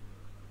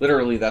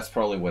 Literally, that's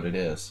probably what it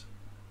is.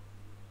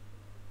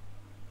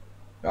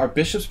 Are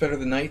bishops better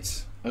than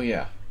knights? Oh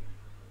yeah.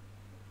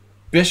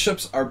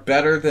 Bishops are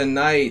better than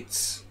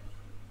knights.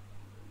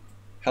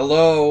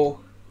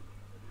 Hello.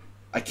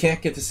 I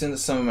can't get this into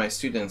some of my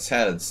students'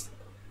 heads.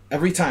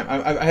 Every time,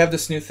 I have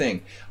this new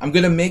thing. I'm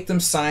going to make them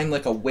sign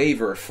like a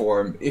waiver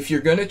form. If you're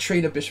going to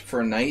trade a bishop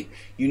for a knight,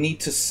 you need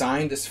to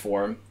sign this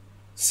form,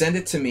 send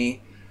it to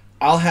me.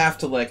 I'll have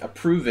to like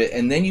approve it,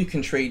 and then you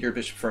can trade your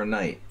bishop for a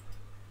knight.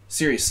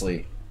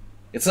 Seriously.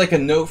 It's like a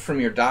note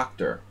from your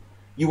doctor.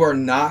 You are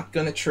not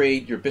going to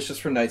trade your bishops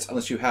for knights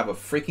unless you have a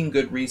freaking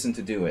good reason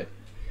to do it.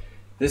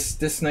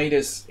 This knight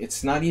is,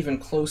 it's not even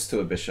close to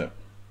a bishop.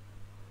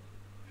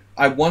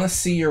 I want to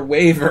see your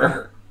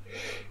waiver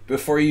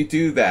before you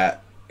do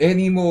that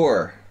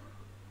anymore.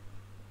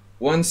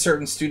 One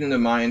certain student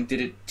of mine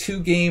did it 2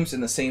 games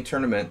in the same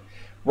tournament.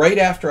 Right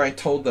after I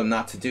told them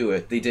not to do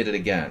it, they did it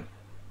again.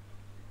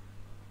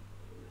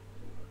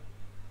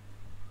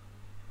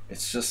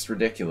 It's just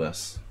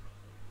ridiculous.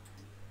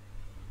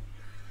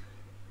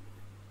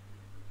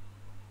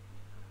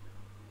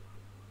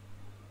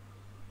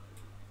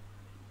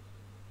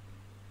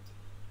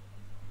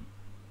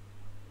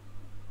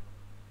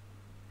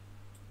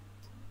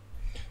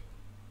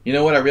 You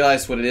know what? I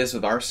realized what it is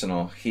with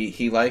Arsenal.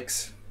 He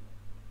likes,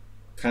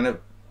 kind of,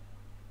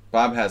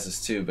 Bob has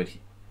this too, but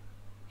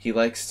he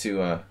likes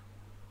to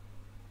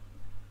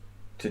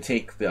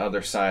take the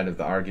other side of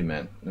the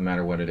argument, no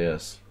matter what it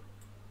is.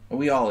 And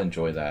we all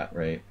enjoy that,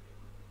 right?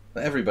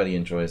 Everybody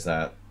enjoys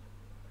that.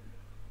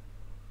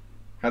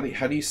 How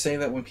do you say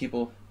that when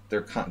people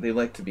they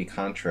like to be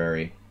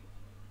contrary?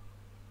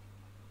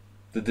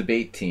 The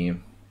debate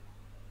team.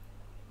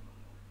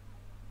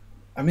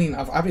 I mean,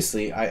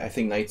 obviously, I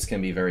think knights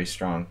can be very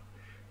strong,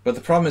 but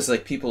the problem is,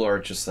 like, people are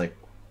just like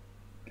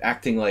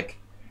acting like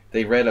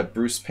they read a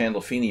Bruce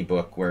Pandolfini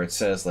book where it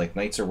says like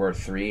knights are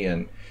worth 3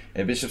 and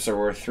bishops are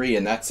worth 3,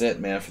 and that's it,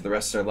 man, for the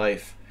rest of their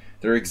life.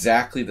 They're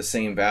exactly the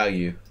same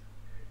value.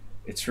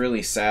 It's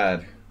really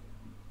sad.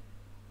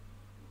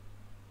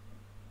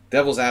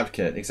 Devil's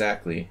advocate,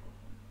 exactly.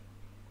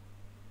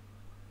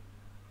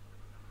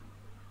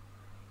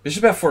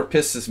 Bishop f4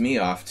 pisses me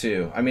off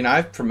too. I mean,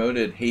 I've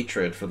promoted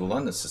hatred for the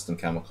London system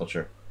camel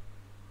culture.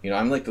 You know,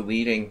 I'm like the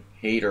leading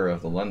hater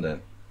of the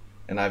London,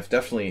 and I've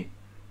definitely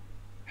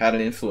had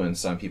an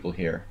influence on people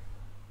here.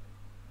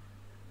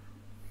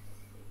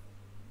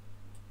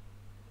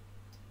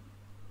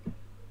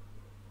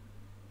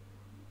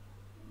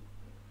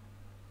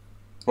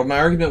 But my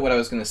argument, what I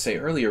was going to say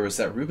earlier, was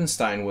that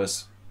Rubinstein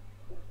was,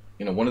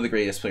 you know, one of the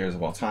greatest players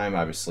of all time,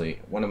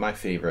 obviously, one of my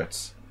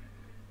favorites.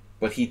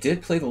 But he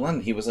did play the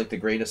London. He was like the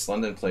greatest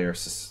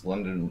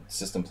London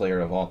system player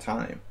of all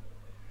time.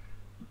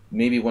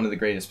 Maybe one of the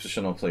greatest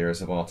positional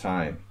players of all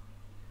time.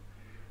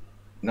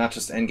 Not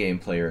just endgame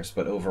players,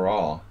 but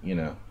overall, you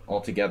know,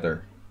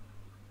 altogether,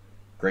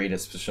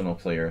 greatest positional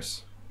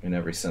players in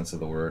every sense of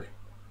the word.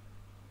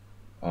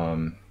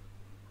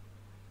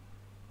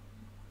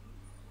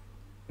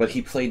 But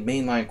he played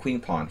mainline queen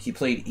pawn. He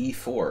played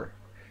e4.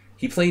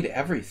 He played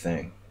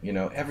everything, you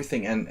know,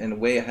 everything, and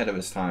way ahead of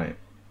his time.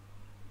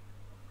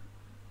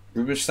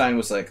 Rubinstein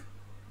was like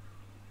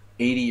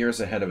 80 years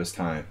ahead of his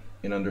time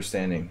in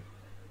understanding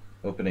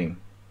opening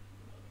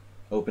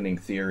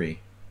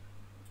theory.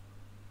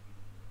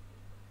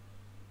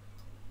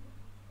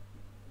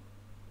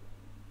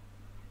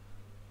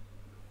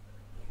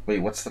 Wait,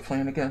 what's the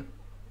plan again?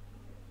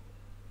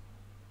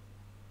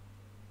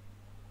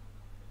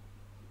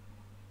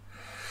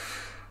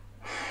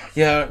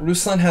 Yeah,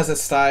 Ruslan has a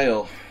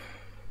style.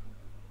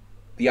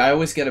 I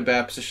always get a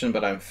bad position,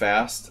 but I'm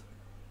fast,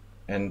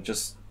 and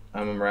just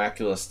I'm a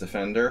miraculous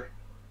defender.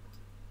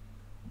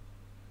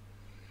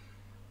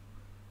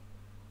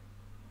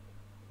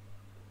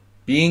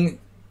 Being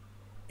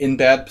in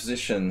bad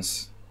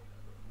positions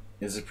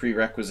is a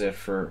prerequisite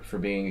for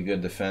being a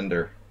good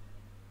defender.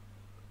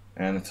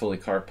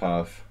 Anatoly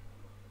Karpov.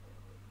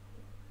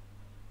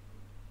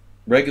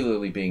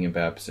 Regularly being in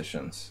bad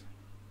positions.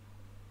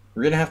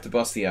 We're going to have to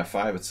bust the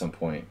f5 at some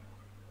point.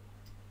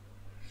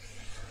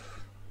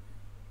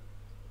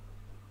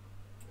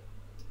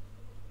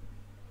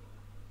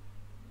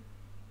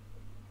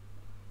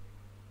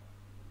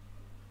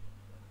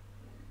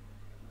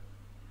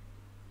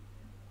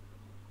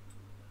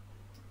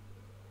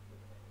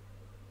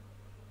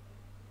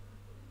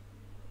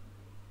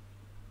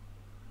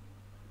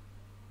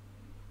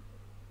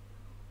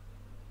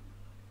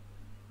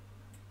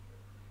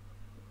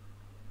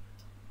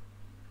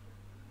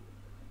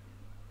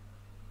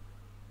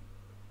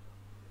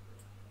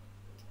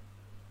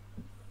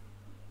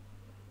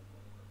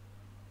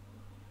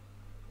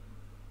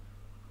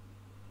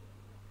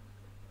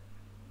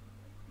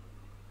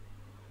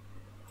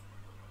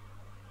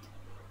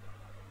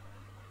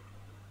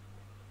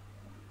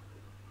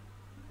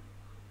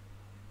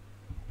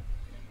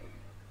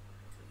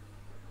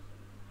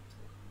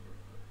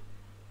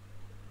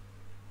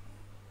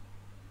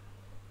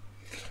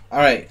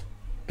 Alright,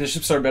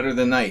 bishops are better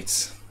than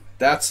knights.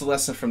 That's the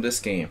lesson from this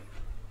game.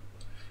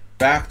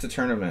 Back to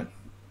tournament.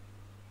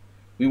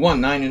 We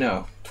won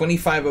 9-0.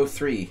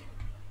 25-03.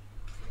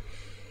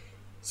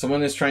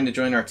 Someone is trying to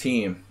join our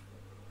team.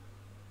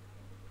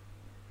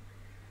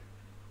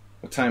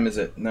 What time is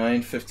it?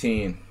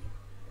 9:15.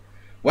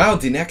 Wow,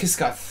 Dinekis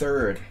got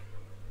third.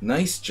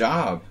 Nice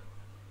job.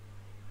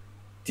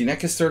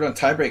 Dinekis third on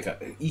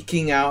tiebreak,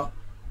 eking out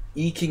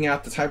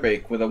the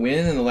tiebreak with a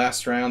win in the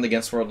last round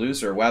against World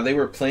Loser. Wow, they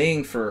were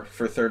playing for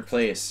third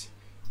place.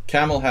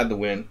 Camel had the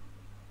win.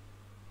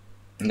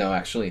 No,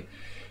 actually,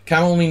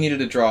 Camel only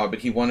needed a draw, but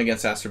he won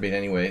against Asterbait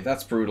anyway.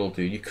 That's brutal,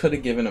 dude. You could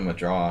have given him a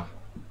draw.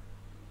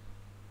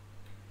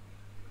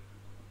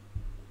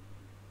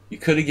 You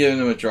could have given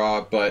him a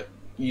draw, but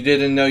you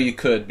didn't know you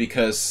could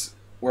because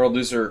World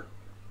Loser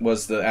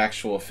was the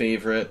actual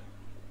favorite,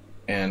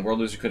 and World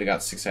Loser could have got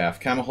 6.5.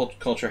 Camel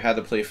Culture had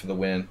to play for the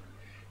win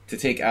to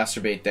take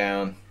Astrobate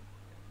down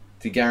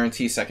to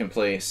guarantee second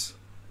place,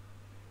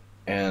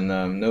 and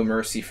no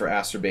mercy for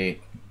Astrobate.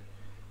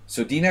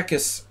 So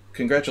Lichess,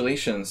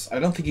 congratulations. I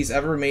don't think he's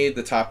ever made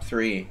the top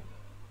 3.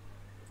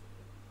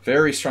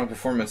 Very strong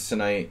performance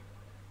tonight.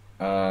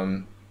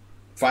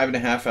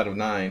 5.5 out of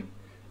 9.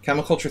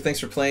 Camel Culture,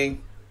 thanks for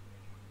playing.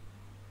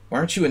 Why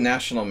aren't you a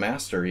national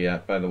master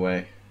yet, by the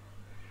way?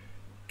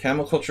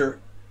 Camel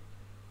Culture,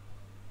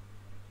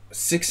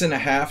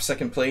 6.5,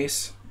 second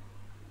place.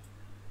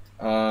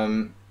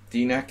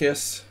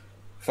 Lichess,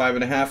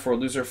 5.5.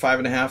 World Loser,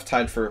 5.5,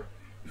 tied for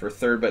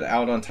third, but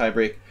out on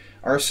tiebreak.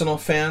 Arsenal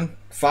fan,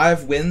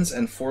 5 wins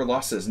and 4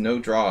 losses, no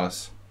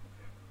draws.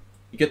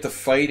 You get the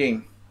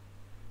fighting.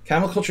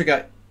 Camel Culture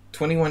got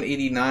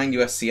 2189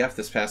 USCF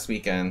this past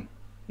weekend.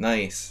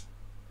 Nice.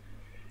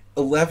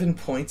 11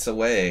 points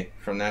away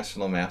from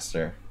National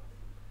Master.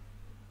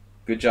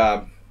 Good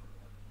job.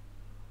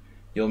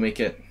 You'll make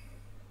it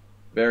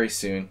very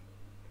soon.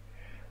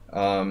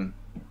 Alright,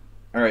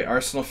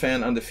 Arsenal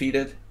fan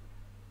undefeated.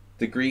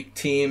 The Greek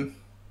team.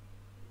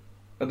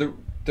 There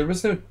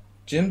was no...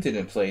 Jim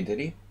didn't play, did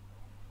he?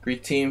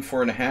 Greek team,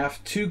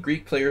 4.5. 2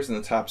 Greek players in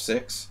the top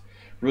 6.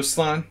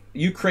 Ruslan,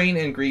 Ukraine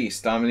and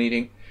Greece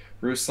dominating.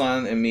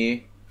 Ruslan and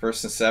me,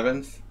 1st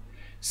and 7th.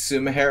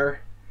 Sumaher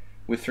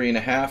with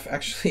 3.5.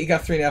 Actually, he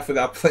got 3.5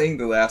 without playing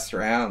the last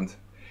round.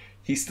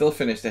 He still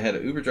finished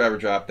ahead. Uber driver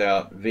dropped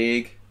out.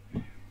 Vague.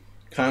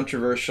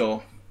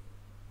 Controversial.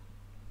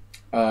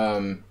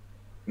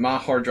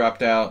 Mahar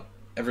dropped out.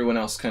 Everyone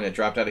else kind of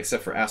dropped out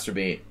except for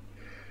Astrobate,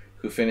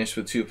 who finished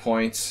with 2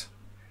 points.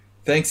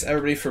 Thanks,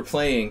 everybody, for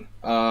playing.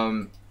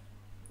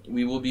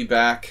 We will be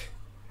back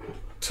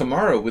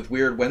tomorrow with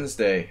Weird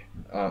Wednesday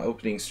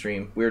opening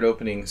stream. Weird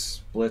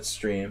Openings Blitz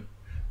stream.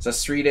 So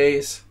that's 3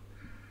 days.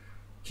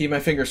 Keep my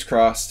fingers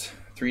crossed.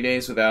 3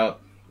 days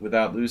without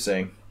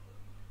losing.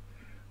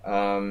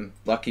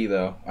 Lucky,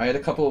 though. I had a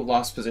couple of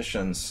lost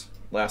positions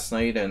last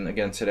night and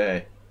again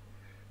today.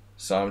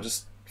 So I'm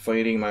just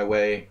fighting my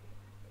way,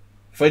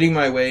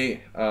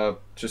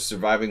 just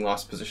surviving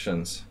lost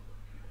positions.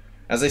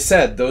 As I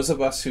said, those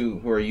of us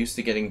who are used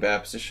to getting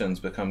bad positions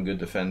become good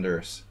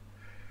defenders.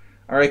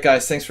 Alright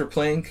guys, thanks for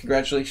playing.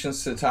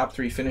 Congratulations to the top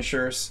 3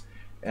 finishers.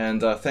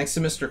 And thanks to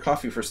Mr.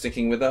 Coffee for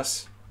sticking with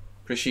us.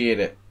 Appreciate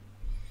it.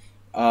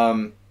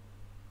 Don't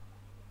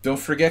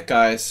forget,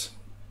 guys,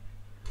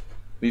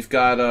 we've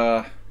got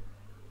to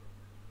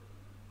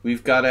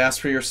ask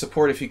for your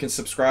support. If you can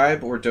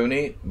subscribe or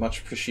donate,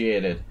 much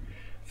appreciated.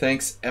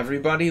 Thanks,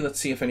 everybody. Let's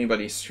see if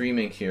anybody's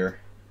streaming here.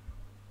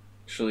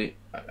 Actually,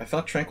 I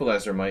thought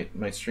Tranquilizer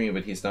might stream,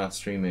 but he's not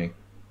streaming.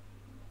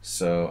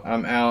 So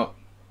I'm out.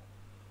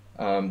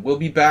 We'll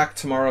be back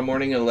tomorrow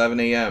morning at 11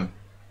 a.m.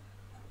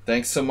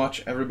 Thanks so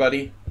much,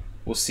 everybody.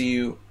 We'll see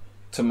you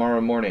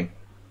tomorrow morning.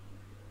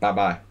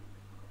 Bye-bye.